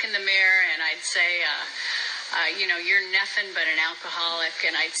I'd look in the mirror, and I'd say, you're nothing but an alcoholic,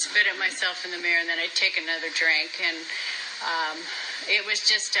 and I'd spit at myself in the mirror, and then I'd take another drink, and it was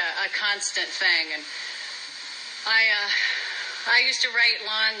just a constant thing. And I used to write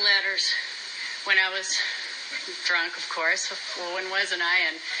long letters when I was drunk, of course. Well, when wasn't I?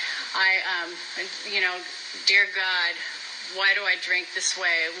 And dear God, why do I drink this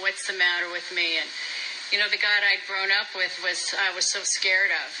way? What's the matter with me? And the God I'd grown up with I was so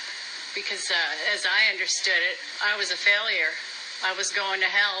scared of, because as I understood it, I was a failure. I was going to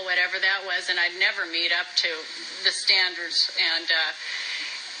hell, whatever that was, and I'd never meet up to the standards.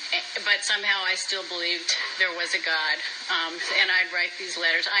 But somehow I still believed there was a God, and I'd write these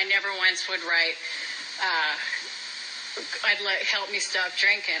letters. I never once would write, help me stop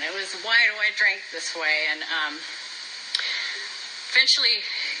drinking. It was, why do I drink this way? And eventually,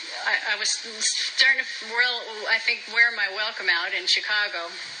 I was starting to, wear my welcome out in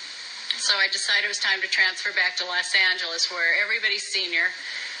Chicago. So I decided it was time to transfer back to Los Angeles, where everybody's senior,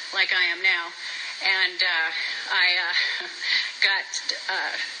 like I am now. And I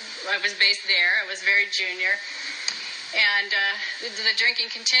was based there. I was very junior. And the drinking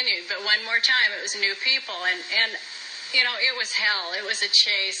continued. But one more time, it was new people. And it was hell. It was a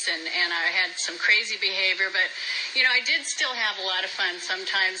chase, and I had some crazy behavior. But, I did still have a lot of fun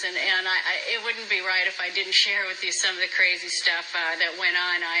sometimes. And it wouldn't be right if I didn't share with you some of the crazy stuff that went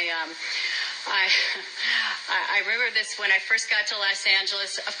on. I remember this when I first got to Los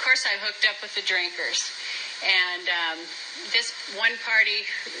Angeles. Of course, I hooked up with the drinkers. And this one party,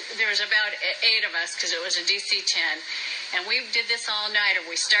 there was about 8 of us, because it was a DC-10. And we did this all night.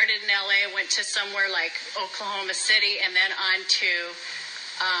 We started in L.A., went to somewhere like Oklahoma City, and then on to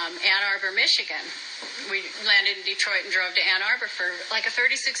Ann Arbor, Michigan. We landed in Detroit and drove to Ann Arbor for like a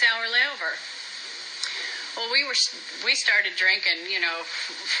 36-hour layover. Well, we started drinking,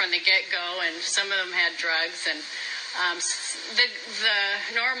 from the get-go, and some of them had drugs, and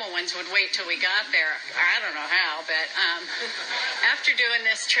The normal ones would wait till we got there. I don't know how, but after doing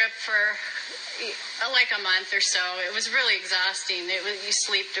this trip for like a month or so, it was really exhausting. You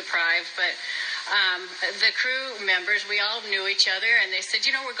sleep deprived, but the crew members, we all knew each other, and they said,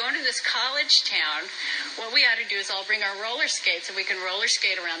 we're going to this college town. What we ought to do is all bring our roller skates, and we can roller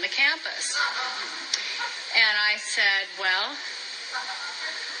skate around the campus. And I said, well,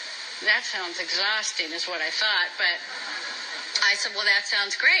 that sounds exhausting, is what I thought, but I said, well, that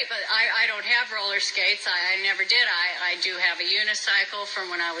sounds great, but I don't have roller skates. I never did. I do have a unicycle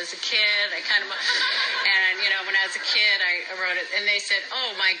from when I was a kid. When I was a kid, I rode it, and they said,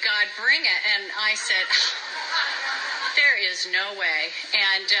 oh, my God, bring it. And I said, there is no way.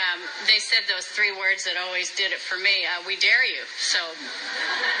 And they said those 3 words that always did it for me, we dare you. So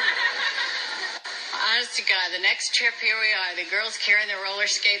honest to God, the next trip, here we are. The girls carrying their roller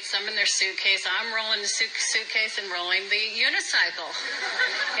skates, some in their suitcase. I'm rolling the suitcase and rolling the unicycle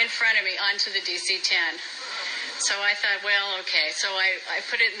in front of me onto the DC-10. So I thought, well, okay. So I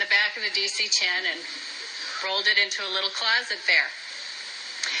put it in the back of the DC-10 and rolled it into a little closet there.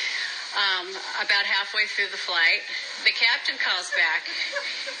 About halfway through the flight, the captain calls back.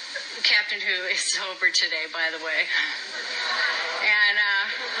 The captain, who is sober today, by the way. And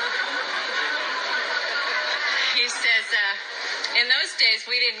he says, in those days,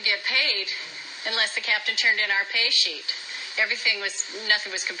 we didn't get paid unless the captain turned in our pay sheet. Nothing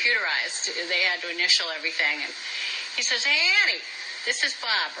was computerized. They had to initial everything. And he says, hey, Annie, this is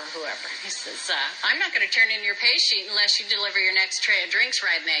Bob or whoever. He says, I'm not going to turn in your pay sheet unless you deliver your next tray of drinks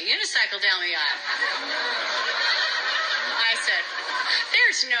riding that unicycle down the aisle. I said,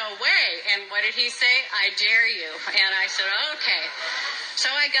 there's no way. And what did he say? I dare you. And I said, okay. So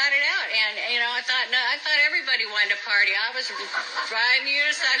I got it out, and I thought everybody wanted to party. I was riding the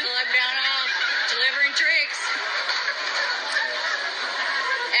unicycle up down the aisle, delivering drinks.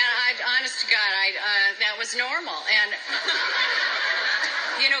 And honest to God, that was normal. And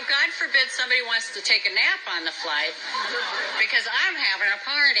God forbid somebody wants to take a nap on the flight, because I'm having a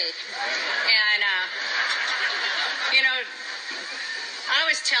party. And I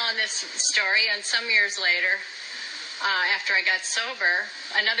was telling this story, and some years later, after I got sober,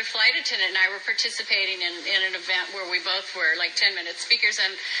 another flight attendant and I were participating in an event where we both were like 10-minute speakers,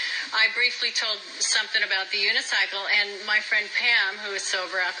 and I briefly told something about the unicycle, and my friend Pam, who is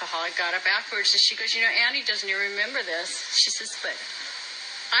sober alcoholic, got up afterwards and she goes, Annie doesn't even remember this. She says, but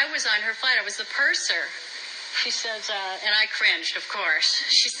I was on her flight. I was the purser. She says, and I cringed, of course.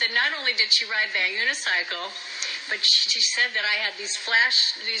 She said, not only did she ride that unicycle, but she said that I had these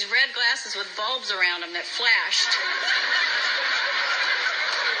red glasses with bulbs around them that flashed.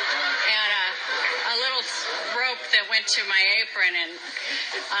 And a little rope that went to my apron, and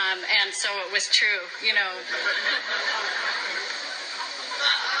so it was true.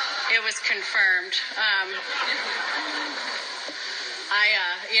 It was confirmed.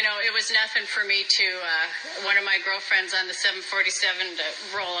 It was nothing for me to, one of my girlfriends on the 747 to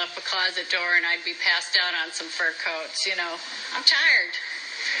roll up a closet door and I'd be passed out on some fur coats. I'm tired.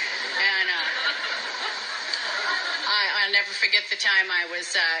 And I'll never forget the time I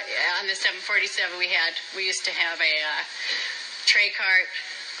was on the 747. We used to have a entree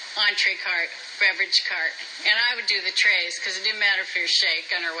cart, beverage cart, and I would do the trays because it didn't matter if you're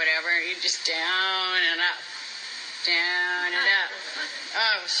shaking or whatever. You just down and up. Down and up.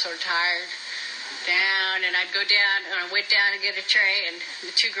 Oh, I was so tired. Down, and I'd go down, and I went down to get a tray, and the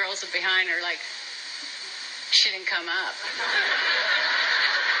 2 girls behind her, like, she didn't come up.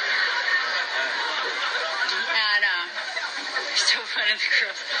 And so one of the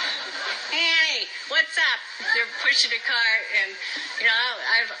girls, Annie, what's up? They're pushing a cart, and,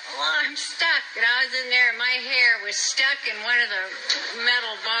 I'm stuck. And I was in there, and my hair was stuck in one of the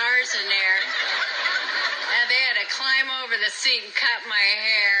metal bars in there. And they had to climb over the seat and cut my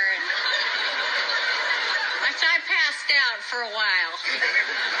hair. And I passed out for a while.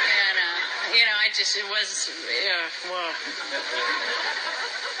 And, whoa.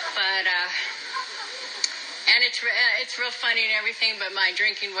 But, and it's real funny and everything, but my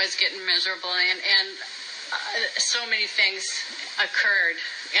drinking was getting miserable. And so many things occurred.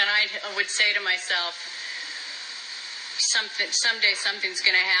 And I would say to myself, someday something's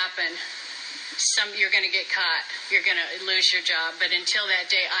going to happen. You're going to get caught. You're going to lose your job. But until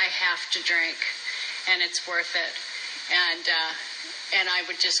that day, I have to drink, and it's worth it. And I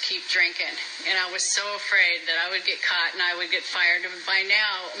would just keep drinking. And I was so afraid that I would get caught and I would get fired. And by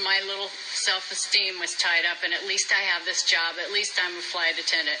now, my little self-esteem was tied up, and at least I have this job. At least I'm a flight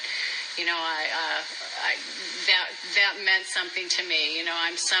attendant. That meant something to me.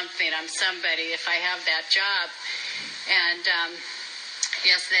 I'm something. I'm somebody if I have that job. And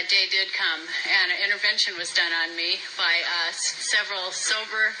yes, that day did come, and an intervention was done on me by several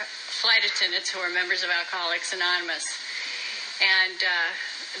sober flight attendants who were members of Alcoholics Anonymous. And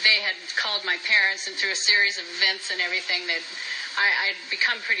they had called my parents, and through a series of events and everything, I'd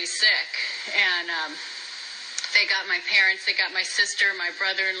become pretty sick. And they got my parents, they got my sister, my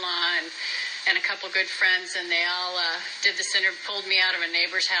brother-in-law, and a couple good friends, and they all pulled me out of a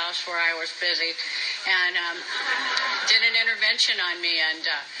neighbor's house where I was busy, and did an intervention on me, and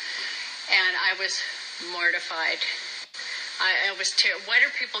I was mortified. I was what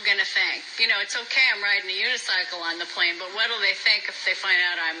are people going to think? You know, it's okay, I'm riding a unicycle on the plane, but what will they think if they find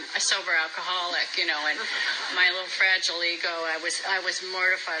out I'm a sober alcoholic? You know, and my little fragile ego, I was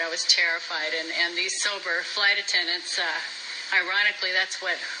mortified, I was terrified, and these sober flight attendants, ironically, that's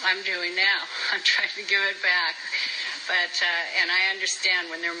what I'm doing now. I'm trying to give it back, but and I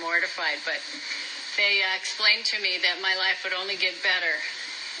understand when they're mortified, but they explained to me that my life would only get better.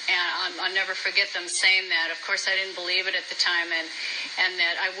 And I'll never forget them saying that. Of course, I didn't believe it at the time, and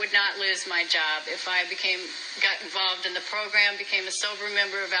that I would not lose my job. If I got involved in the program, became a sober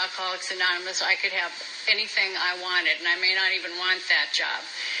member of Alcoholics Anonymous, I could have anything I wanted, and I may not even want that job.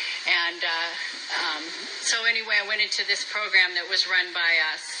 And so anyway, I went into this program that was run by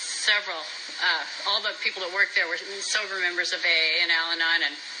several, all the people that worked there were sober members of AA and Al-Anon,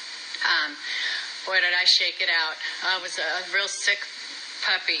 and boy, did I shake it out. I was a real sick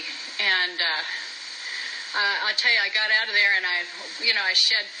puppy, and I'll tell you, I got out of there, and I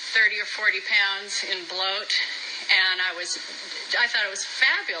shed 30 or 40 pounds in bloat, and I thought it was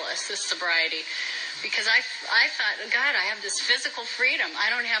fabulous, this sobriety, because I thought, God, I have this physical freedom.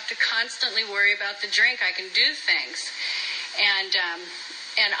 I don't have to constantly worry about the drink. I can do things, and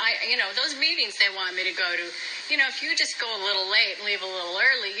I, those meetings they want me to go to, if you just go a little late and leave a little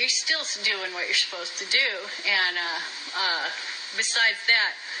early, you're still doing what you're supposed to do, and besides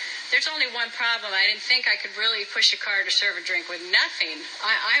that, there's only one problem. I didn't think I could really push a car to serve a drink with nothing.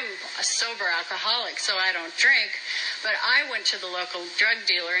 I'm a sober alcoholic, so I don't drink. But I went to the local drug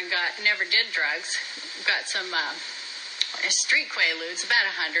dealer and never did drugs. Got some street Quaaludes, about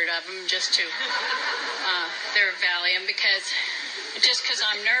 100 of them, just to they're Valium, because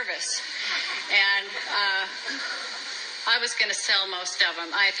I'm nervous. And I was going to sell most of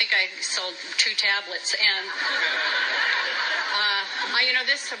them. I think I sold 2 tablets, and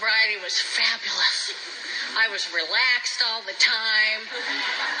this sobriety was fabulous. I was relaxed all the time.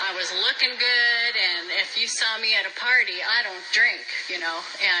 I was looking good, and if you saw me at a party, I don't drink, and I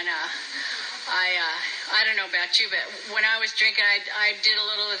don't know about you, but when I was drinking, I did a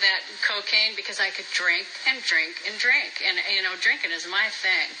little of that cocaine because I could drink and drink and drink, and drinking is my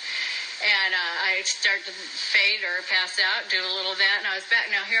thing. And I'd start to fade or pass out, do a little of that, and I was back.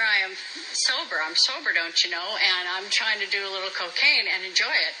 Now, here I am sober. I'm sober, don't you know? And I'm trying to do a little cocaine and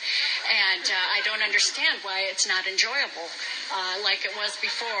enjoy it. And I don't understand why it's not enjoyable like it was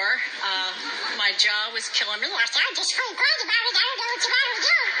before. My jaw was killing me. I just feel great about it. I don't know what's the matter with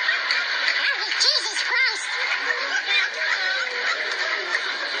you. Jesus Christ.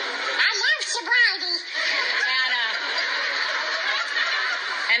 I love sobriety.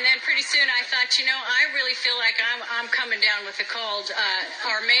 And then pretty soon I thought, I really feel like I'm coming down with a cold,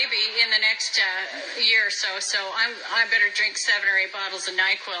 or maybe in the next year or so. So I better drink 7 or 8 bottles of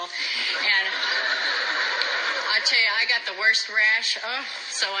NyQuil. And I tell you, I got the worst rash.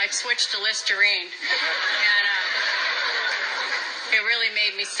 So I switched to Listerine, and it really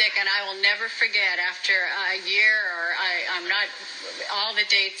made me sick. And I will never forget, after a year, or I'm not. All the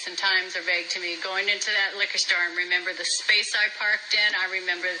dates and times are vague to me. Going into that liquor store and remember the space I parked in. I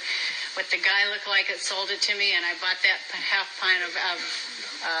remember what the guy looked like that sold it to me, and I bought that half pint of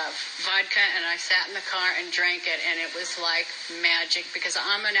vodka, and I sat in the car and drank it, and it was like magic, because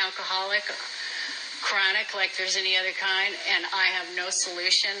I'm an alcoholic, chronic, like there's any other kind, and I have no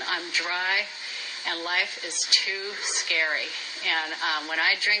solution. I'm dry, and life is too scary. And when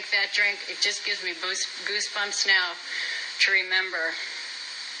I drink that drink, it just gives me goosebumps now to remember.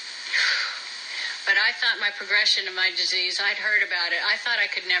 But I thought my progression of my disease, I'd heard about it. I thought I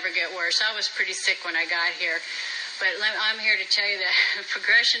could never get worse. I was pretty sick when I got here. But I'm here to tell you that the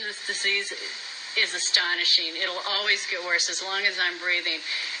progression of this disease is astonishing. It'll always get worse as long as I'm breathing.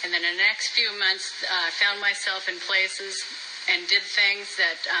 And then the next few months, I found myself in places and did things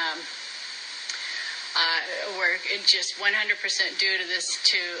that were just 100% due to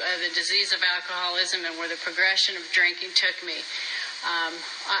the disease of alcoholism, and where the progression of drinking took me.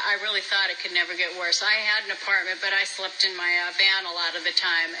 I really thought it could never get worse. I had an apartment, but I slept in my van a lot of the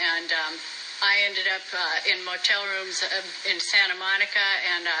time, and I ended up in motel rooms in Santa Monica,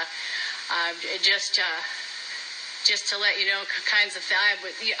 and just to let you know, kinds of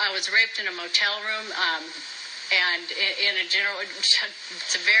I was raped in a motel room, and in a general,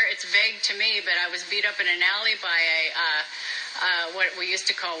 it's vague to me, but I was beat up in an alley by what we used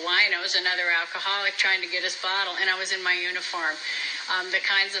to call winos, another alcoholic trying to get his bottle, and I was in my uniform. The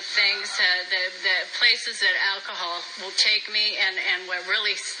kinds of things, the places that alcohol will take me, and what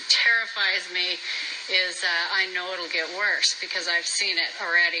really terrifies me is I know it'll get worse because I've seen it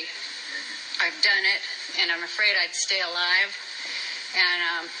already. I've done it, and I'm afraid I'd stay alive,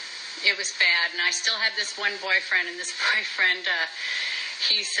 and it was bad. And I still had this one boyfriend, and this boyfriend,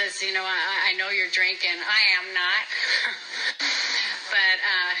 he says, I know you're drinking. I am not. But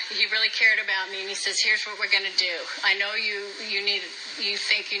he really cared about me, and he says, here's what we're going to do. I know you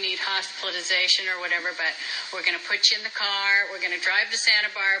think you need hospitalization or whatever, but we're going to put you in the car. We're going to drive to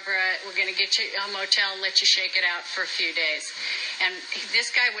Santa Barbara. We're going to get you a motel and let you shake it out for a few days. And this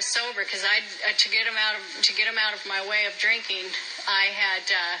guy was sober because to get him out of my way of drinking, I had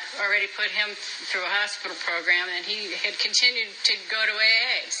already put him through a hospital program, and he had continued to go to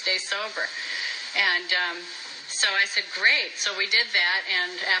AA, stay sober. And so I said, great. So we did that,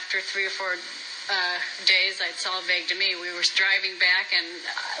 and after 3 or 4 days, it's all vague to me. We were driving back, and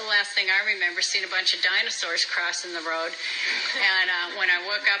last thing I remember, seeing a bunch of dinosaurs crossing the road. And when I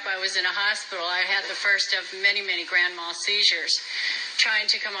woke up, I was in a hospital. I had the first of many, many grand mal seizures,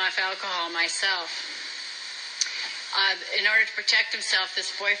 trying to come off alcohol myself. In order to protect himself,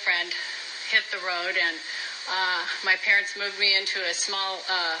 this boyfriend hit the road, and my parents moved me into a small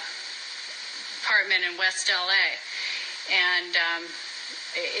apartment in West LA, and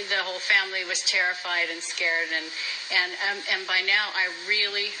the whole family was terrified and scared, and by now I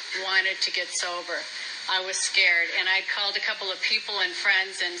really wanted to get sober. I was scared, and I called a couple of people and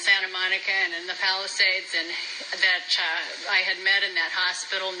friends in Santa Monica and in the Palisades, and that I had met in that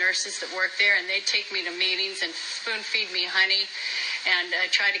hospital, nurses that worked there, and they'd take me to meetings and spoon feed me honey and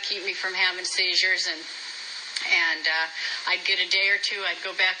try to keep me from having seizures, and I'd get a day or two, I'd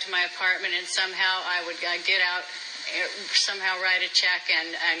go back to my apartment, and somehow I'd get out, somehow write a check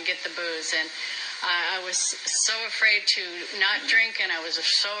and get the booze. And I was so afraid to not drink, and I was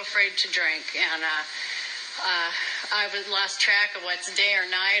so afraid to drink. And I lost track of what's day or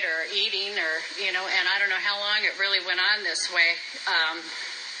night or eating, or, and I don't know how long it really went on this way.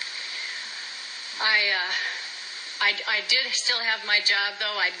 I did still have my job,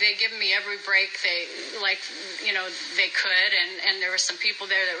 though. They given me every break they could, and there were some people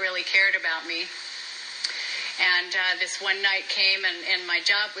there that really cared about me. And this one night came, and my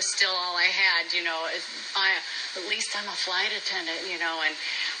job was still all I had. At least I'm a flight attendant, and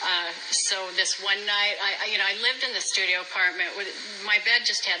so this one night, I lived in the studio apartment. My bed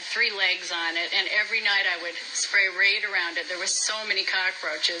just had 3 legs on it, and every night I would spray Raid around it. There was so many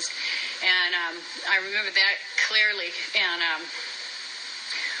cockroaches, and I remember that clearly. And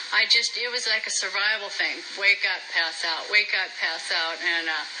it was like a survival thing. Wake up, pass out, wake up, pass out, and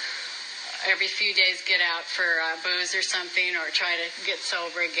every few days get out for booze or something, or try to get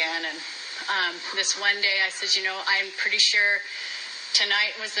sober again. And this one day I said, I'm pretty sure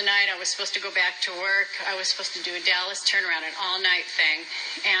tonight was the night I was supposed to go back to work. I was supposed to do a Dallas turnaround, an all-night thing.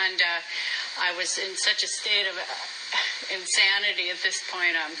 And I was in such a state of insanity at this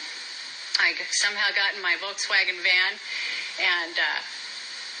point. I somehow got in my Volkswagen van, and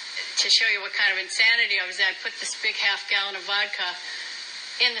to show you what kind of insanity I was in, I put this big half-gallon of vodka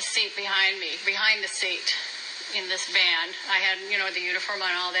in the seat behind the seat in this van. I had, the uniform on,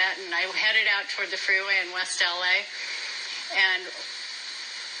 all that, and I headed out toward the freeway in West LA. And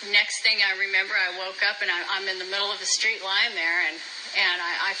next thing I remember, I woke up, and I'm in the middle of the street lying there, and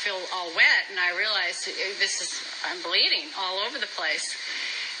I feel all wet, and I realized I'm bleeding all over the place.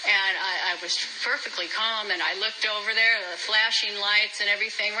 And I was perfectly calm, and I looked over there, the flashing lights and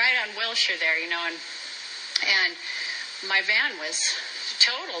everything, right on Wilshire there, and my van was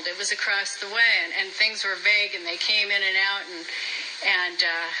totaled. It was across the way, and things were vague, and they came in and out, and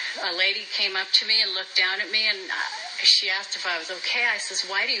a lady came up to me and looked down at me, and she asked if I was okay. I says,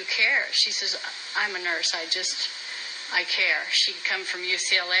 why do you care? She says, I'm a nurse. I care. She'd come from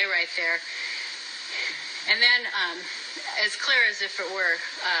UCLA right there. And then, as clear as if it were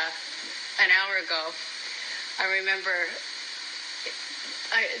an hour ago, I remember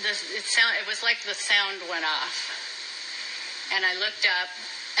it was like the sound went off. And I looked up,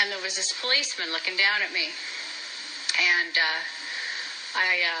 and there was this policeman looking down at me. And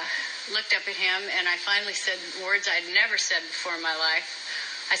I looked up at him, and I finally said words I'd never said before in my life.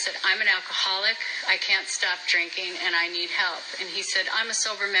 I said, I'm an alcoholic, I can't stop drinking, and I need help. And he said, I'm a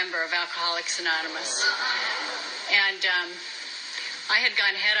sober member of Alcoholics Anonymous. And I had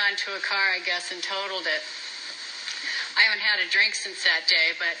gone head-on to a car, I guess, and totaled it. I haven't had a drink since that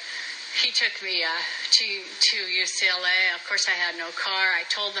day, but he took me to UCLA. Of course, I had no car. I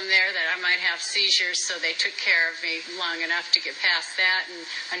told them there that I might have seizures, so they took care of me long enough to get past that. And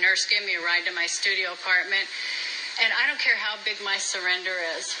a nurse gave me a ride to my studio apartment. And I don't care how big my surrender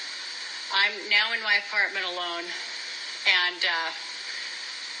is. I'm now in my apartment alone, and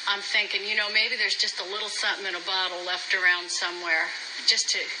I'm thinking, maybe there's just a little something in a bottle left around somewhere,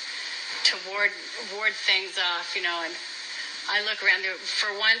 just to ward things off, and I look around there.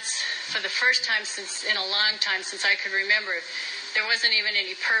 For the first time in a long time since I could remember, there wasn't even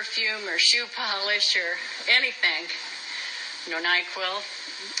any perfume or shoe polish or anything, NyQuil,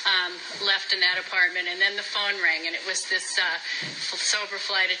 left in that apartment. And then the phone rang, and it was this sober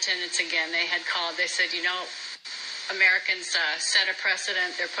flight attendants again. They had called. They said, Americans set a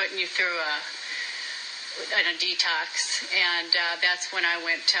precedent. They're putting you through a detox. And that's when I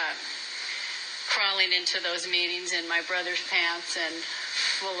went crawling into those meetings in my brother's pants and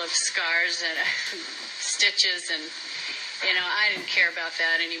full of scars and stitches, and I didn't care about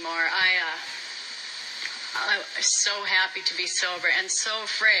that anymore. I was so happy to be sober and so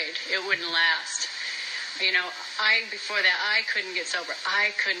afraid it wouldn't last. Before that, I couldn't get sober.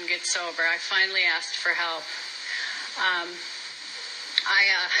 I finally asked for help. I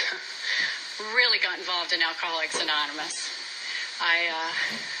really got involved in Alcoholics Anonymous.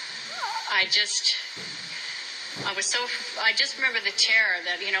 I just remember the terror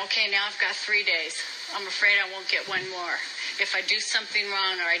that, okay, now I've got 3 days. I'm afraid I won't get one more if I do something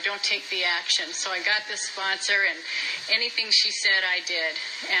wrong or I don't take the action. So I got this sponsor, and anything she said, I did.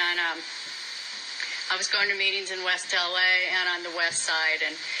 And I was going to meetings in West LA and on the West Side,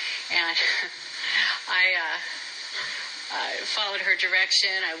 and I followed her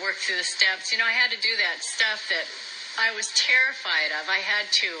direction. I worked through the steps. I had to do that stuff that I was terrified of. I had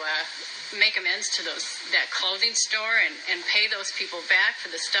to make amends to that clothing store and pay those people back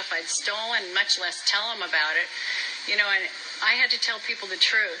for the stuff I'd stolen, much less tell them about it. And I had to tell people the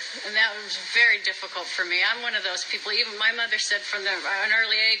truth, and that was very difficult for me. I'm one of those people. Even my mother said from an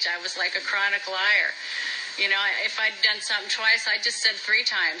early age I was like a chronic liar. If I'd done something twice, I just said 3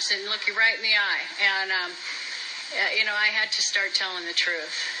 times and look you right in the eye. And I had to start telling the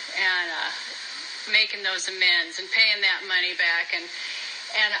truth and making those amends and paying that money back. And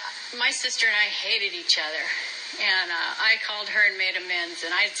my sister and I hated each other. And I called her and made amends,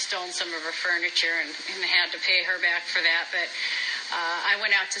 and I'd stolen some of her furniture and had to pay her back for that. But I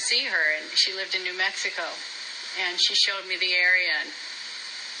went out to see her, and she lived in New Mexico. And she showed me the area, and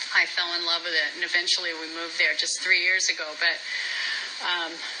I fell in love with it. And eventually we moved there just 3 years ago. But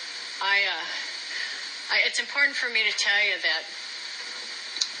it's important for me to tell you that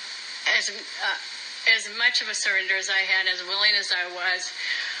as much of a surrender as I had, as willing as I was,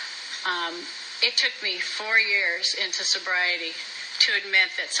 it took me 4 years into sobriety to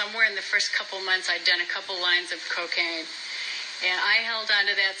admit that somewhere in the first couple months I'd done a couple lines of cocaine. And I held on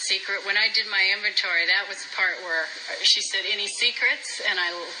to that secret. When I did my inventory, that was the part where she said, "Any secrets?" And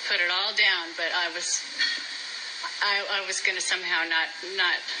I put it all down. But I was going to somehow not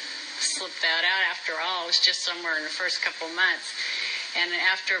slip that out. After all, it was just somewhere in the first couple months. And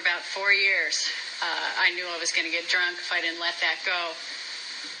after about 4 years, I knew I was going to get drunk if I didn't let that go.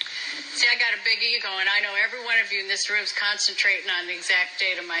 See, I got a big ego, and I know every one of you in this room is concentrating on the exact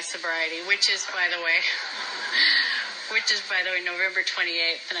date of my sobriety, which is, by the way, November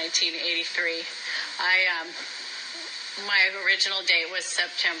 28th, 1983. My original date was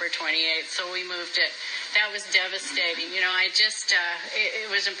September 28th, so we moved it. That was devastating. It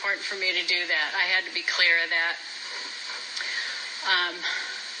was important for me to do that. I had to be clear of that.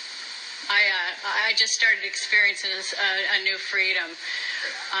 I just started experiencing a new freedom.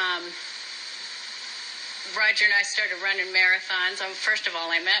 Roger and I started running marathons. First of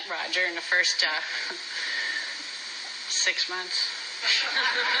all, I met Roger in the first 6 months.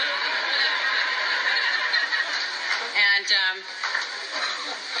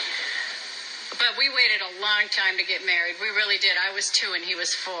 But we waited a long time to get married. We really did. I was 2 and he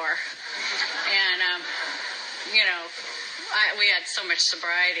was 4. And, we had so much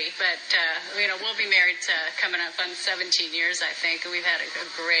sobriety, but, we'll be married coming up on 17 years, I think, and we've had a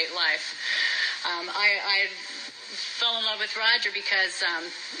great life. I fell in love with Roger because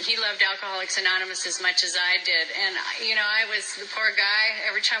he loved Alcoholics Anonymous as much as I did. And, I was the poor guy.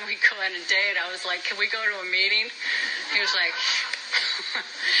 Every time we'd go on a date, I was like, "Can we go to a meeting?" He was like,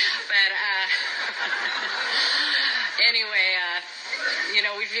 but anyway,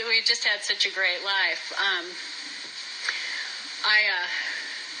 we just had such a great life.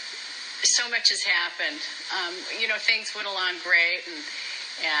 So much has happened. Things went along great,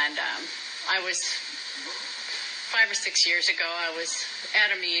 and I was 5 or 6 years ago, I was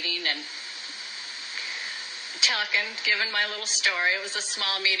at a meeting and talking, giving my little story. It was a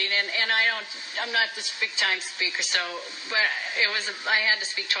small meeting, and I'm not this big time speaker, but I had to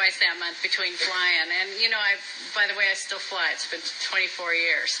speak twice that month between flying, and by the way, I still fly. It's been 24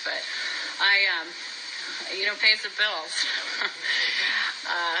 years, but I pays the bills.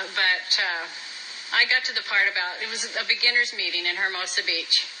 But I got to the part about, it was a beginner's meeting in Hermosa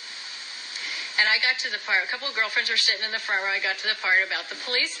Beach. And I got to the part, a couple of girlfriends were sitting in the front row. I got to the part about the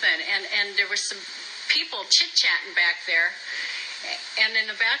policeman, and there were some people chit-chatting back there. And in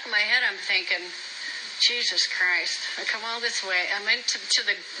the back of my head, I'm thinking, Jesus Christ, I come all this way. I'm into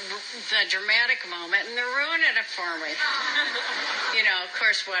the dramatic moment, and they're ruining it for me. Of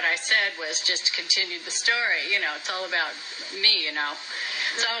course, what I said was just continued the story. It's all about me,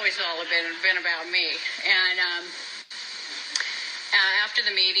 It's always all been about me. And after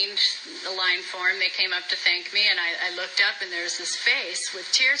the meeting, the line formed, they came up to thank me, and I looked up, and there's this face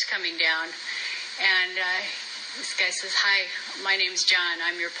with tears coming down. And this guy says, "Hi, my name's John.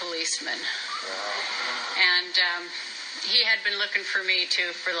 I'm your policeman." And he had been looking for me,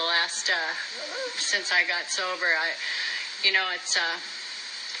 too, for the last, since I got sober. It's,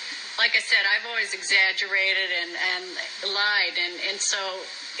 like I said, I've always exaggerated and lied. And so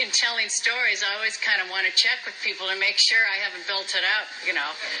in telling stories, I always kind of want to check with people to make sure I haven't built it up,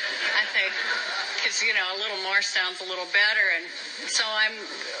 I think, because, a little more sounds a little better. And so I'm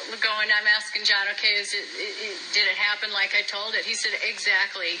asking John, okay, did it happen like I told it? He said,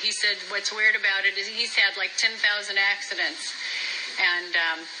 exactly. He said, what's weird about it is he's had like 10,000 accidents. And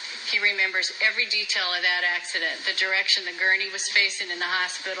he remembers every detail of that accident, the direction the gurney was facing in the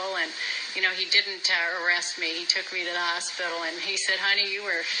hospital. And, he didn't arrest me. He took me to the hospital, and he said, honey, you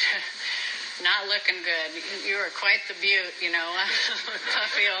were not looking good. You were quite the beaut,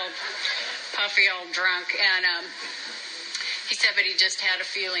 puffy old drunk. And he said, but he just had a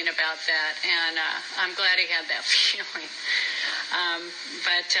feeling about that, and I'm glad he had that feeling.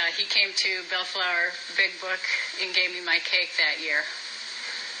 But he came to Bellflower Big Book and gave me my cake that year.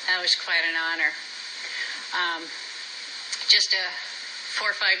 That was quite an honor. Just 4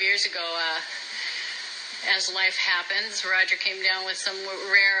 or 5 years ago, as life happens, Roger came down with some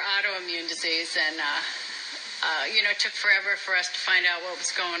rare autoimmune disease, and it took forever for us to find out what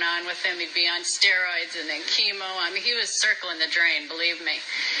was going on with him. He'd be on steroids and then chemo. I mean, he was circling the drain, believe me.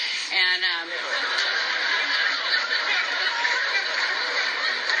 And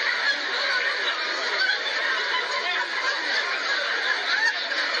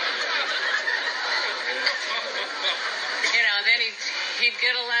then he'd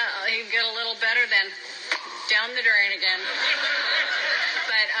get a little better, then down the drain again.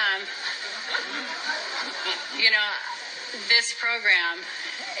 But this program,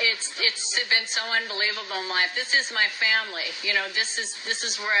 it's been so unbelievable in life. This is my family. This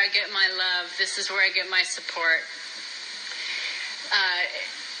is where I get my love. This is where I get my support.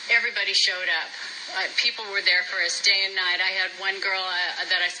 Everybody showed up. People were there for us day and night. I had one girl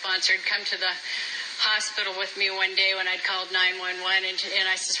that I sponsored come to the hospital with me one day when I'd called 911, and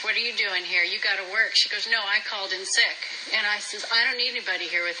I says, what are you doing here? You got to work. She goes, no, I called in sick. And I says, I don't need anybody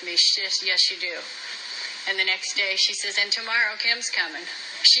here with me. She says, yes, you do. And the next day she says, and tomorrow Kim's coming.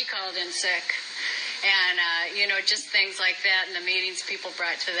 She called in sick. And, just things like that in the meetings people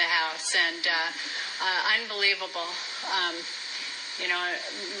brought to the house. And unbelievable.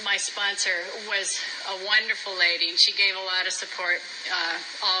 My sponsor was a wonderful lady, and she gave a lot of support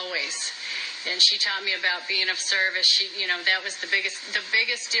always. And she taught me about being of service. That was the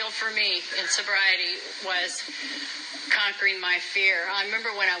biggest deal for me in sobriety was conquering my fear. I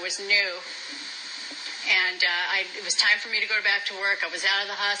remember when I was new, and it was time for me to go back to work. I was out of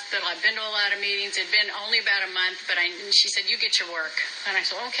the hospital. I'd been to a lot of meetings. It'd been only about a month, but she said, you get your work. And I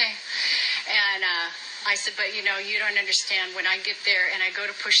said, okay. And I said, but you don't understand. When I get there and I go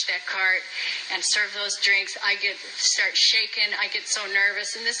to push that cart and serve those drinks, I start shaking. I get so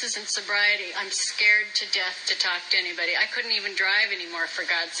nervous. And this isn't sobriety. I'm scared to death to talk to anybody. I couldn't even drive anymore, for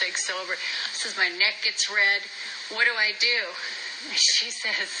God's sake, sober. I says, my neck gets red. What do I do? And she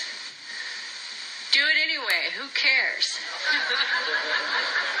says, do it anyway. Who cares?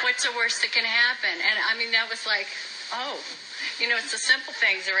 What's the worst that can happen? And that was like, oh. It's the simple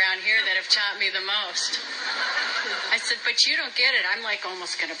things around here that have taught me the most. I said, but you don't get it. I'm like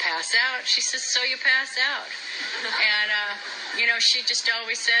almost going to pass out. She says, so you pass out. And, she just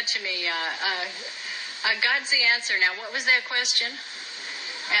always said to me, God's the answer. Now, what was that question?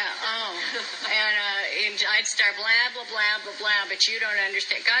 And I'd start blah, blah, blah, blah, blah, but you don't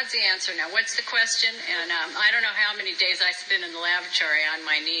understand. God's the answer. Now, what's the question? And I don't know how many days I spent in the lavatory on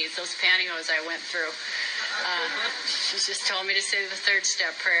my knees, those pantyhose I went through. She just told me to say the third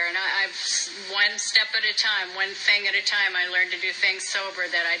step prayer. And I've one step at a time, one thing at a time, I learned to do things sober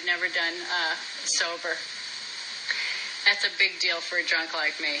that I'd never done sober. That's a big deal for a drunk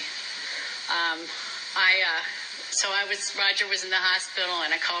like me. Roger was in the hospital,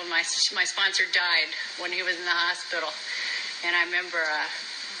 and I called my sponsor died when he was in the hospital. And I remember,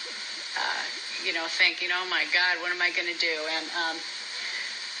 thinking, oh my God, what am I going to do? And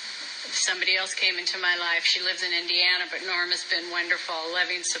somebody else came into my life. She lives in Indiana, but Norma's been wonderful,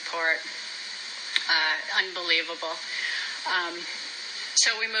 loving support, unbelievable.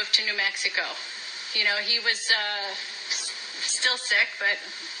 So we moved to New Mexico. You know, he was still sick, but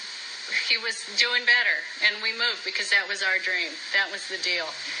he was doing better, and we moved because that was our dream. That was the deal.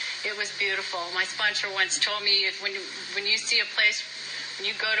 It was beautiful. My sponsor once told me, when you see a place, when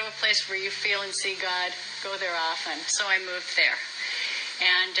you go to a place where you feel and see God, go there often. So I moved there.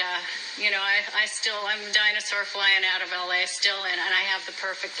 And, I'm a dinosaur flying out of LA still, and I have the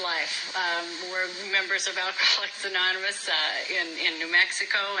perfect life. We're members of Alcoholics Anonymous in New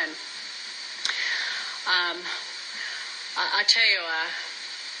Mexico, and I'll tell you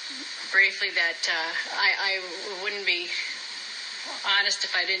briefly that I wouldn't be honest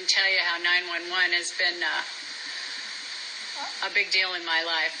if I didn't tell you how 911 has been a big deal in my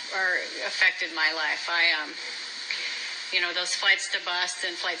life, or affected my life. Those flights to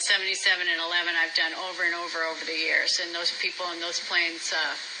Boston, Flight 77 and 11, I've done over and over the years. And those people in those planes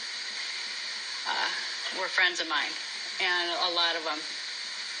were friends of mine, and a lot of them.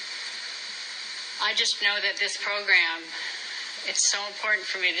 I just know that this program, it's so important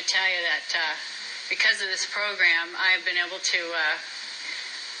for me to tell you that because of this program, I've been able to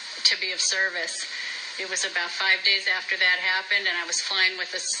be of service. It was about 5 days after that happened, and I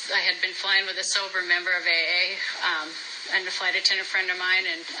had been flying with a sober member of AA, and a flight attendant friend of mine,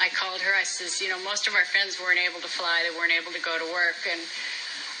 and I called her. I says, most of our friends weren't able to fly. They weren't able to go to work, and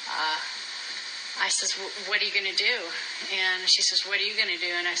I says, what are you going to do? And she says, what are you going to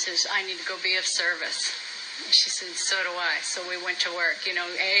do? And I says, I need to go be of service. And she said, so do I. So we went to work.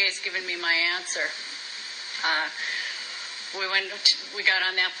 AA has given me my answer. We got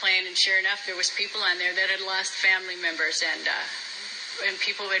on that plane, and sure enough, there was people on there that had lost family members, and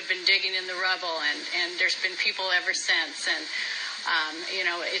people who had been digging in the rubble, and there's been people ever since. And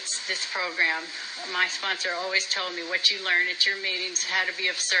it's this program. My sponsor always told me, what you learn at your meetings, how to be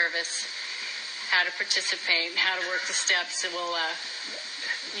of service, how to participate, how to work the steps.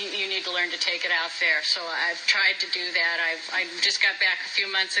 You need to learn to take it out there. So I've tried to do that. I just got back a few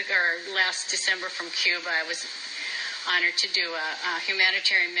months ago, or last December, from Cuba. I was honored to do a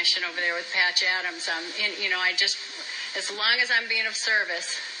humanitarian mission over there with Patch Adams. As long as I'm being of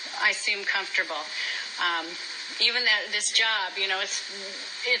service, I seem comfortable. Even this job,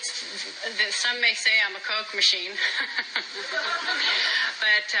 some may say I'm a Coke machine,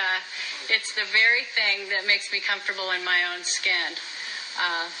 but it's the very thing that makes me comfortable in my own skin.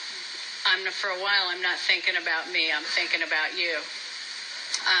 For a while, I'm not thinking about me. I'm thinking about you.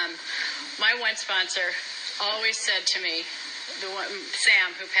 My one sponsor always said to me,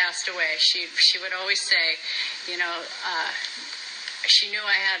 Sam, who passed away, she would always say, she knew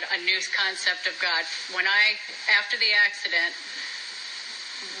I had a new concept of God. After the accident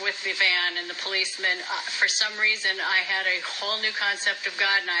with the van and the policeman, for some reason I had a whole new concept of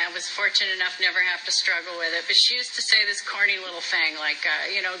God, and I was fortunate enough never have to struggle with it. But she used to say this corny little thing like,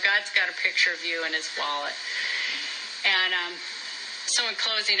 God's got a picture of you in his wallet. And so in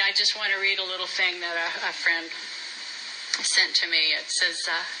closing, I just want to read a little thing that a friend sent to me. It says,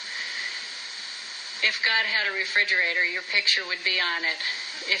 if God had a refrigerator, your picture would be on it.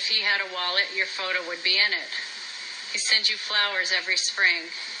 If he had a wallet, your photo would be in it. He sends you flowers every spring.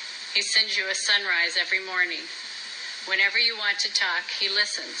 He sends you a sunrise every morning. Whenever you want to talk, he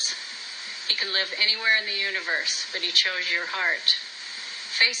listens. He can live anywhere in the universe, but he chose your heart.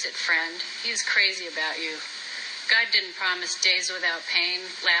 Face it, friend, he's crazy about you. God didn't promise days without pain,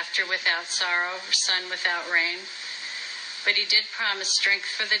 laughter without sorrow, or sun without rain. But he did promise strength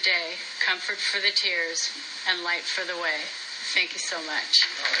for the day, comfort for the tears, and light for the way. Thank you so much.